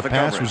free, but the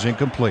pass was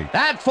incomplete.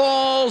 That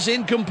falls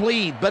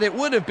incomplete, but it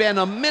would have been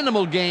a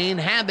minimal gain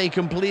had they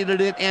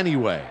completed it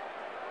anyway.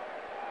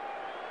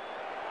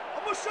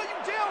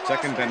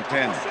 Second and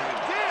 10.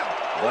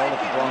 Ball at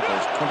the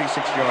Broncos'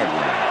 26-yard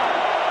line.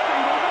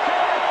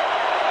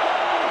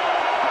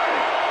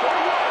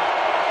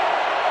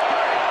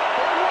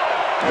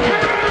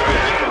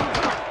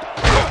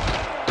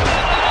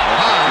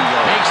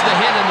 Makes the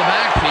hit in the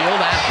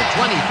backfield at the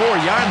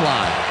 24-yard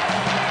line.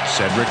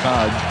 Cedric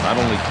Hodge not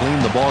only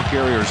cleaned the ball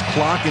carrier's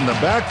clock in the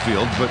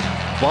backfield, but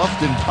buffed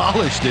and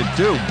polished it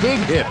too. Big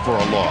hit for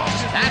a loss.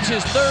 That's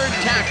his third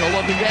tackle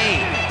of the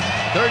game.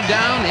 Third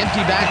down,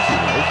 empty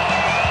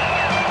backfield.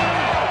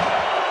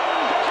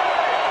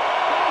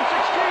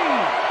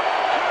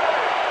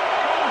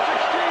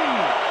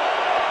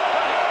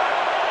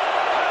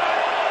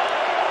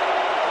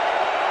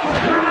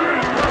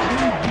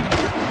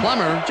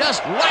 Plummer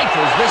just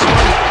rifles this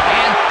one,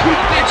 and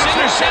it's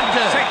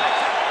intercepted.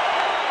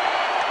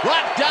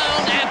 Brought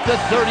down at the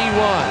 31.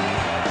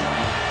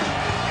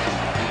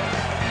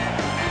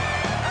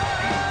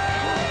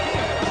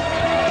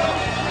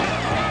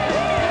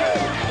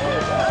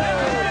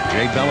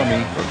 Jay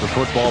Bellamy took the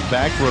football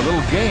back for a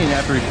little gain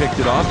after he picked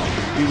it off.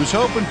 He was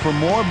hoping for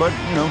more, but,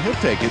 he'll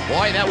take it.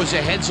 Boy, that was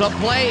a heads-up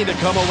play to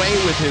come away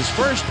with his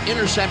first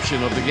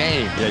interception of the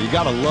game. Yeah, you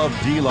got to love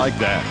D like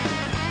that.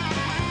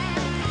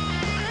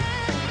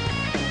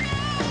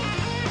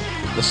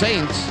 The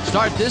Saints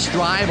start this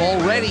drive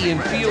already in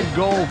field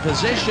goal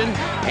position,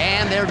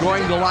 and they're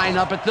going to line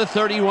up at the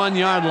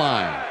 31-yard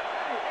line.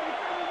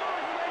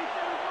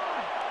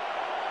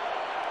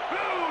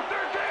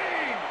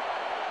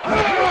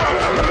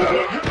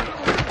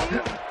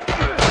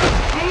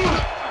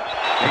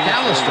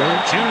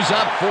 McAllister chews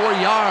up 4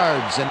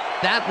 yards, and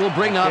that will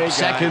bring up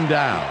second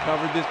down.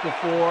 Covered this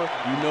before.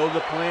 You know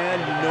the plan.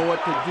 You know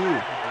what to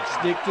do.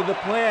 Stick to the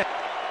plan.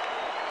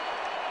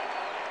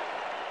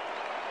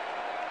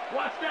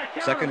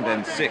 Second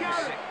and 6.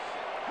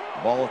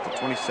 Ball at the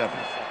 27.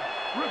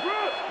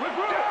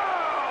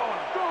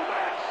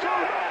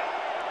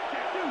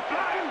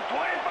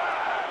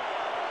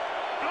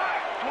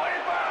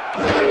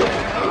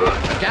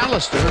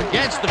 McAllister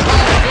gets the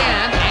call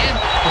again and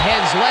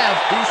heads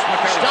left.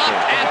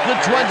 Stopped at the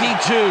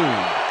 22.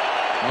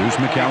 Deuce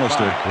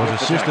McAllister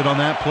was assisted on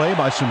that play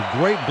by some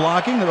great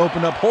blocking that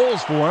opened up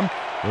holes for him.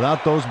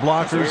 Without those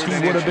blockers, he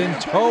would have been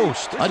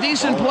toast. A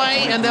decent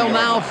play, and they'll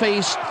now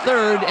face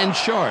third and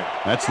short.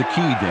 That's the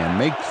key, Dan.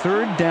 Make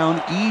third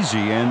down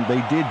easy, and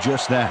they did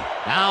just that.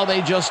 Now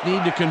they just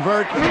need to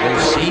convert. We'll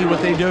see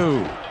what they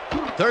do.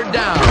 Third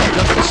down,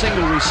 just a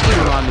single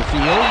receiver on the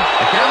field.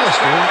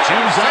 McAllister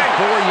chews up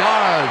 4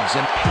 yards,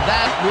 and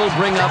that will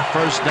bring up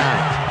first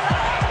down.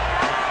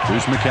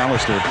 Deuce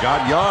McAllister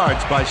got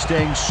yards by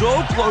staying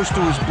so close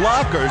to his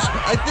blockers.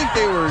 I think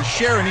they were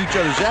sharing each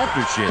other's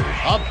aftershave.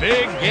 A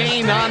big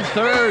gain on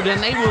third,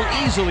 and they will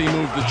easily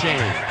move the chain.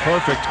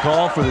 Perfect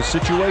call for the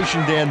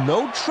situation, Dan.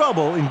 No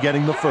trouble in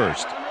getting the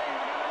first.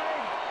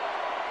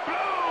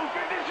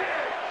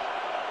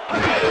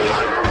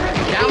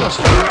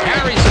 McAllister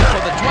carries it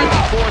for the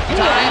 24th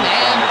time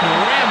and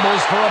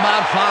rambles for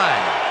about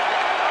 5.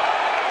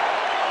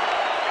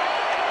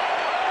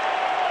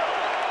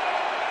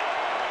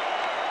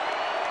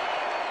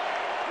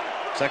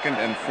 Second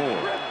and 4.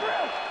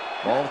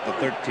 Ball at the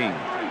 13.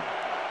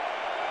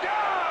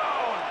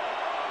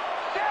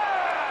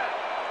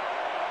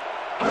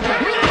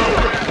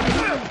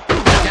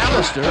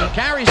 McAllister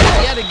carries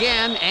it yet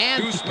again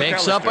and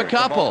picks up a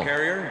couple.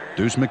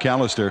 Deuce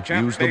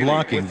McAllister used the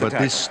blocking, but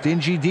this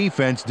stingy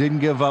defense didn't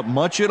give up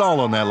much at all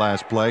on that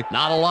last play.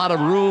 Not a lot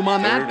of room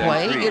on that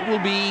play. It will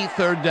be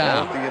third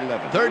down.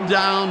 Third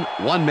down,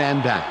 1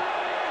 man down.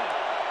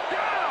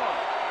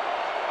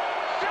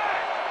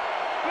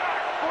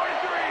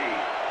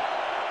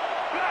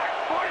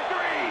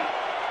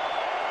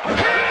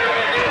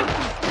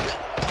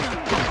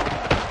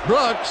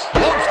 Brooks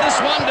hooks this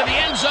one to the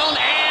end zone,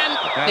 and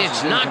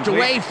it's knocked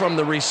away from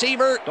the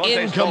receiver.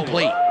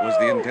 Incomplete. Was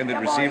the intended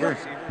receiver?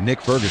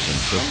 Nick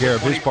Ferguson took care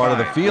of his part of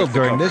the field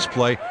during this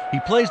play. He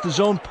plays the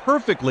zone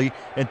perfectly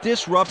and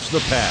disrupts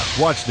the pass.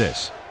 Watch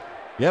this.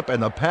 Yep,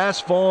 and the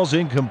pass falls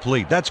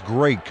incomplete. That's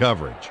great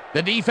coverage.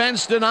 The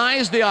defense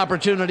denies the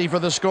opportunity for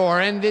the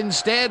score and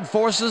instead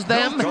forces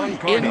them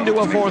into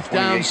a fourth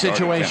down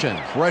situation.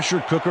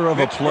 Pressure cooker of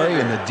a play,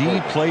 and the D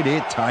played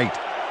it tight.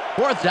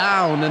 Fourth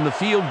down, and the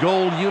field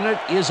goal unit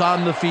is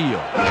on the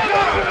field.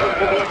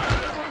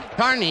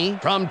 Carney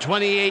from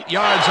 28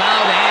 yards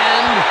out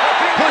and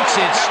puts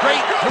it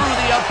straight through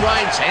the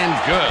uprights and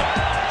good.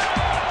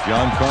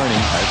 John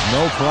Carney has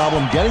no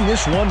problem getting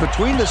this one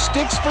between the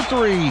sticks for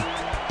 3.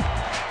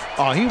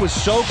 Oh, he was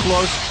so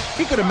close.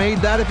 He could have made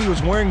that if he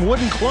was wearing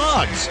wooden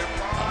clogs.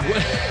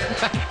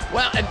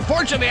 Well,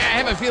 unfortunately, I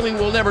have a feeling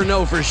we'll never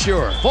know for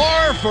sure.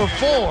 4 for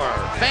 4.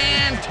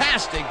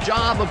 Fantastic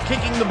job of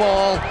kicking the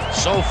ball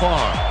so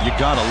far. You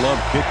gotta love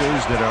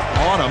kickers that are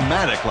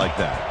automatic like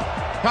that.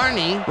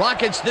 Carney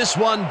rockets this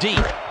one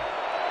deep.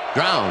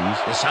 Drowns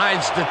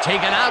decides to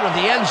take it out of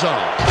the end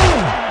zone.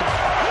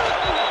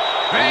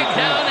 Dragged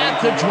down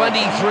at the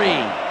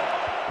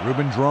 23.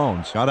 Ruben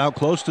Drones got out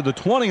close to the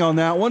 20 on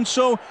that one,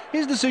 so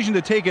his decision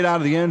to take it out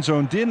of the end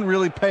zone didn't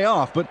really pay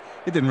off, but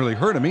it didn't really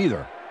hurt him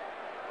either.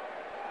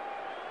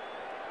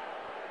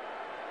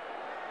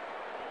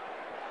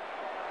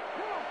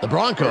 The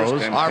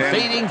Broncos are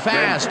fading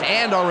fast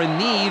and are in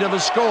need of a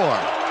score.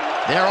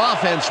 Their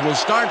offense will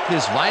start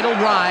this vital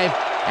drive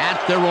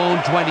at their own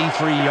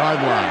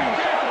 23-yard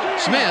line.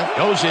 Smith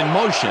goes in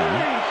motion.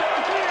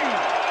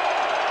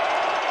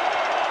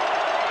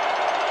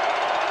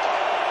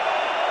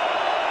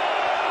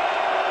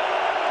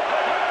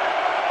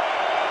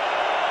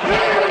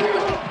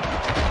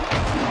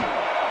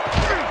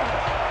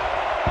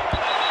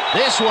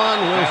 This one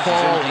will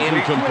fall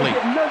incomplete.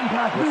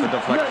 With the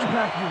deflection.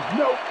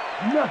 No,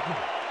 nothing.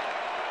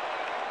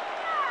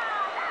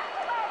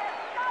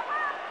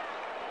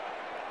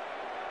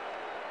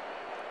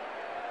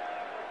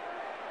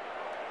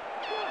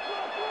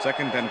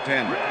 Second and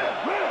 10.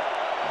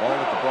 Ball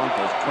at the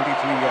Broncos'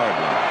 23-yard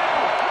line.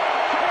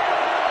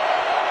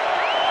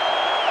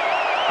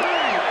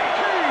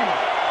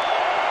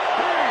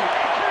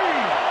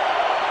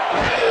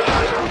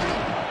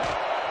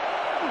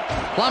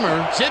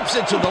 Plummer zips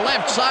it to the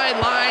left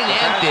sideline,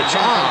 and it's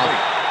off.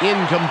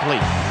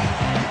 Incomplete.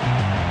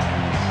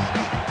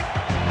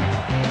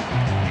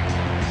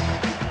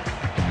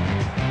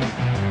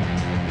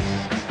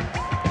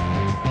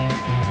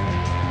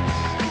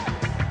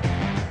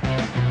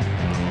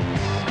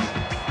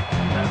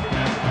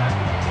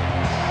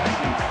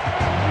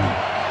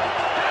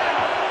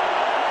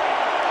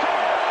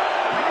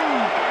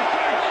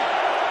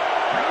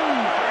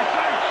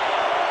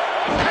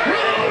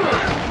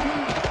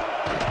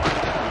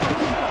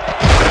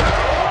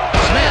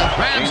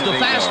 The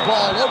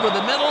fastball over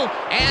the middle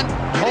and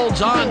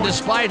holds on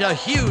despite a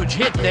huge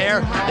hit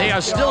there. They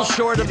are still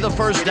short of the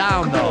first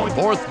down, though.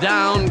 Fourth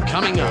down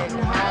coming up.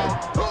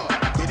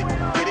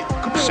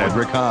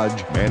 Cedric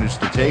Hodge managed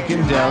to take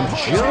him down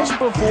just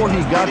before he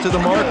got to the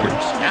markers.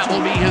 That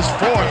will be his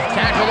fourth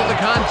tackle of the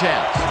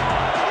contest.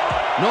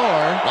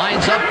 Knorr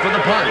lines up for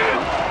the punt.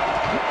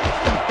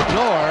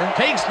 Knorr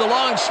takes the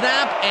long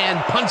snap and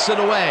punts it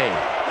away.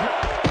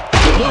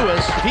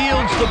 Lewis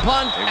fields the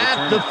punt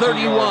at the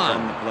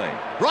 31.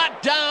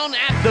 Brought down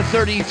at the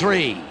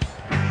 33.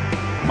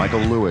 Michael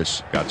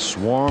Lewis got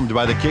swarmed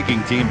by the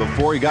kicking team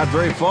before he got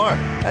very far.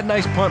 That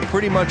nice punt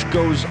pretty much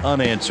goes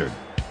unanswered.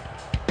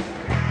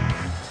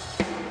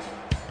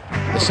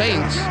 The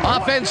Saints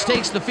offense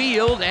takes the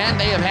field, and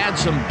they have had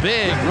some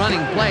big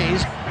running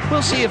plays.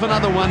 We'll see if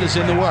another one is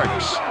in the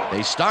works.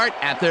 They start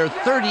at their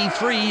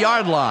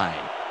 33-yard line.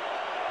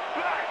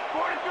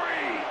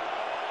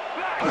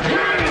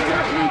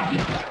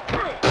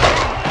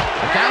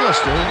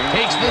 McAllister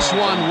takes this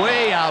one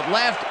way out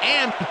left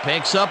and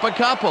picks up a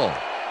couple.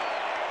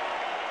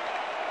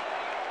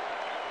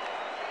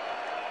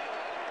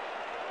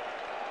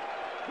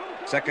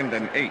 Second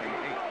and 8.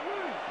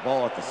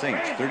 Ball at the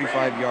Saints'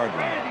 35-yard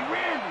line.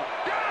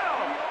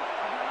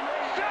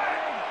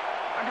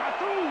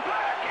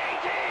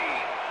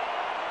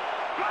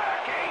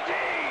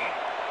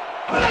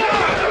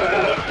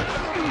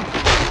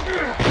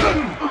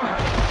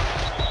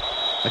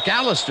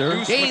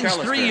 McAllister gains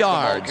 3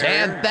 yards,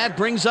 and that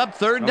brings up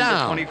third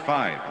down.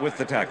 25 with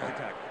the tackle.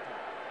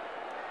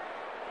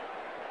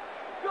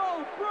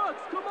 Go,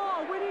 Brooks, come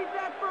on, we need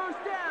that first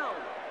down.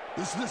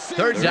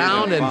 Third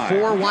down and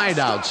 4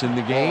 wideouts in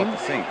the game. Ball at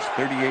the Saints'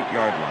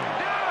 38-yard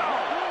line.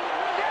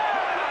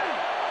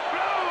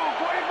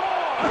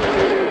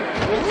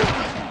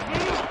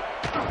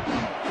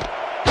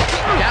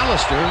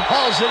 McAllister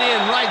hauls it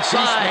in right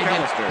side,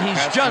 and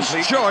he's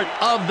just short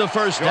of the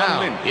first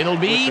down. It'll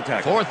be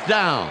fourth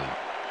down.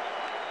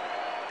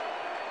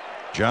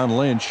 John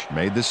Lynch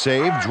made the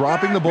save,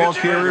 dropping the ball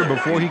carrier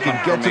before he could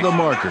get to the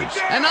markers.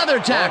 Another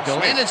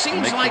tackle, and it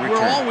seems like we're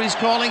always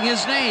calling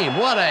his name.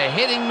 What a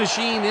hitting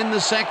machine in the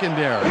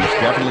secondary. He's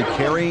definitely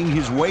carrying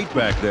his weight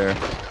back there.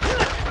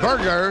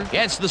 Berger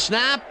gets the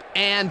snap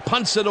and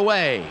punts it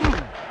away.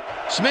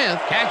 Smith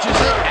catches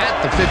it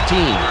at the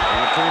 15.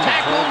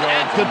 Tackled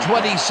at the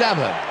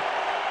 27.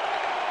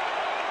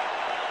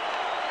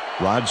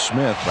 Rod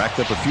Smith racked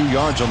up a few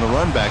yards on the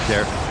run back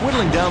there,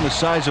 whittling down the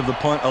size of the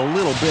punt a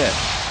little bit.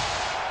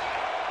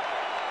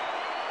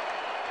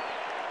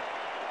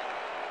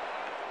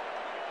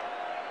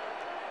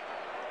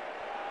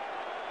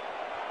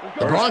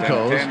 The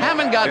Broncos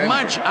haven't got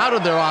much out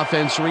of their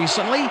offense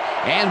recently,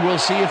 and we'll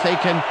see if they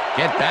can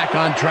get back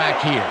on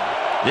track here.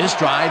 This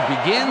drive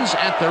begins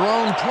at their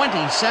own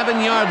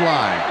 27-yard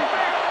line.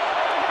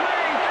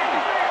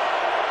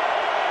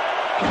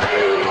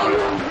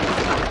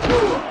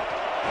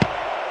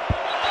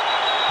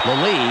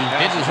 Lee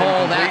didn't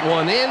haul that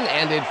one in,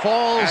 and it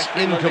falls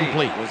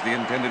incomplete.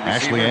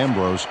 Ashley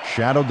Ambrose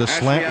shadowed the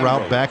slant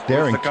route back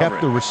there and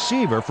kept the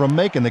receiver from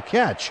making the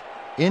catch.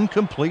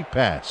 Incomplete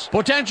pass.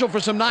 Potential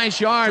for some nice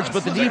yards,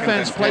 but the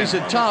defense plays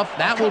it tough.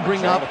 That will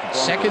bring up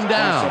second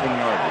down.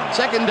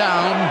 Second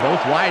down,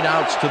 both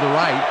wideouts to the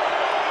right.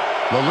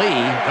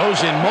 Lee goes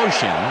in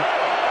motion.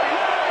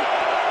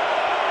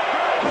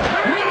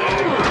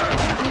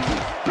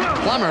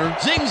 Plummer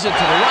zings it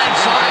to the right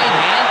side,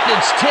 and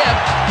it's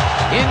tipped.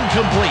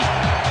 Incomplete.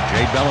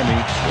 Jay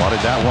Bellamy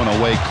swatted that one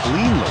away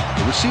cleanly.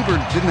 The receiver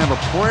didn't have a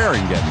prayer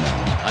in getting that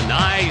one. A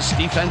nice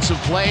defensive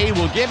play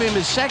will give him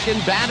his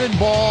second batted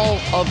ball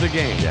of the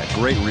game. Yeah,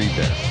 great read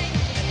there.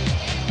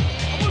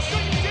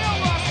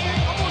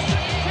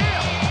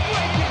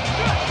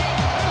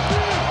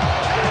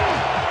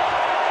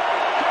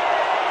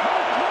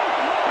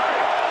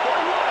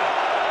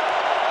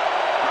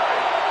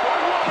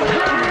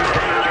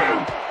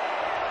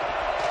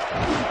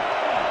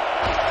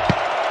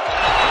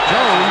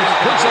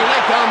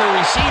 the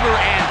receiver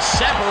and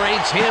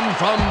separates him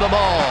from the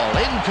ball.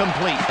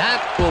 Incomplete.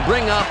 That will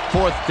bring up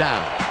 4th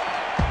down.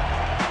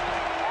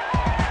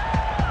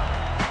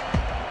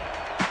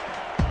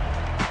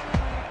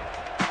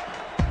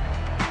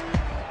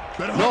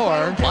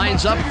 Noor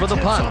lines up for the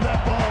punt.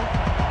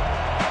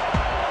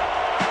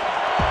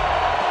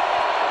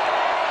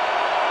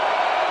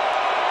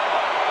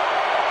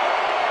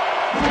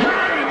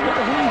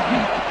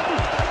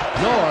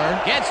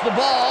 Noor gets the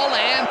ball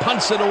and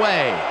punts it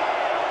away.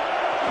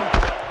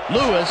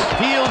 Lewis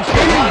fields the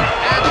punt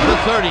at the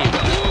 30.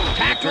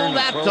 Tackled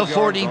at the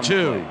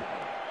 42.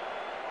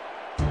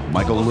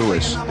 Michael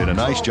Lewis did a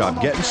nice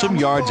job getting some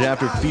yards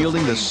after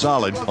fielding the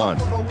solid punt.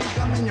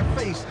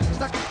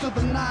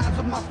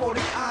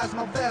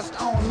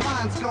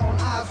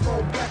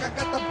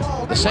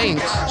 The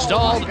Saints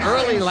stalled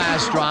early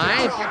last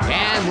drive,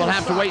 and we'll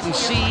have to wait and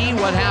see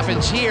what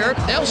happens here.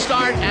 They'll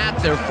start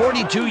at their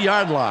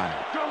 42-yard line.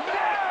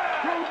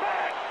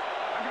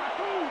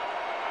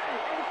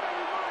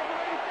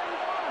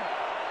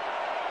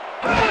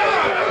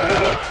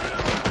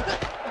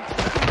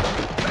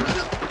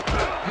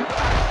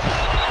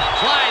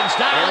 Slides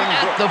down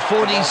at the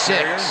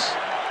 46.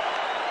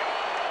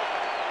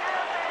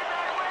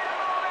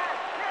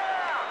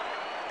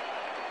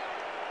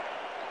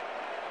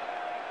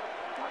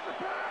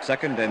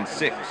 Second and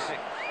 6.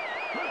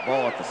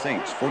 Ball at the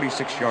Saints'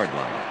 46-yard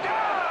line.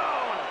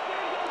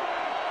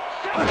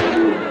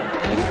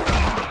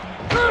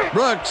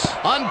 Brooks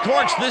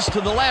uncorks this to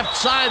the left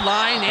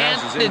sideline,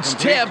 and it's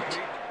tipped.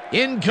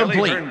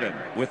 Incomplete.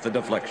 With the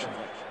deflection.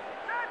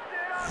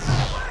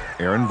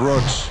 Aaron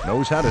Brooks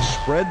knows how to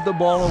spread the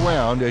ball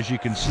around, as you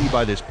can see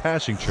by this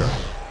passing chart.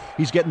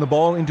 He's getting the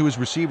ball into his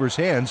receiver's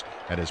hands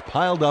and has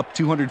piled up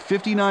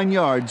 259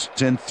 yards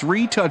and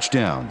 3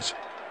 touchdowns.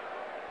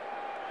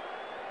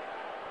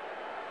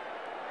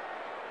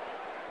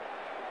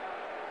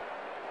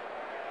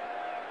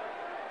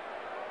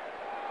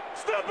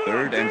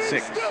 Third and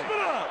 6.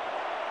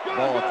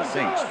 Ball at the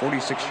Saints'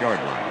 46-yard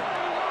line.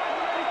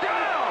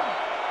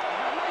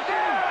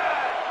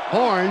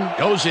 Horn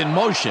goes in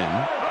motion.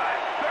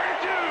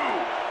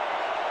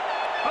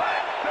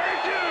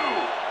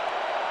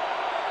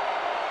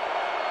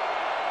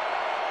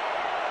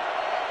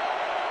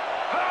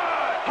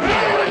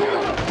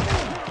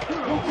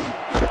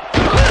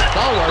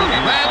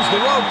 Grabs the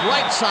rope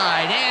right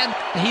side, and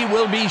he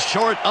will be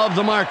short of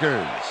the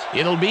markers.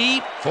 It'll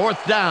be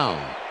 4th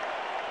down.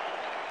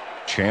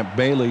 Champ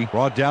Bailey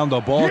brought down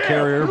the ball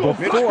carrier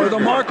before the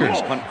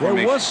markers.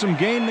 There was some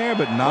gain there,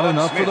 but not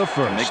enough for the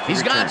first.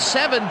 He's got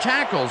 7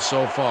 tackles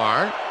so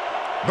far.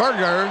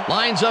 Berger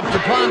lines up to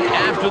punt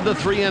after the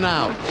 3 and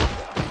out.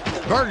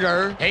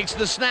 Berger takes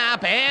the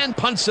snap and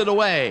punts it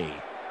away.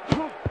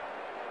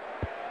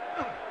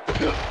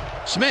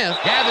 Smith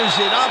gathers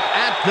it up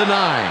at the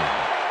 9.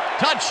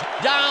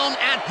 Touchdown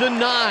at the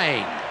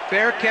 9.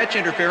 Fair catch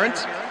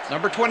interference.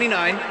 Number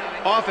 29,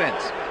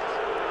 offense.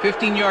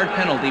 15-yard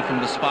penalty from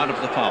the spot of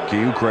the foul.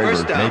 Q.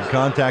 Kraber made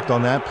contact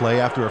on that play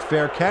after a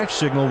fair catch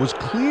signal was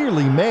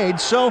clearly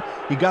made, so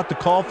he got the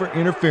call for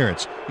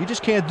interference. You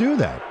just can't do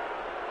that.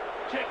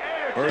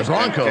 The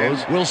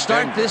Broncos will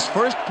start this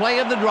first play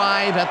of the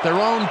drive at their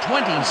own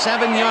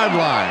 27-yard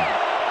line.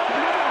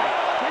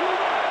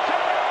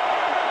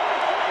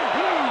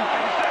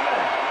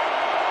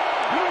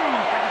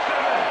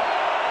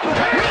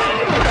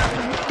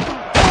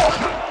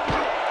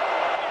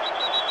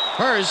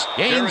 Hurst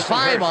gains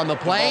 5 on the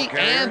play,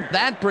 and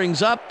that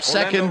brings up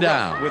 2nd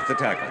down. With the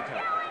tackle.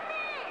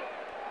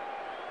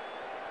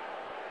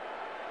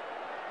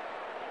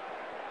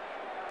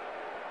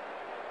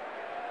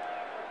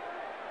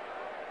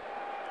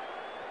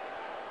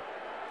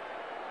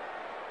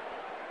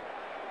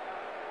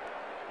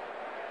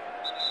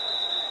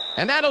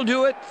 And that'll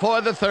do it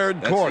for the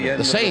 3rd quarter.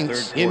 The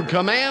Saints in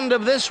command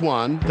of this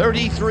one,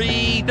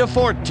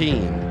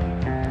 33-14.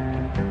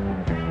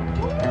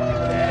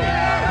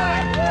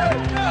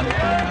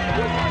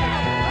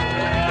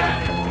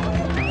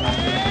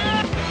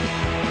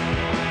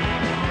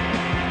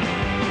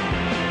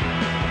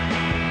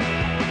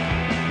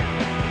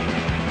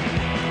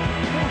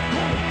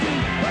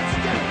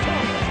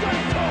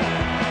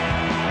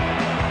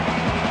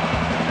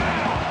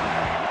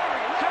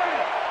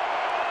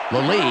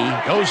 Lee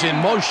goes in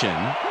motion.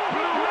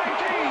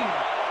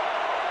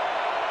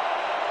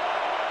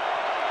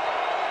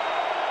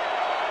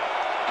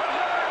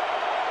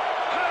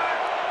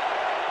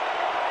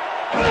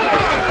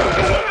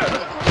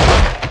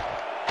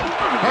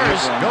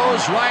 Hurst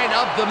goes right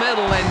up the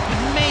middle and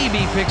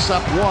maybe picks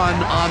up 1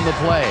 on the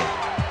play.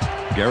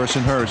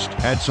 Garrison Hurst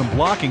had some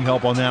blocking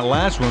help on that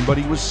last one, but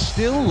he was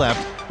still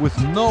left with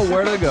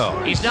nowhere to go.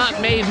 He's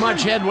not made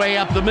much headway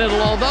up the middle,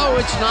 although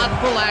it's not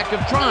for lack of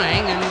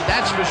trying, and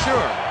that's for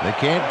sure. They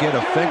can't get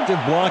effective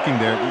blocking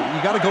there. You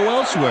got to go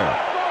elsewhere.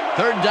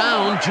 3rd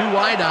down, 2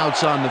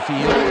 wideouts on the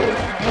field.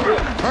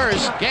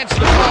 Hurst gets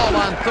the ball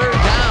on 3rd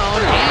down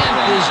and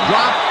is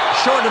dropped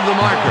short of the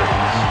marker.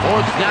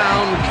 4th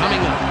down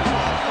coming up.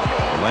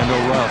 Orlando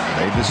Ruff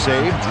made the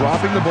save,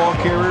 dropping the ball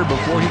carrier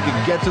before he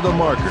could get to the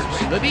markers.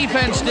 The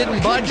defense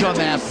didn't budge on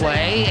that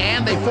play,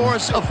 and they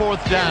force a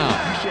 4th down.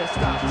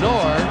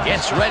 Knorr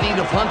gets ready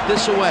to punt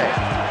this away.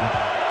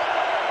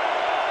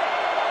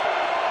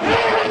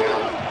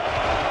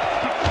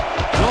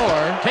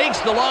 Knorr takes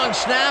the long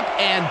snap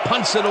and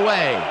punts it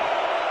away.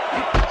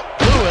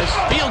 Lewis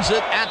fields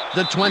it at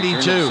the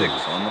 22.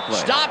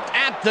 Stopped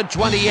at the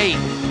 28.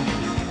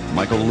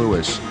 Michael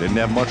Lewis didn't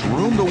have much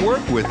room to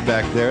work with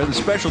back there. The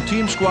special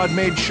team squad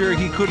made sure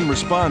he couldn't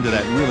respond to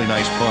that really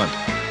nice punt.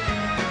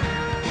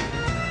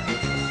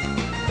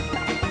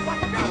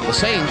 The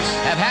Saints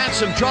have had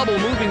some trouble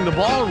moving the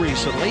ball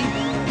recently.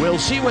 We'll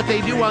see what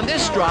they do on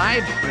this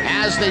drive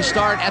as they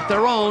start at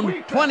their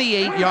own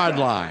 28-yard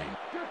line.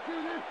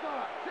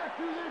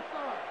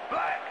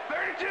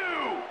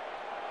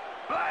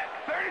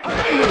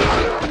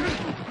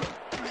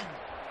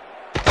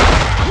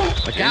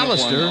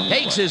 McAllister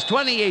takes his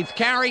 28th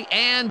carry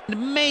and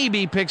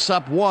maybe picks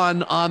up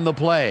 1 on the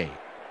play.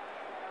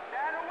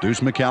 Deuce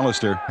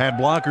McAllister had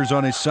blockers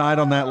on his side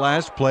on that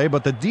last play,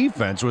 but the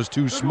defense was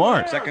too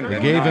smart. They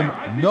gave him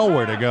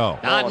nowhere to go.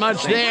 Not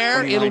much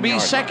there. It'll be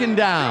 2nd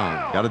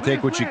down. Got to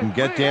take what you can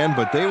get, Dan,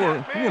 but they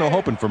were,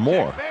 hoping for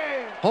more.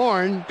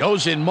 Horn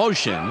goes in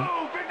motion.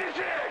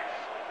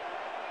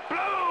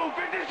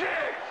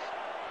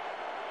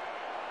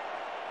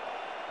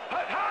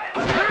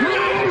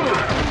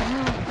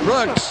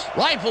 Brooks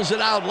rifles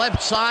it out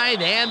left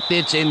side, and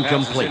it's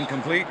incomplete.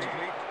 Incomplete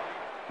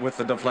with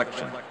the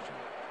deflection.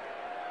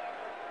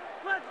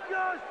 Let's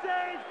go,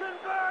 Saints!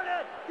 Convert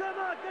it! Come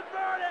on,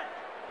 convert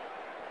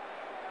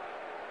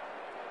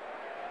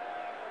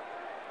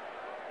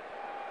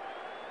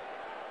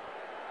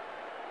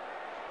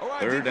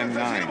Third it! and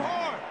 9.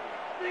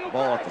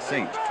 Ball at the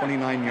Saints,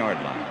 29-yard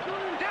line.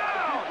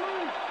 Down!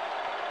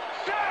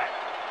 Set!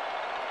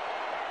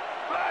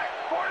 Black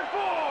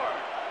 44!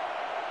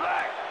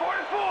 Black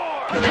 44!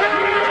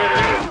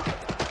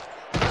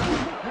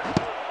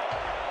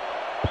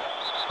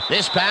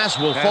 This pass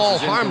will fall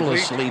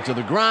harmlessly to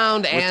the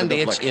ground, and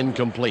it's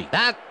incomplete.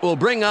 That will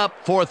bring up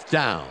 4th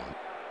down.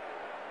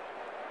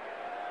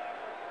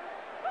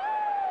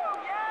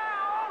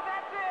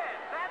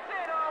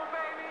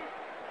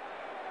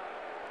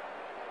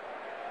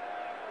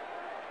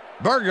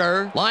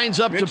 Berger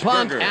lines up to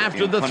punt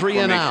after the 3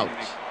 and out.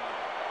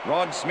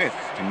 Rod Smith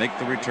to make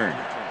the return.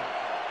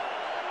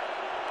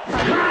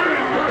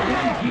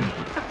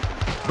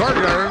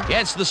 Berger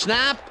gets the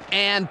snap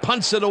and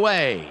punts it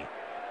away.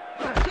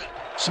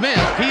 Smith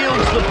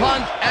fields the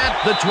punt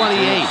at the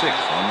 28.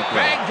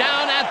 Dragged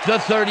down at the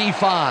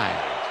 35.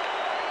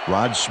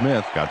 Rod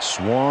Smith got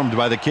swarmed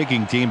by the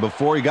kicking team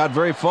before he got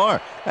very far.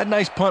 That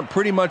nice punt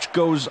pretty much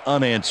goes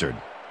unanswered.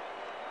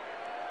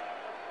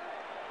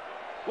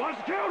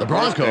 The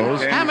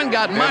Broncos haven't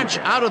got much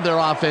out of their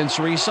offense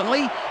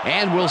recently,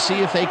 and we'll see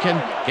if they can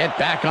get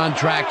back on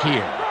track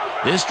here.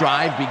 This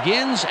drive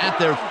begins at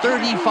their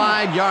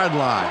 35-yard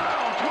line.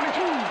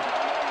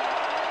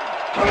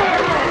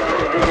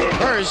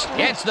 Hurst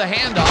gets the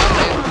handoff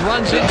and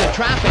runs into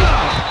traffic.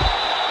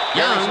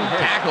 Young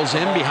tackles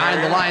him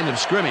behind the line of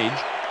scrimmage.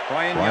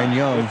 Brian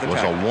Young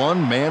was a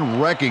one-man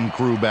wrecking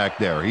crew back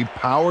there. He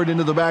powered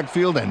into the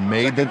backfield and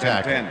made the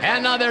tackle.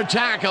 Another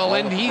tackle,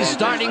 and he's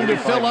starting to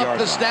fill up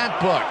the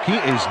stat book. He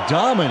is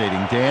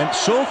dominating, Dan.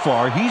 So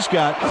far, he's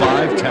got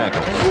 5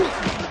 tackles.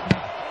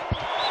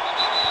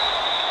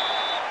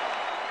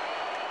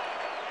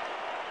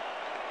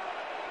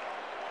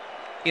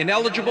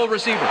 Ineligible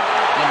receiver.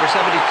 Number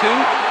 72,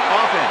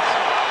 offense.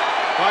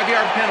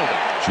 5-yard penalty.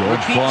 George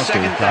Repeat, Foster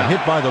second got down.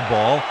 hit by the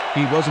ball.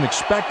 He wasn't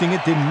expecting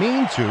it, didn't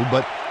mean to,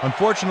 but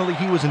unfortunately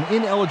he was an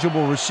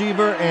ineligible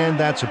receiver, and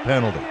that's a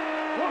penalty.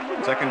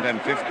 2nd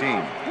and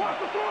 15.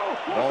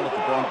 Ball at the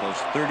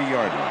Broncos'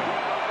 30-yard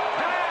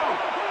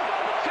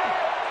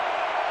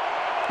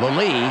line.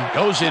 Lee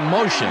goes in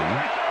motion.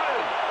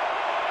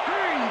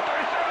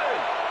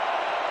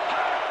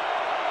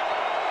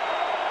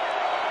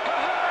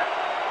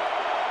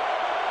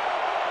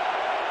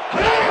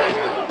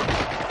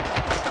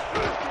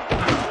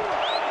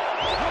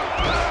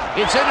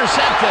 It's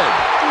intercepted.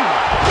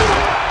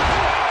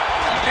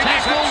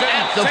 Tackled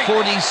at the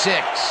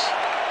 46.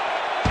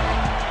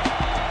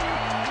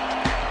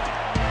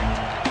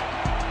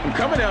 I'm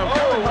coming down.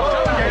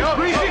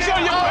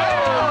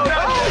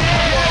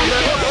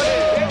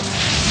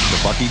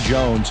 Bucky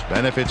Jones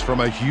benefits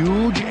from a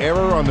huge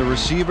error on the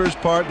receiver's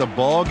part. The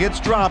ball gets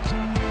dropped,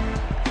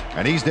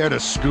 and he's there to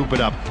scoop it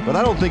up, but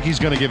I don't think he's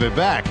going to give it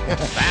back.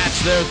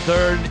 That's their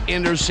 3rd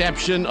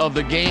interception of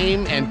the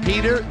game, and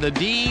Peter, the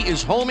D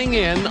is homing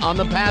in on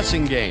the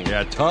passing game.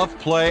 Yeah, tough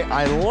play.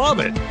 I love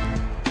it.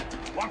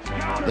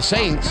 The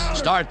Saints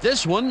start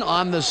this one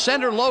on the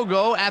center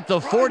logo at the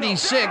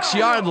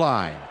 46-yard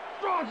line.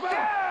 Blue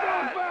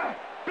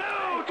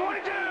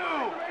 22!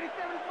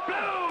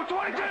 Blue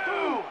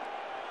 22!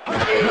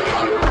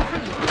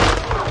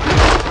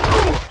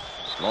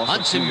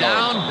 Hunts him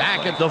down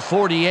back at the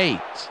 48.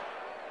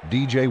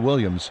 DJ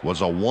Williams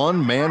was a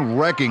one-man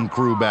wrecking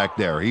crew back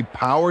there. He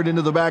powered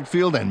into the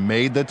backfield and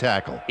made the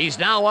tackle. He's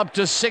now up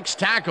to 6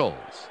 tackles.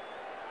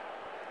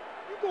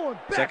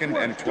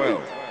 2nd and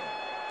 12.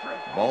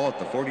 Ball at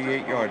the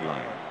 48-yard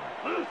line.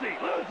 Lucy.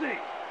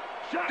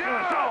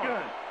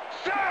 Shotgun.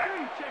 Set.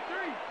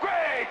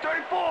 Gray,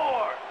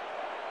 34.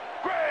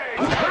 Gray.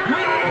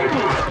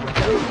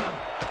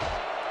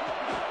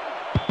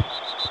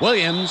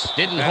 Williams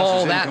didn't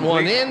haul that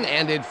one in,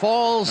 and it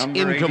falls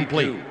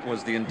incomplete.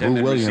 Was the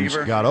Lou Williams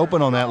got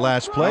open on that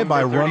last play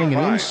by running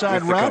an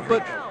inside route,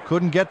 but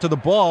couldn't get to the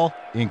ball.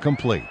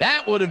 Incomplete.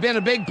 That would have been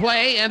a big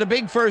play and a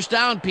big first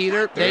down,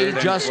 Peter. They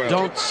just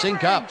don't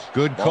sync up.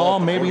 Good call.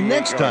 Maybe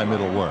next time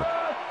it'll work.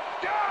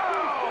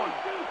 Down.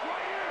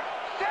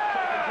 Set.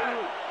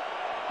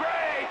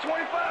 Gray,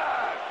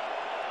 25.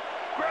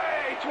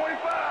 Gray,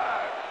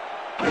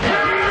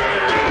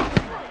 25.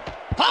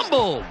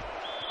 Fumbled.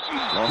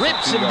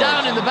 Rips him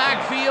down in the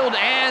backfield,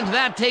 and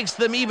that takes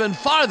them even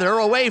farther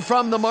away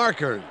from the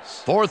markers.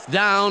 4th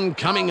down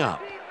coming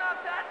up.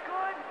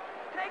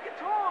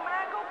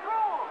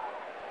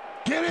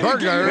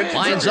 Berger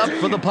lines up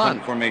for the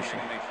punt. Formation.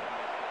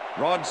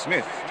 Rod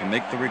Smith to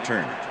make the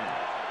return.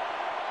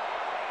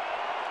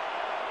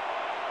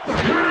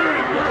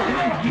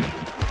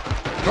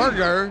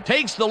 Berger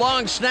takes the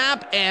long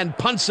snap and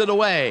punts it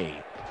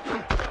away.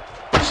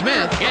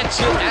 Smith gets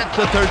it at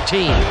the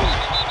 13.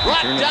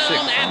 Brought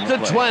down at the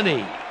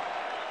 20.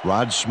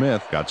 Rod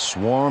Smith got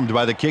swarmed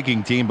by the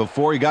kicking team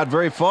before he got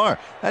very far.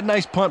 That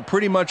nice punt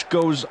pretty much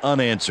goes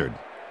unanswered.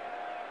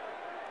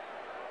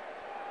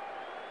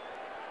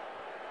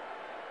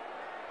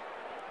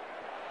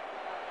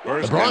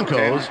 The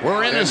Broncos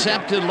were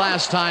intercepted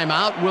last time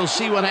out. We'll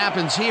see what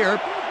happens here.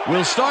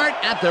 We'll start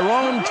at their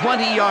own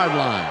 20-yard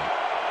line.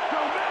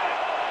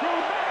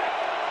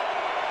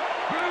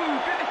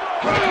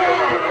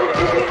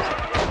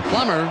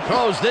 Plummer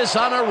throws this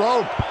on a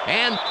rope,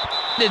 and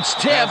it's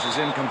tipped.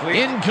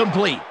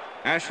 Incomplete.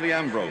 Ashley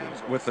Ambrose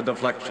with the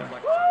deflection.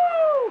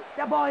 Woo!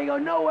 That ball ain't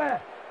going nowhere.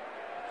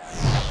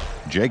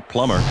 Jake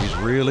Plummer is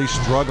really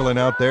struggling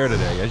out there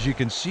today. As you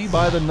can see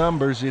by the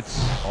numbers, it's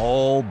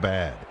all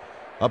bad.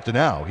 Up to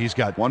now, he's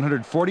got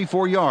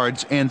 144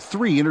 yards and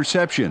 3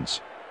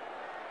 interceptions.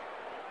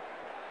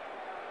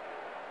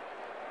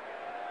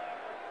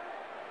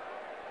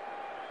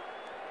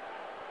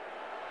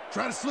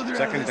 Try to slither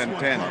 2nd and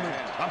 10.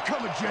 I'm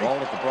coming, Jake. Ball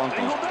at the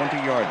Broncos'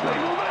 20-yard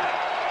line.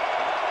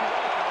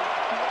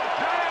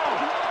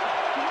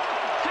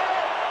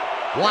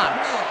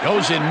 Watts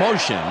goes in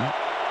motion.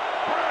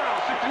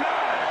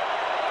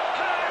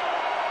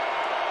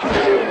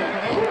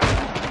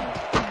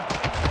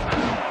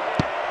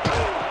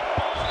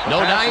 No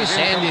dice,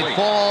 and it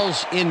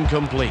falls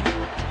incomplete.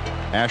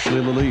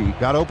 Ashley Lilly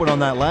got open on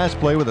that last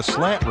play with a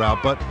slant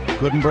route, but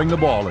couldn't bring the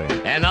ball in.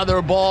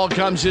 Another ball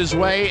comes his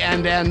way,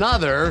 and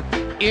another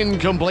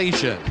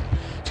incompletion.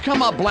 To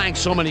come up blank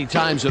so many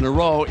times in a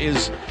row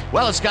is,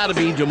 well, it's got to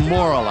be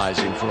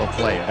demoralizing for a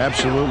player.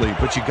 Absolutely,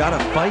 but you got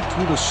to fight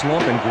through the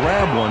slump and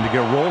grab one to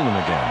get rolling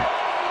again.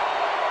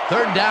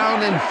 3rd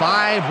down, and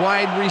 5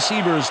 wide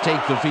receivers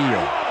take the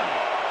field.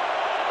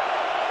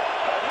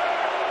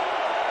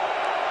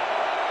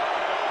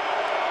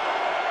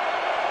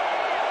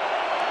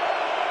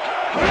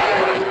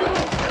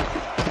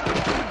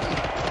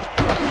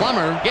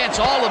 Plummer gets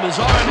all of his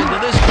arm into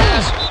this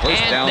pass,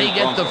 and they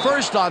get the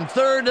first on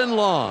 3rd and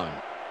long.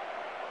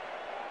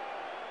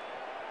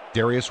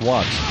 Darius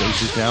Watts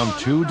faces down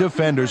 2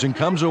 defenders and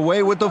comes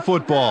away with the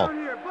football.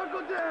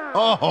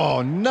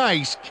 Oh,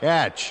 nice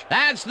catch.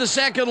 That's the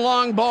 2nd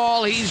long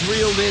ball he's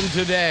reeled in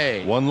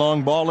today. 1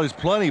 long ball is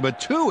plenty, but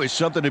 2 is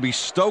something to be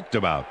stoked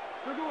about.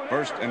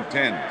 1st and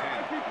 10.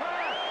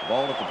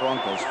 Ball at the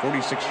Broncos'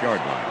 46-yard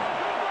line.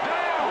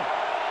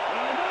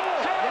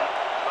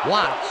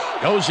 Watts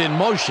goes in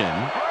motion.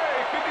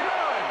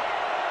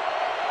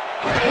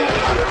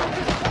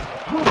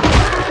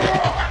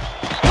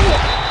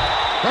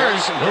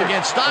 Hurst will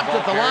get stopped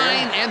at the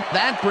line, and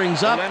that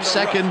brings up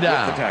 2nd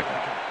down.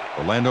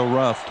 Orlando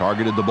Ruff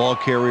targeted the ball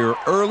carrier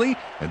early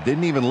and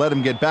didn't even let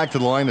him get back to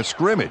the line of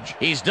scrimmage.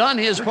 He's done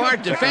his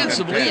part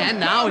defensively, and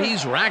now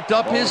he's racked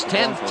up his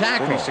 10th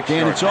tackle.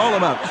 And it's all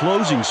about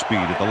closing speed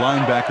at the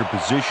linebacker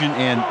position,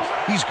 and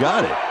he's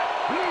got it.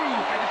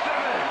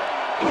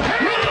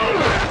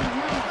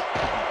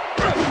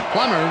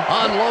 Plummer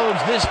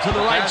unloads this to the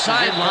right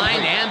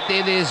sideline, and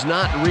it is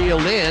not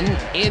reeled in.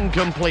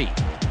 Incomplete.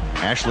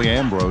 Ashley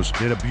Ambrose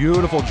did a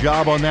beautiful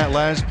job on that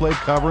last play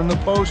covering the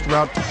post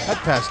route. That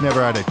pass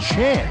never had a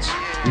chance.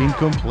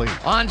 Incomplete.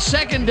 On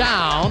 2nd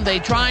down, they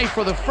try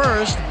for the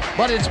first,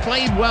 but it's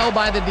played well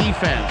by the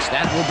defense.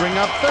 That will bring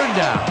up 3rd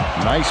down.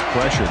 Nice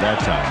pressure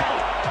that time.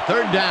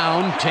 3rd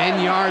down, 10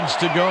 yards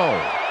to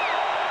go.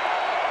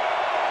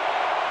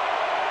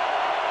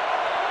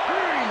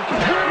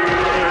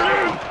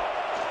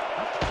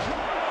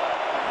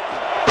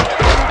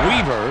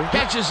 Weaver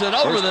catches it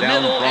over the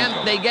middle,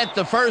 and they get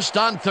the first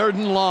on 3rd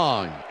and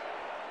long.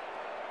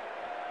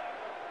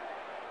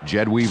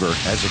 Jed Weaver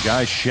has a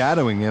guy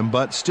shadowing him,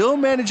 but still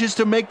manages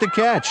to make the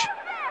catch.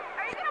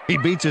 He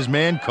beats his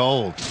man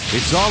cold.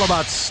 It's all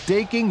about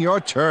staking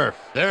your turf.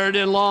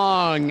 3rd and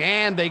long,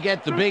 and they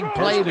get the big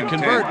play to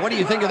convert. What do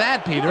you think of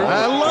that, Peter?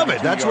 I love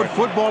it. That's what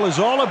football is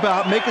all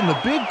about, making the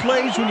big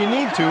plays when you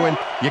need to, and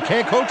you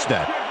can't coach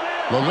that.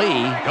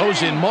 Lee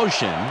goes in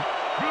motion.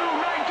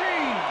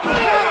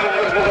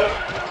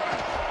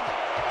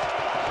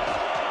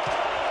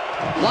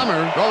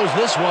 Plummer throws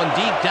this one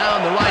deep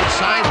down the right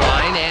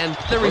sideline, and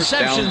the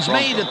reception's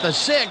made at the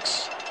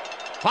 6.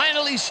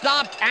 Finally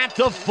stopped at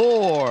the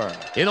 4.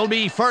 It'll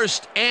be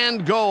 1st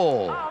and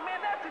goal. Oh,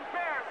 man, that's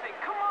embarrassing.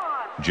 Come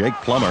on. Jake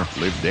Plummer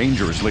lived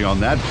dangerously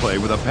on that play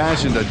with a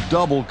pass into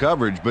double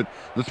coverage, but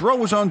the throw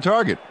was on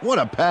target. What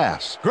a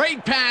pass.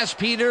 Great pass,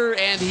 Peter,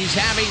 and he's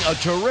having a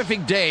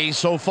terrific day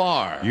so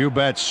far. You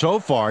bet. So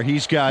far,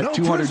 he's got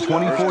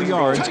 224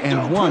 yards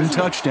and 1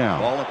 touchdown.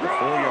 Ball at the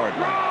 4-yard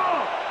line.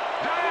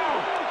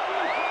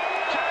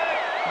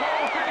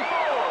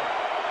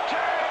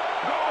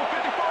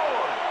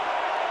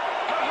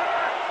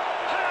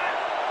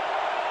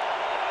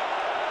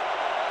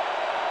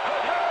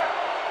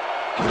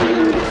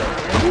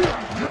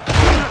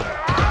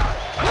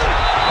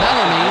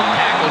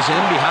 In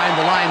behind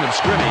the line of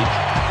scrimmage.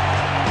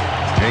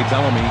 Jay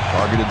Bellamy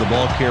targeted the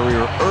ball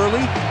carrier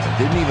early and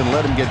didn't even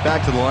let him get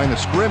back to the line of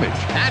scrimmage.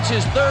 That's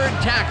his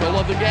 3rd tackle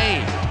of the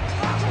game.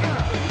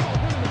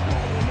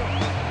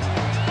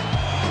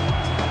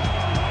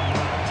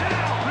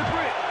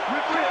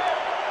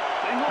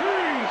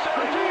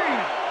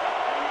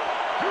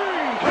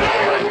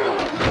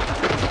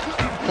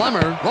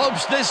 Plummer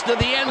ropes this to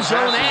the end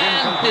zone,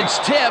 and it's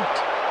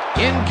tipped.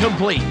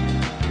 Incomplete.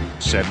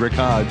 Cedric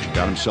Hodge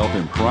got himself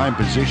in prime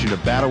position to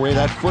bat away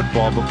that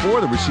football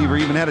before the receiver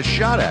even had a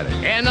shot at it.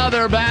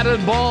 Another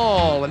batted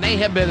ball, and they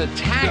have been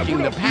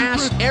attacking the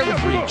pass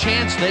every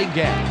chance they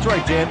get. That's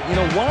right, Dan. You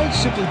know, why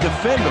simply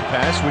defend the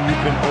pass when you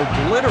can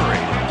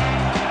obliterate it?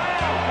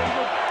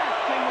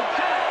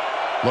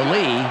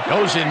 Lee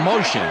goes in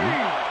motion.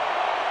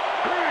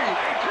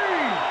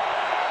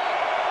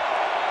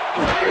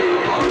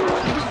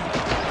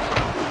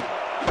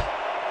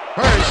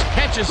 Hurst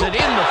catches it in the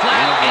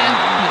flat, and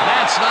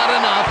that's not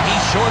enough.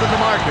 He's short of the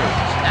markers.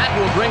 That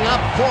will bring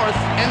up 4th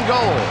and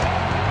goal.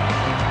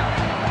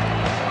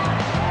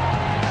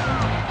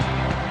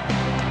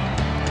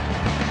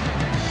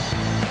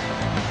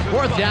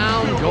 Fourth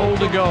down, goal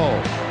to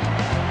go.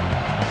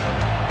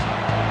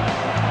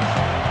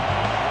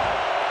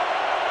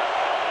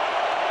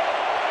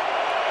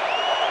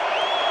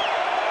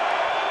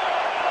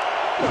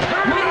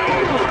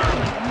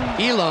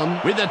 Elam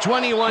with a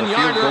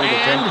 21-yarder,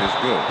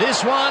 and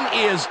this one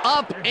is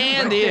up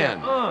and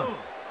in.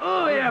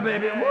 Oh, yeah,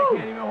 baby. Woo.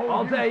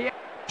 I'll tell you.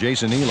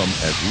 Jason Elam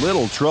has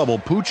little trouble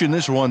pooching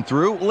this one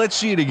through. Let's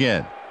see it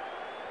again.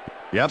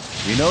 Yep,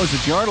 he knows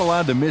that you aren't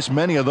allowed to miss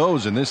many of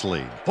those in this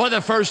league. For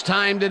the first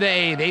time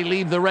today, they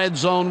leave the red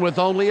zone with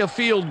only a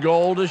field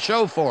goal to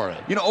show for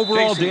it. You know,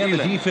 overall, Jason Dan, the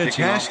Elam defense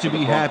kicking has off to for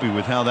be the happy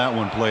with how that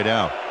one played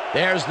out.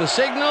 There's the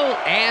signal,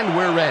 and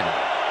we're ready.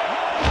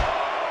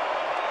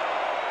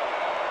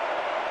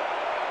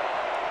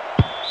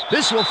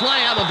 This will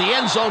fly out of the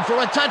end zone for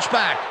a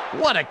touchback.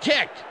 What a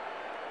kick.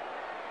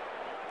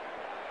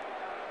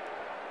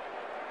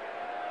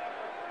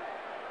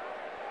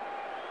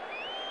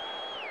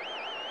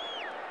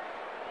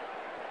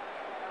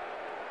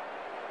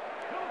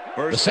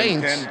 The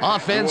Saints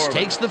offense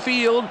takes the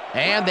field,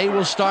 and they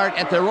will start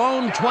at their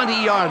own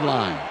 20-yard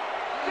line.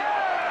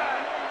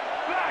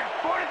 Black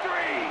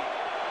 43.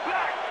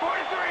 Black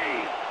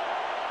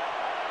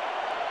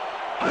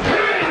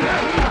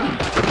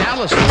 43.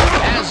 Allison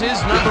has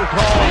his number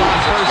called on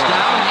 1st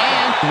down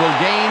and will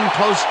gain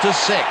close to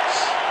 6.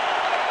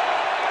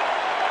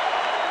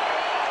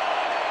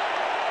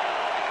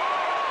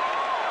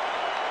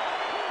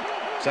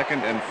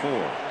 Second and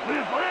 4.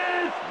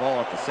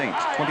 Ball at the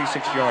Saints'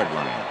 26-yard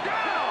line.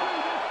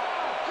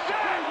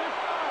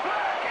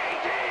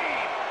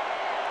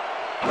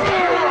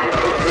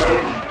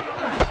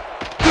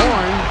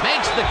 Horn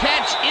makes the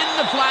catch in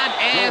the flat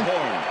and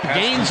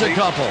gains a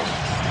couple.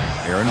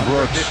 Aaron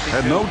Brooks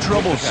had no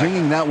trouble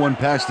singing that one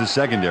past the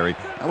secondary.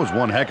 That was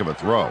one heck of a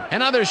throw.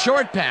 Another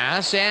short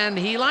pass, and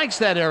he likes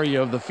that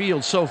area of the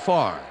field so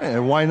far.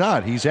 And why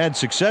not? He's had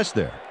success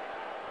there.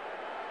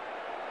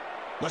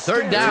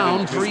 3rd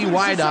down, 3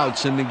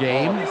 wideouts in the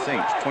game. Ball at the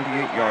Saints'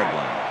 28-yard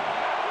line.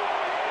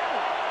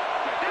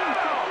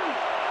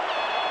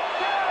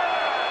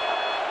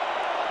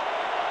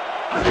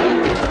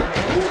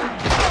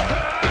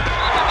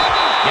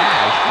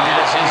 Gash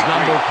has his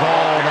number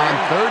called on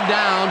 3rd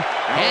down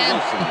and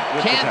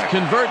can't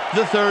convert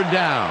the 3rd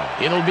down.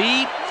 It'll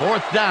be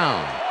 4th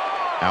down.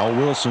 Al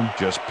Wilson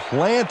just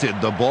planted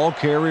the ball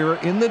carrier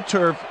in the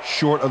turf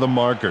short of the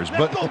markers.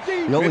 But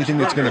the only thing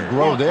that's going to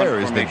grow there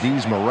is the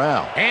D's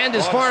morale. And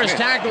as far as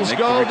tackles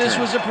go, this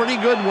was a pretty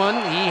good one.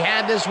 He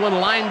had this one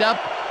lined up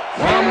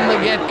from the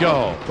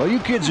get-go. Well, you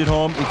kids at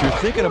home, if you're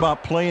thinking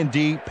about playing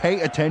D,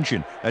 pay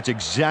attention. That's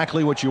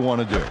exactly what you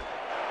want to do.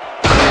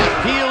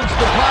 Fields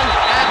the punt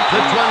at the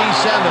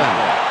 27.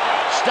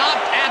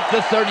 Stopped at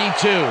the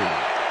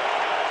 32.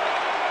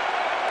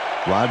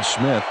 Rod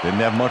Smith didn't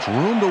have much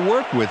room to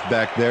work with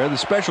back there. The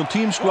special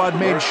team squad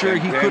made sure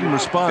he couldn't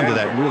respond to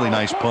that really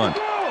nice punt.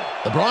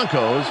 The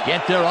Broncos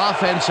get their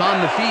offense on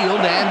the field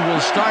and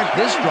will start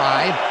this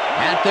drive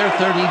at their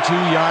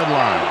 32-yard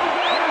line.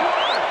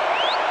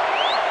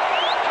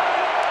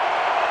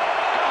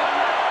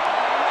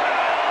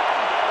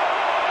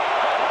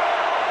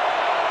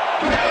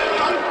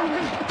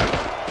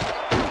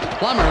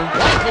 Plummer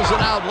rifles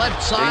it out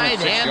left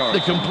side, and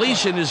the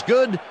completion is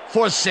good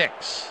for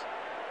 6.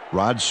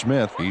 Rod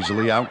Smith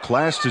easily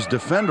outclassed his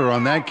defender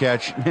on that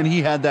catch, and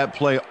he had that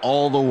play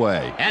all the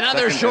way.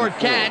 Another short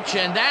catch,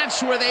 and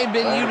that's where they've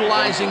been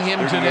utilizing him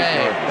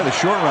today. Yeah, the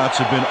short routes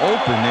have been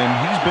open,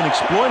 and he's been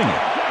exploiting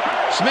it.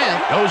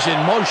 Smith goes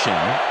in motion.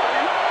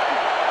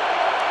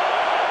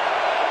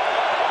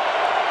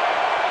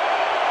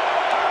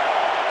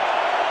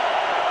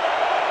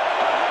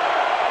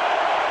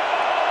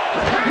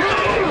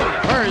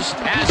 Hurst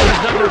has his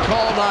number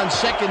called on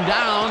 2nd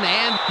down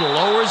and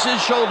lowers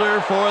his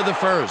shoulder for the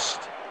first.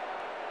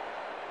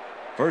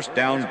 First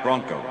down,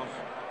 Broncos.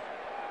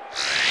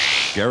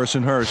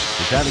 Garrison Hurst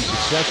is having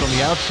success on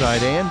the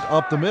outside and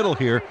up the middle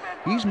here.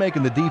 He's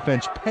making the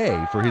defense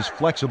pay for his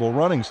flexible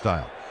running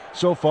style.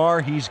 So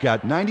far, he's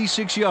got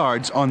 96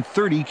 yards on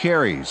 30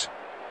 carries.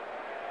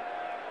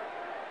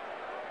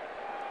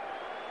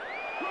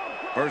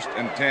 First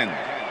and 10.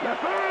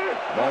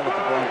 Ball at the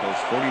Broncos'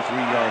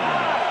 43-yard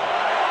line.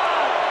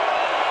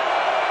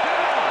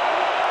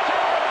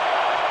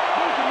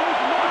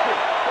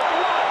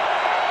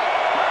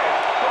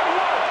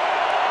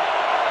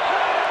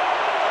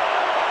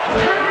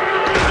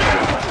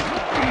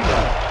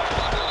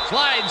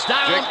 Slides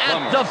down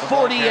at the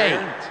 48.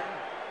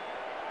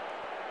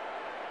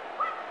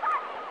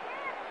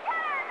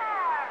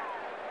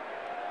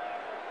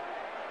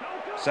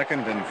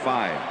 Second and 5.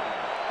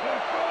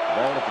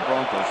 Ball at the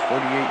Broncos'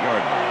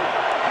 48-yard line.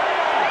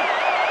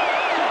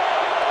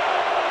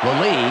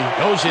 Lee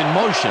goes in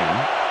motion.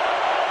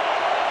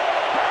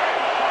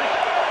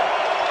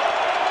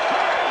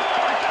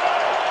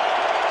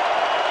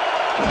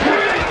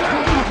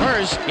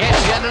 Hurst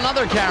gets yet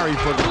another carry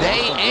for the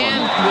day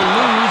and will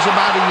lose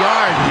about a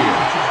yard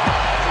here.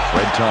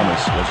 Fred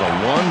Thomas was a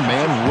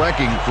one-man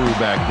wrecking crew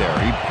back there.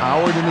 He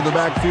powered into the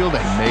backfield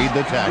and made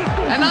the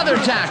tackle. Another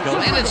tackle,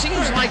 and it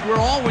seems like we're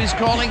always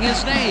calling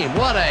his name.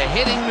 What a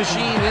hitting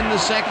machine in the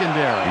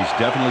secondary. He's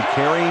definitely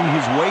carrying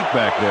his weight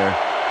back there.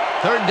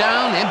 3rd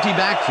down, empty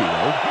backfield.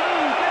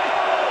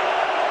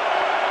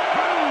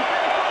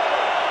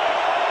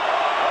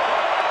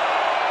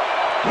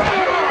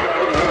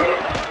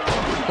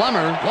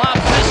 Plummer lobs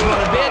this one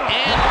a bit,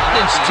 and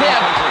it's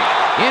tipped.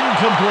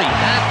 Incomplete.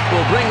 That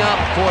will bring up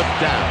 4th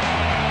down.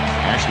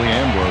 Ashley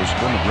Ambrose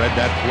couldn't have read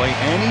that play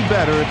any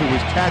better if it was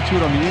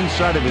tattooed on the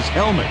inside of his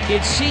helmet.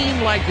 It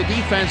seemed like the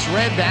defense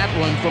read that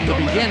one from the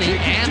beginning,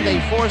 and they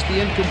forced the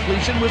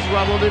incompletion with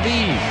relative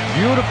ease.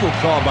 Beautiful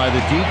call by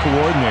the D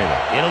coordinator.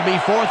 It'll be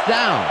 4th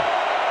down.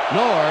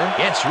 Knorr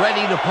gets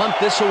ready to punt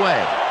this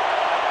away.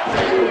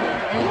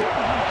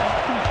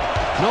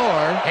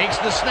 Knorr takes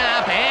the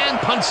snap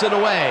and punts it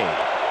away.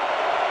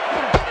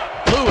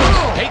 Lewis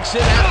takes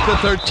it at the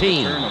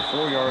 13.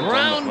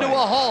 Ground to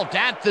a halt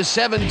at the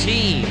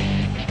 17.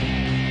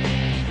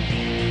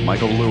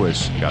 Michael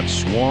Lewis got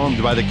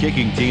swarmed by the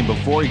kicking team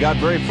before he got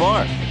very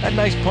far. That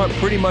nice punt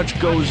pretty much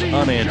goes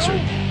unanswered.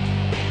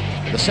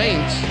 The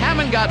Saints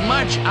haven't got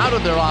much out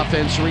of their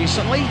offense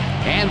recently,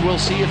 and we'll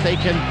see if they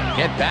can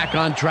get back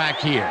on track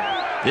here.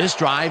 This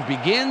drive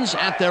begins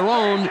at their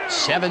own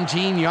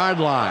 17-yard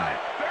line.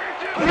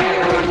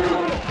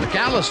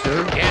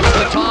 McAllister gets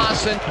the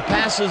toss and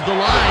passes the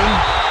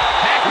line.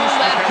 Tackles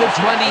at the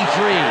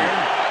 23.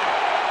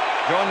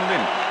 John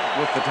Lynch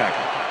with the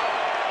tackle.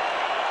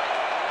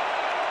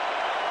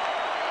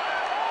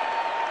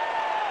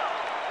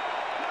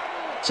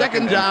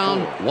 Second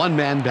down, 1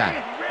 man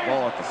back.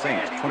 Ball at the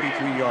Saints'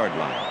 23-yard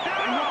line.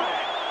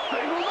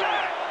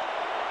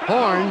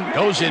 Horn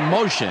goes in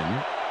motion.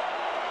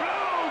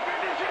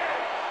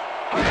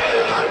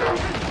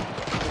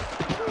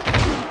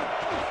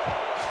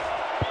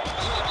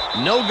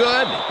 No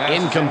good.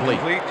 Incomplete.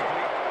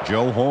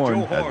 Joe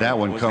Horn had that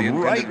one come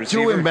right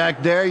to him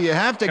back there. You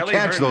have to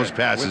catch those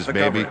passes,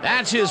 baby.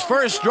 That's his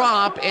first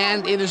drop,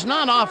 and it is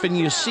not often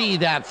you see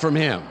that from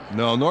him.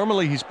 No,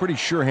 normally he's pretty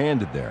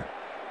sure-handed there.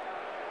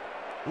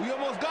 We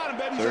almost got him,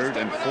 baby. 3rd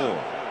and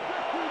 4.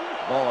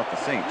 Ball at the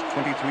Saints'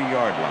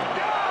 23-yard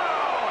line.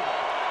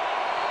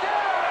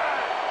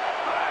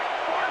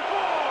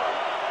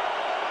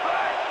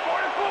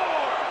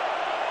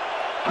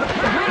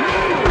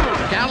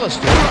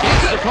 McAllister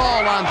gets the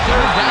call on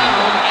 3rd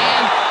down,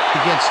 and he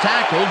gets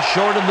tackled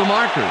short of the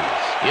markers.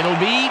 It'll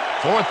be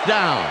 4th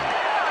down.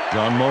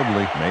 John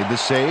Mobley made the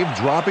save,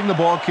 dropping the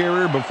ball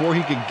carrier before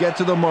he could get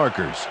to the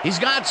markers. He's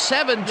got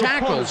 7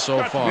 tackles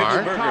so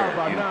far. Berger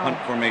in punt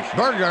formation.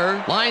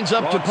 Berger lines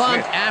up to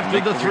punt after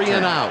the 3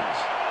 and out.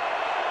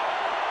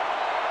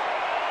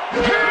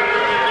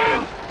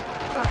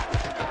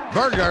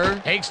 Berger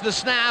takes the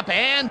snap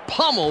and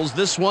pummels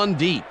this one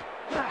deep.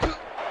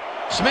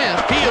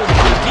 Smith fields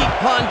the deep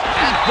punt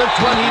at the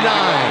 29.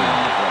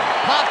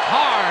 Popped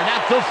hard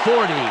at the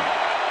 40.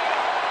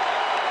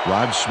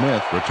 Rod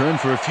Smith returned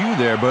for a few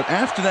there, but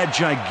after that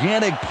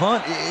gigantic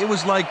punt, it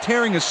was like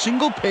tearing a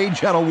single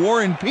page out of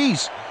War and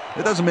Peace.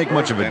 It doesn't make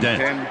much of a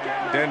dent.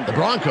 The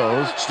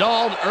Broncos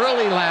stalled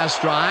early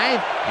last drive,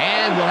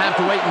 and we'll have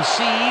to wait and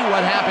see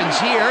what happens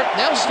here.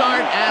 They'll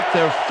start at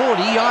their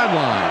 40-yard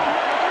line.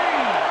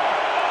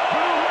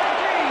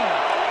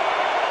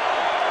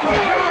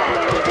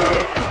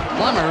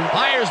 Plummer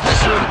fires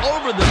this one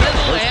over the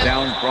middle,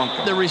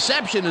 and the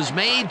reception is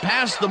made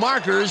past the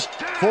markers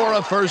for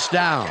a first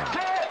down.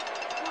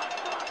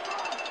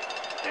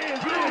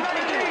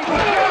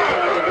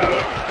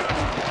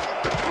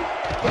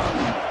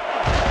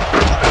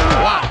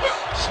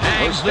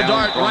 Snags the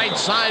dart right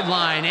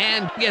sideline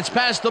and gets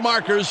past the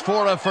markers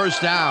for a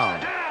first down.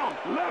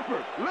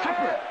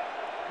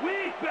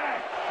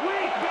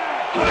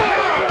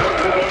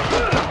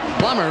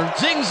 Plummer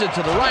zings it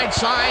to the right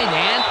side,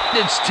 and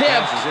it's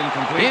tipped.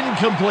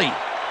 Incomplete.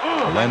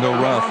 Orlando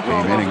Ruff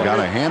came in and got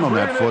a hand on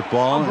that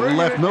football and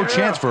left no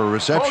chance for a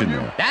reception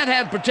there. That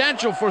had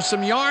potential for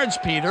some yards,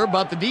 Peter,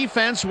 but the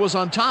defense was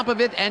on top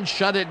of it and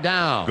shut it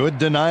down. Good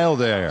denial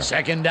there.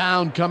 Second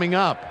down coming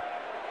up.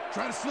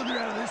 Try to slither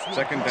out of this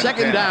one.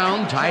 Second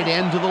down, tight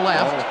end to the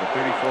left. Ball at the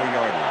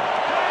 34-yard line.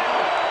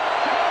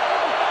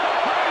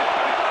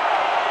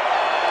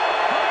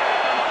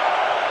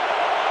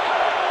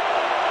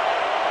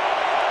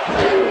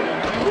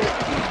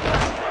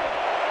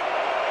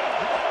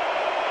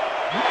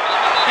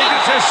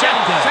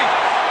 Intercepted.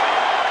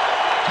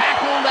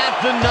 Tackled at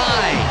the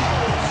 9.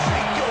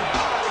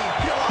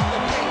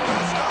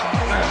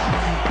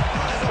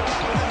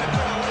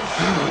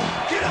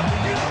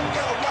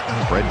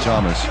 Fred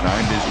Thomas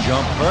timed his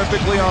jump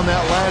perfectly on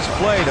that last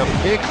play to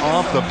pick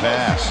off the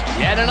pass.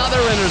 Yet another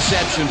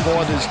interception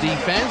for this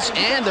defense,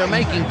 and they're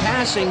making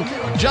passing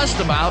just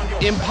about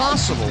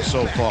impossible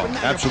so far.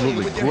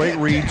 Absolutely. Great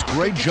reads,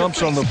 great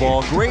jumps on the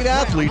ball, great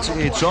athletes.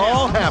 It's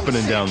all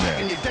happening down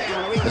there.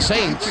 The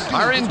Saints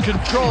are in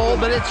control,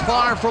 but it's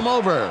far from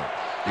over.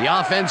 The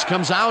offense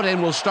comes out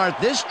and will start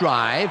this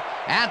drive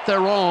at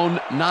their own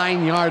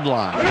 9-yard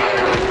line.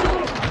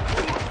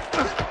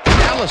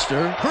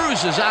 McAllister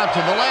cruises out to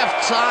the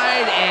left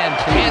side and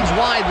hands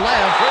wide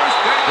left.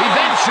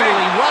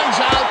 Eventually runs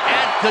out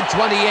at the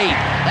 28.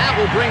 That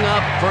will bring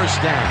up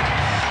first down.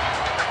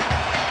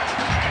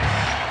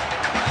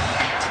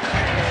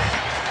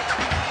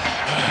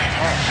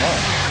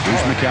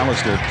 Bruce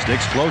McAllister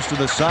sticks close to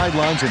the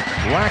sidelines and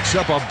racks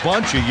up a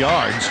bunch of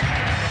yards.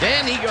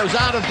 Then he goes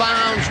out of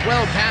bounds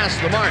well past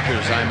the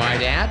markers, I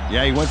might add.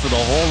 Yeah, he went for the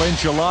whole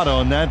enchilada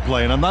on that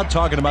play, and I'm not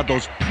talking about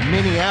those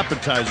mini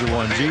appetizer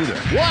ones either.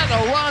 What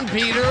a run,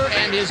 Peter,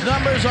 and his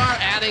numbers are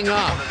adding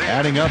up.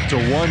 Adding up to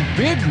one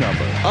big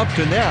number. Up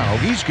to now,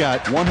 he's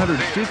got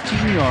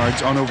 115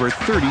 yards on over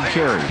 30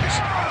 carries.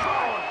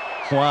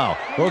 Wow,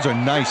 those are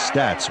nice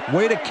stats.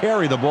 Way to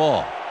carry the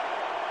ball.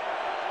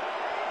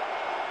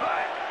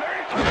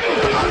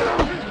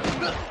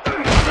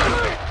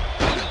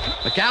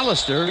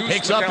 McAllister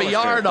picks up a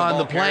yard on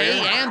the play,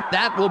 and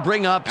that will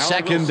bring up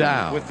second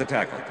down. With the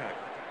tackle.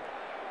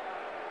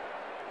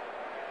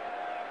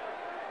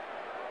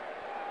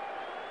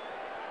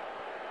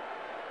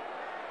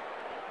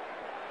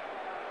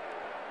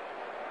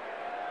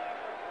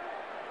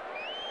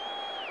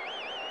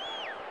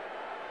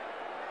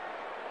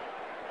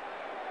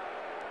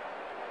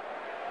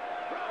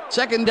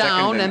 Second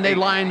down, and they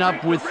line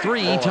up with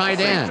 3 tight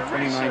ends.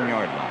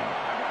 29-yard line.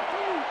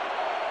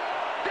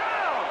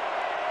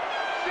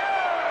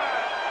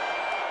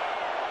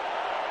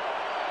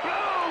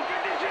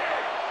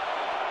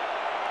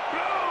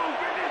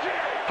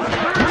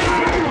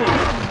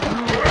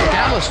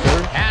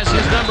 McAllister has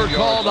his number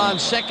called on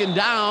second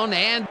down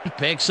and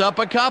picks up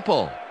a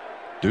couple.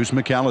 Deuce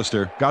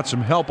McAllister got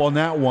some help on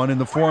that one in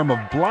the form of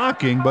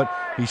blocking, but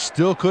he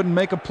still couldn't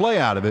make a play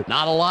out of it.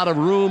 Not a lot of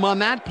room on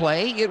that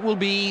play. It will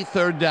be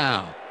third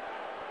down.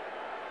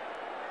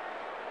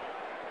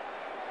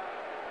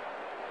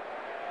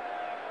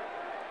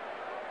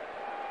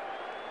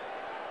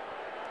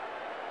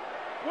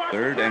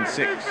 Third and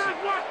 6.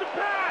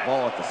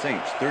 Ball at the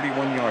Saints'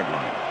 31-yard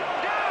line.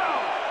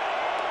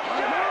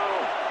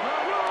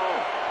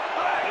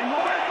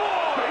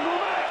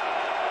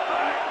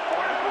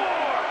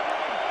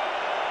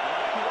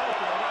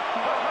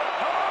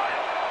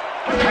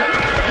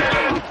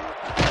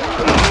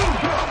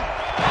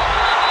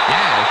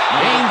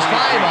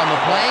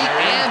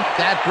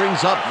 That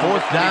brings up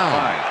fourth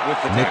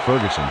down. Nick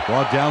Ferguson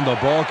brought down the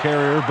ball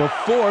carrier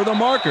before the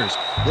markers.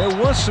 There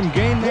was some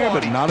gain there,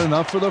 but not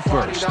enough for the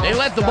first. They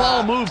let the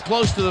ball move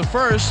close to the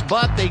first,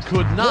 but they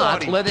could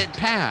not let it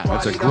pass.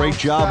 That's a great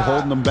job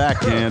holding them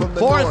back, Dan.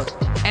 Fourth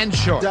and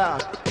short.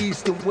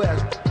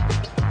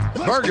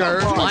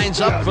 Berger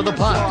lines up for the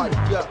punt.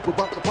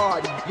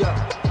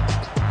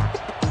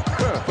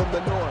 From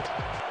the north.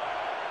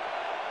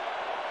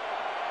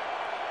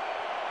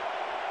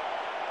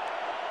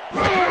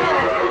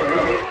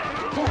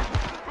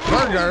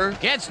 Berger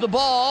gets the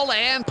ball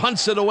and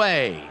punts it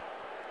away.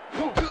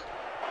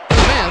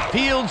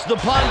 Fields the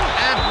punt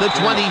at the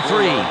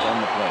 23.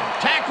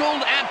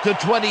 Tackled at the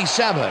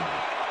 27.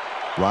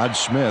 Rod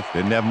Smith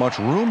didn't have much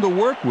room to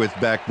work with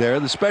back there.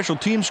 The special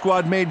team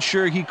squad made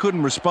sure he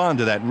couldn't respond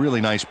to that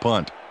really nice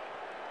punt.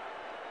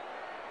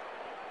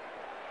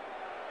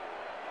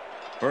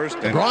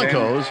 The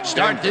Broncos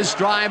start this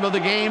drive of the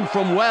game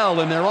from well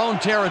in their own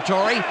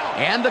territory,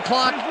 and the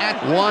clock at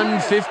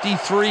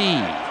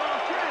 1:53.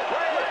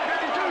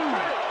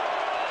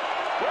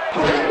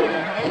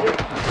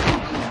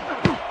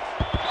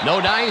 No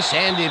dice,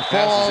 and it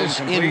falls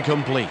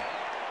incomplete.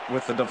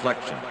 With the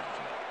deflection.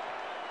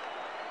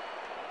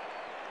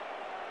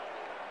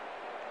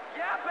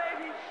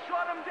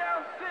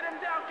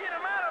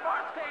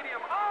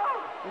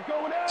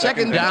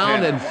 Second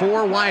down and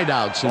 4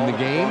 wideouts in the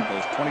game.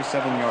 Broncos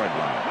 27-yard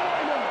line.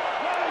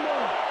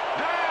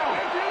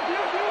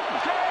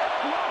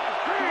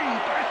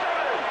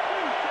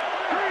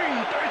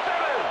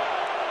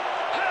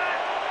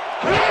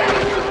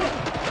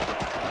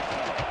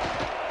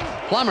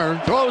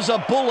 Plummer throws a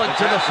bullet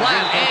to the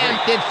flat, and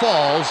it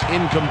falls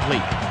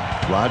incomplete.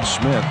 Rod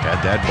Smith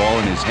had that ball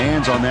in his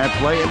hands on that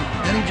play, and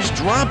then he just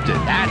dropped it.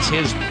 That's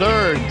his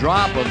third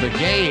drop of the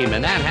game,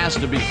 and that has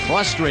to be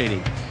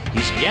frustrating.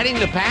 He's getting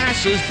the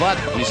passes, but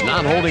he's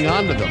not holding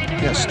on to them.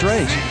 Yeah,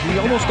 strange. He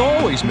almost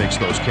always makes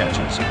those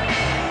catches.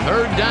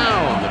 Third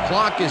down. The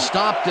clock is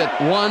stopped at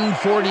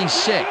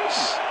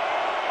 1:46.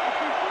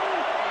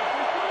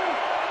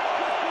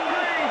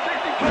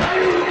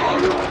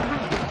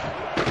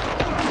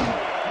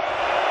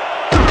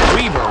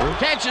 Weaver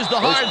catches the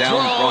hard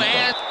throw,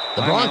 and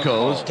the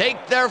Broncos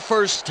take their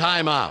first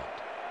timeout.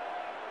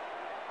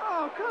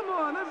 Oh, come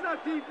on. That's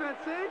not defense,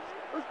 Saints.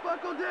 Let's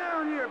buckle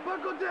down here.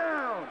 Buckle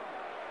down.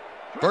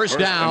 First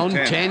down,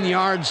 10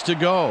 yards to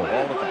go. Ball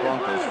at the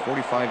Broncos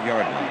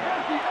 45-yard line.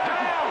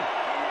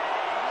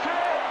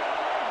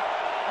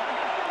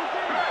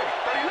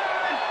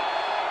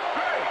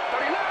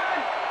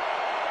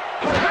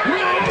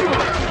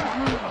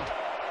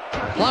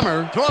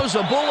 Plummer throws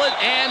a bullet,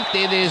 and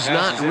it is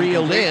not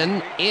reeled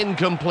in.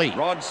 Incomplete.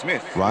 Rod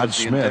Smith tried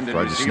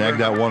to snag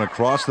that one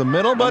across the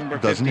middle, but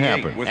it doesn't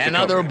happen.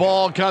 Another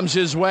ball comes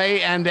his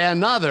way, and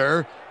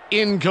another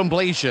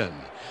incompletion.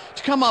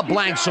 To come up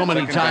blank so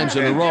many times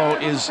in a row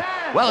is,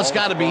 well, it's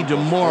got to be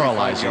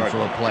demoralizing for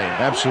a player.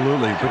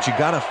 Absolutely, but you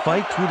got to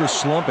fight through the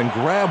slump and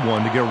grab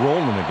one to get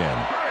rolling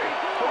again.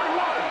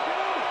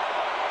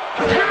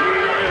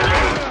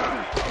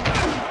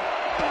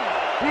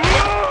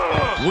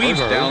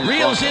 Weaver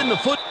reels in the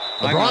foot.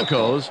 The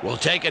Broncos will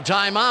take a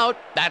timeout.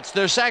 That's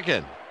their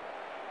second.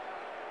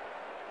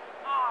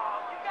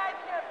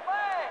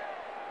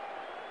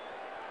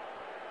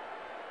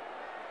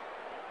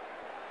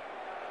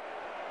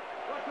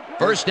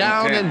 First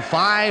down and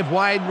 5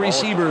 wide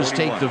receivers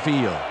take the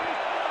field.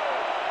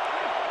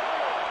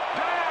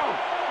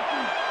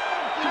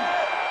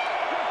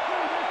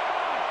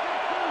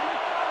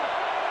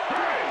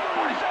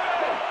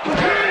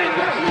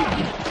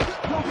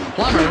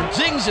 Plummer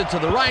zings it to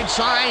the right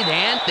side,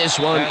 and this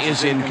one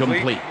is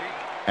incomplete.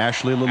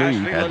 Ashley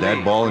Lalou had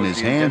that ball in his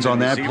hands on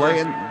that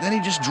play, and then he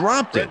just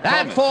dropped it.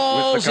 That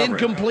falls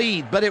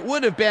incomplete, but it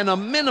would have been a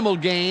minimal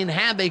gain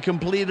had they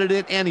completed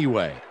it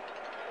anyway.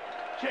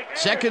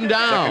 Second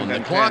down. The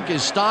clock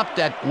is stopped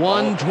at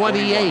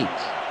 1:28.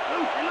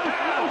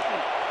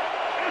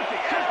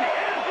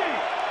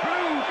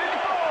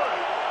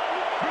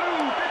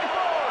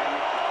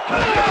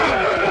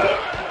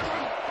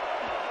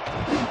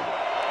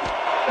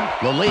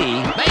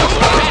 Lalou makes the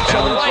catch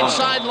on the right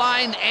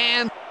sideline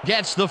and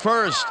gets the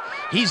first.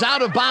 He's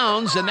out of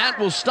bounds, and that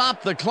will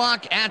stop the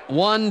clock at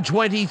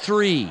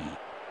 1:23.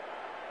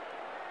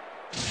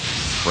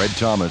 Fred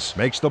Thomas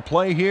makes the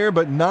play here,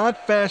 but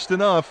not fast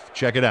enough.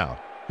 Check it out.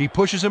 He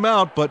pushes him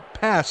out, but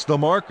past the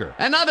marker.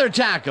 Another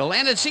tackle,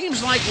 and it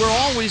seems like we're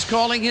always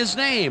calling his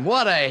name.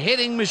 What a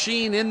hitting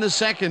machine in the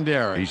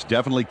secondary. He's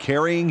definitely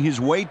carrying his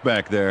weight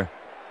back there.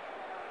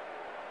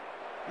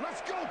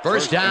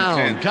 First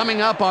down, coming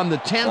up on the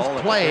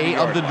 10th play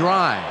of the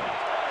drive.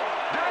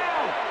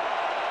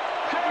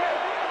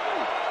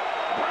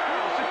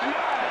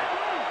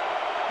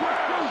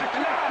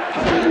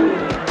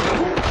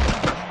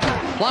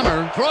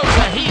 Plummer throws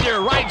a heater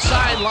right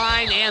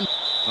sideline, and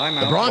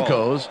the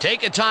Broncos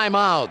take a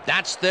timeout.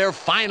 That's their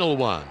final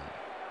one.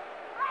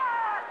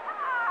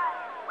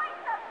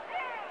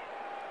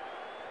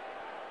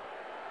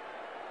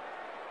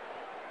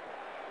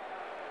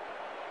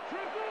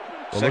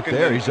 Well, look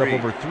there, he's up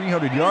over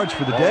 300 yards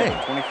for the day.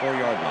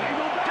 24-yard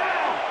line.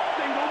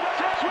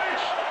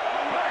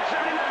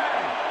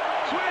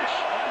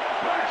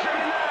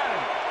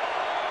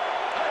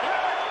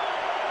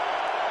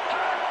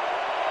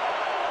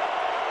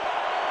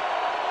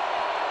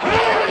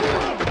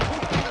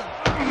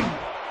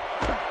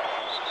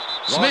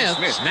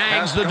 Smith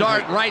snags the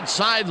dart right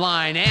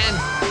sideline, and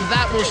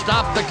that will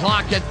stop the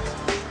clock at...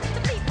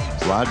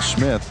 Rod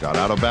Smith got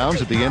out of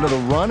bounds at the end of the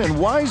run and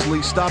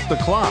wisely stopped the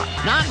clock.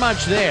 Not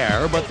much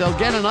there, but they'll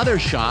get another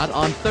shot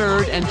on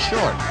 3rd and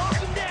short.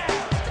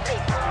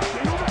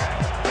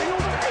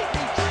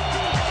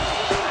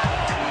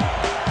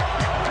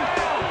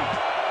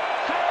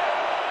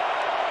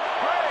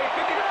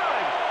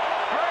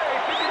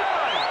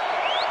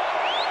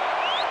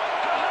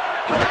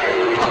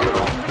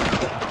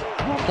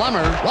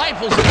 Plummer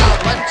rifles it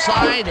out left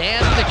side,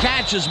 and the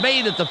catch is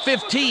made at the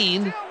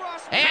 15.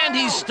 And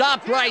he's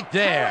stopped right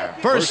there.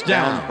 First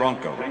down.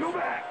 Broncos. Single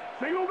back.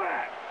 Single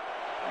back.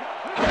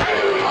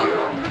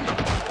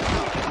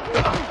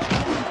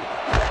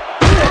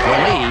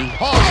 Lee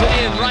hauls it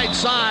in right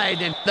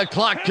side, and the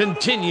clock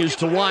continues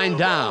to wind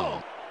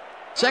down.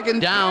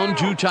 Second down,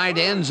 2 tight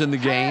ends in the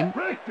game.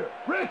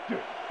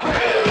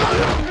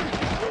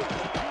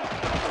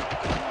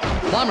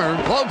 Plummer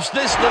hopes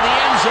this to the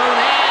end zone,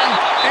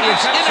 and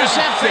it's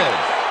intercepted.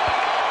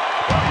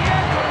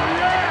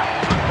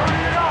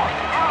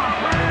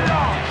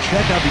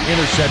 Check out the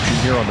interception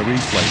here on the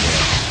replay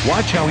there.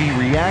 Watch how he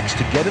reacts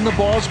to get in the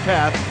ball's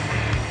path.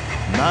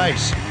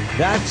 Nice.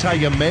 That's how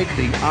you make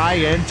the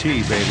INT,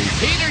 baby.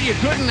 Peter, you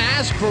couldn't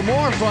ask for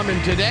more from him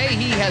today.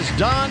 He has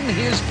done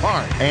his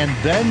part. And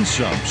then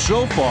some.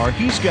 So far,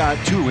 he's got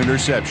 2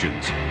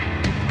 interceptions.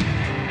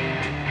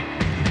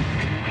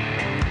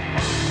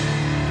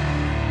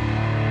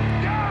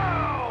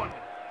 Down.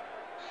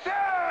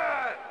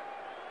 Set.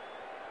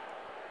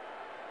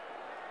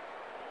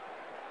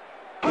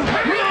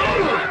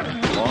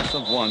 Loss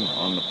of 1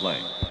 on the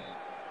play.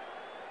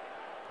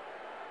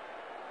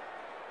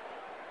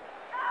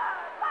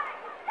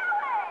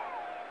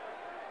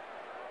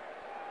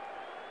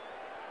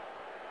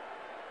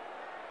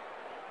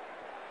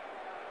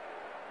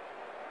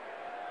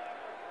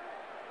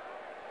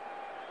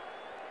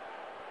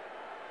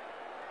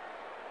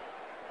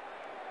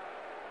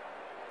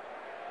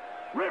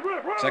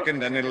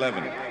 Second and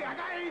 11.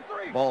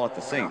 Ball at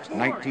the Saints,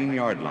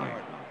 19-yard line.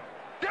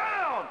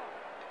 Down.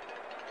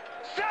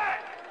 Set.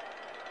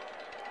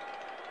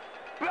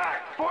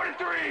 Back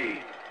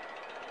 43.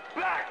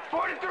 Back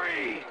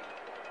 43.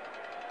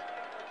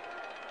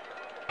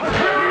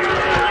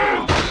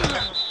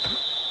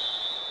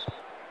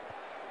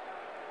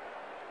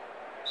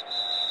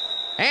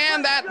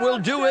 And that will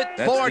do it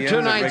That's for the end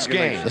of tonight's game.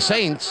 regulation. The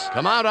Saints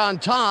come out on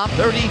top,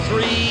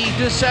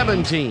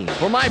 33-17.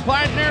 For my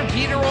partner,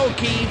 Peter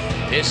O'Keefe,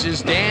 this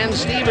is Dan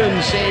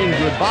Stevens saying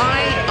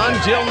goodbye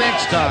until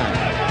next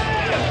time.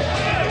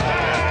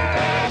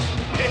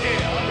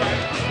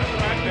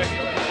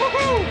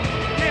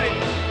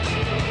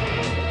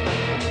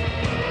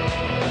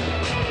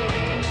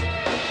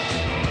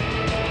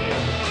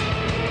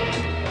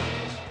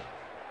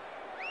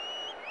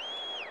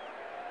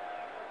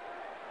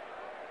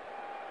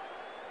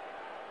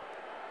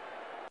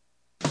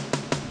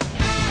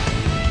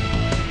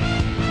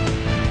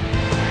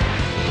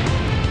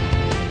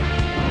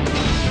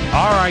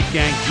 All right,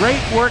 gang,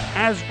 great work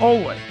as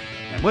always.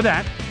 And with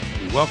that,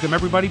 we welcome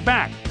everybody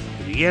back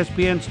to the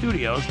ESPN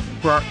studios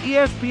for our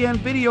ESPN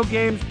Video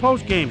Games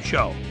postgame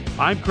show.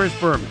 I'm Chris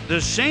Berman. The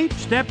Saints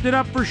stepped it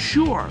up for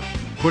sure,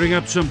 putting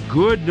up some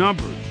good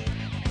numbers.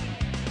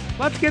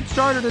 Let's get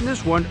started in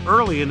this one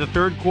early in the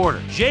third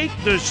quarter. Jake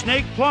the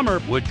Snake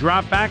Plummer would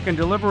drop back and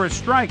deliver a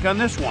strike on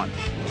this one.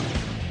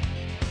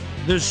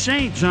 The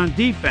Saints on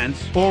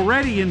defense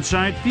already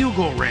inside field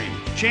goal range.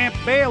 Champ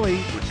Bailey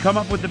would come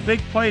up with the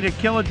big play to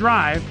kill a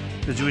drive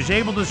as he was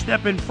able to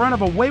step in front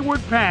of a wayward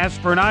pass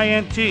for an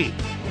INT.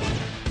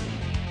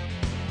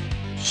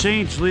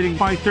 Saints leading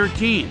by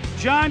 13.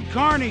 John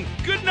Carney,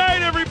 good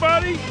night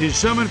everybody, is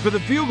summoned for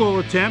the field goal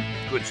attempt.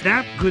 Good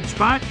snap, good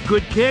spot,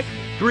 good kick.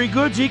 3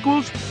 goods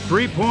equals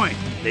 3 points.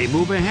 They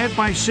move ahead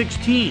by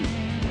 16.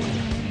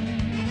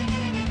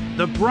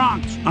 The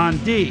Bronx on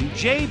D.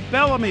 Jay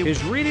Bellamy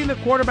is reading the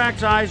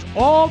quarterback's eyes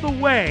all the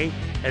way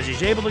as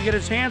he's able to get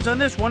his hands on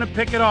this one and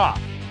pick it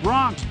off.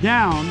 Bronx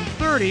down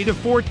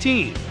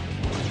 30-14.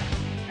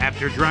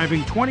 After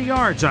driving 20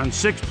 yards on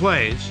 6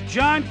 plays,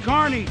 John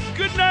Carney,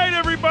 good night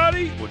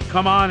everybody, would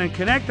come on and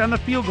connect on the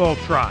field goal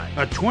try.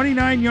 A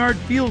 29-yard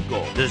field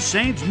goal. The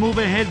Saints move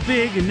ahead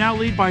big and now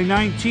lead by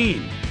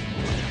 19.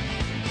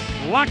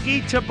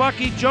 Lucky to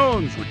Bucky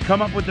Jones would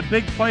come up with the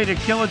big play to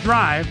kill a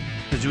drive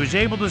as he was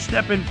able to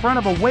step in front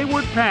of a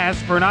wayward pass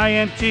for an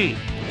INT.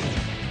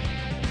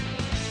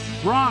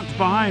 Bronx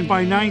behind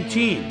by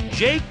 19.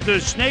 Jake the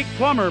Snake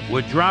Plummer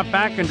would drop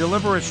back and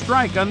deliver a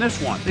strike on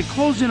this one. They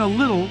close in a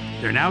little.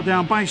 They're now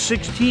down by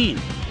 16.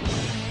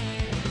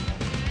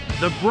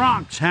 The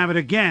Bronx have it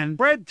again.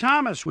 Fred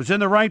Thomas was in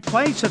the right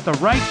place at the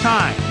right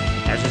time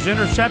as his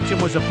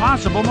interception was a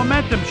possible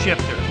momentum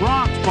shifter.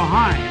 Bronx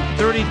behind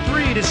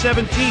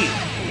 33-17.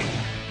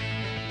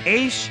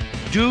 Ace,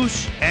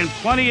 Deuce, and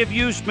plenty of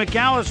use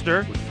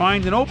McAllister would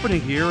find an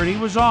opening here, and he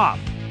was off.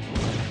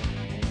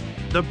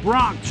 The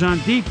Bronx on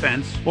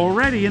defense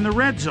already in the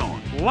red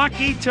zone.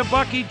 Lucky to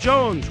Bucky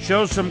Jones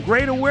shows some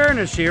great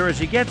awareness here as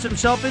he gets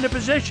himself into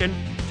position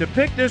to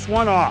pick this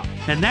one off.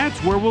 And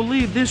that's where we'll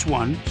leave this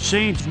one.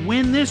 Saints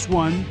win this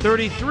one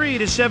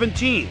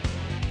 33-17.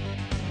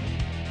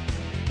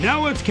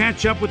 Now let's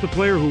catch up with the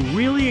player who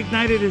really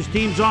ignited his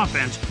team's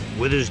offense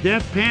with his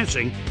deft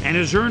passing and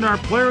has earned our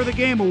Player of the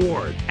Game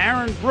award.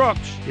 Aaron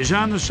Brooks is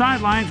on the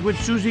sidelines with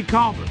Susie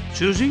Calvert.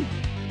 Susie?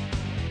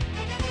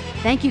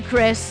 Thank you,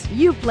 Chris.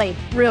 You played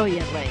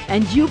brilliantly,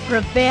 and you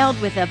prevailed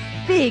with a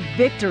big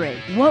victory.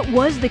 What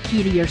was the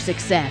key to your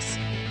success?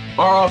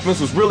 Our offense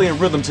was really in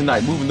rhythm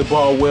tonight, moving the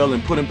ball well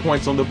and putting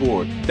points on the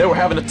board. They were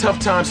having a tough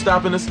time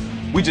stopping us.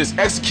 We just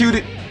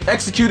executed,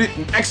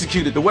 and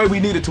executed the way we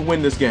needed to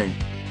win this game.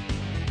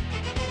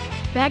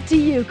 Back to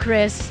you,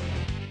 Chris.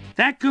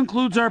 That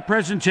concludes our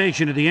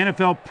presentation of the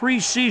NFL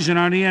preseason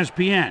on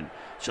ESPN,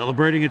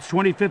 celebrating its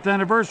 25th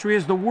anniversary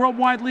as the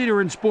worldwide leader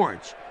in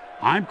sports.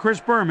 I'm Chris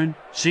Berman.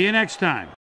 See you next time.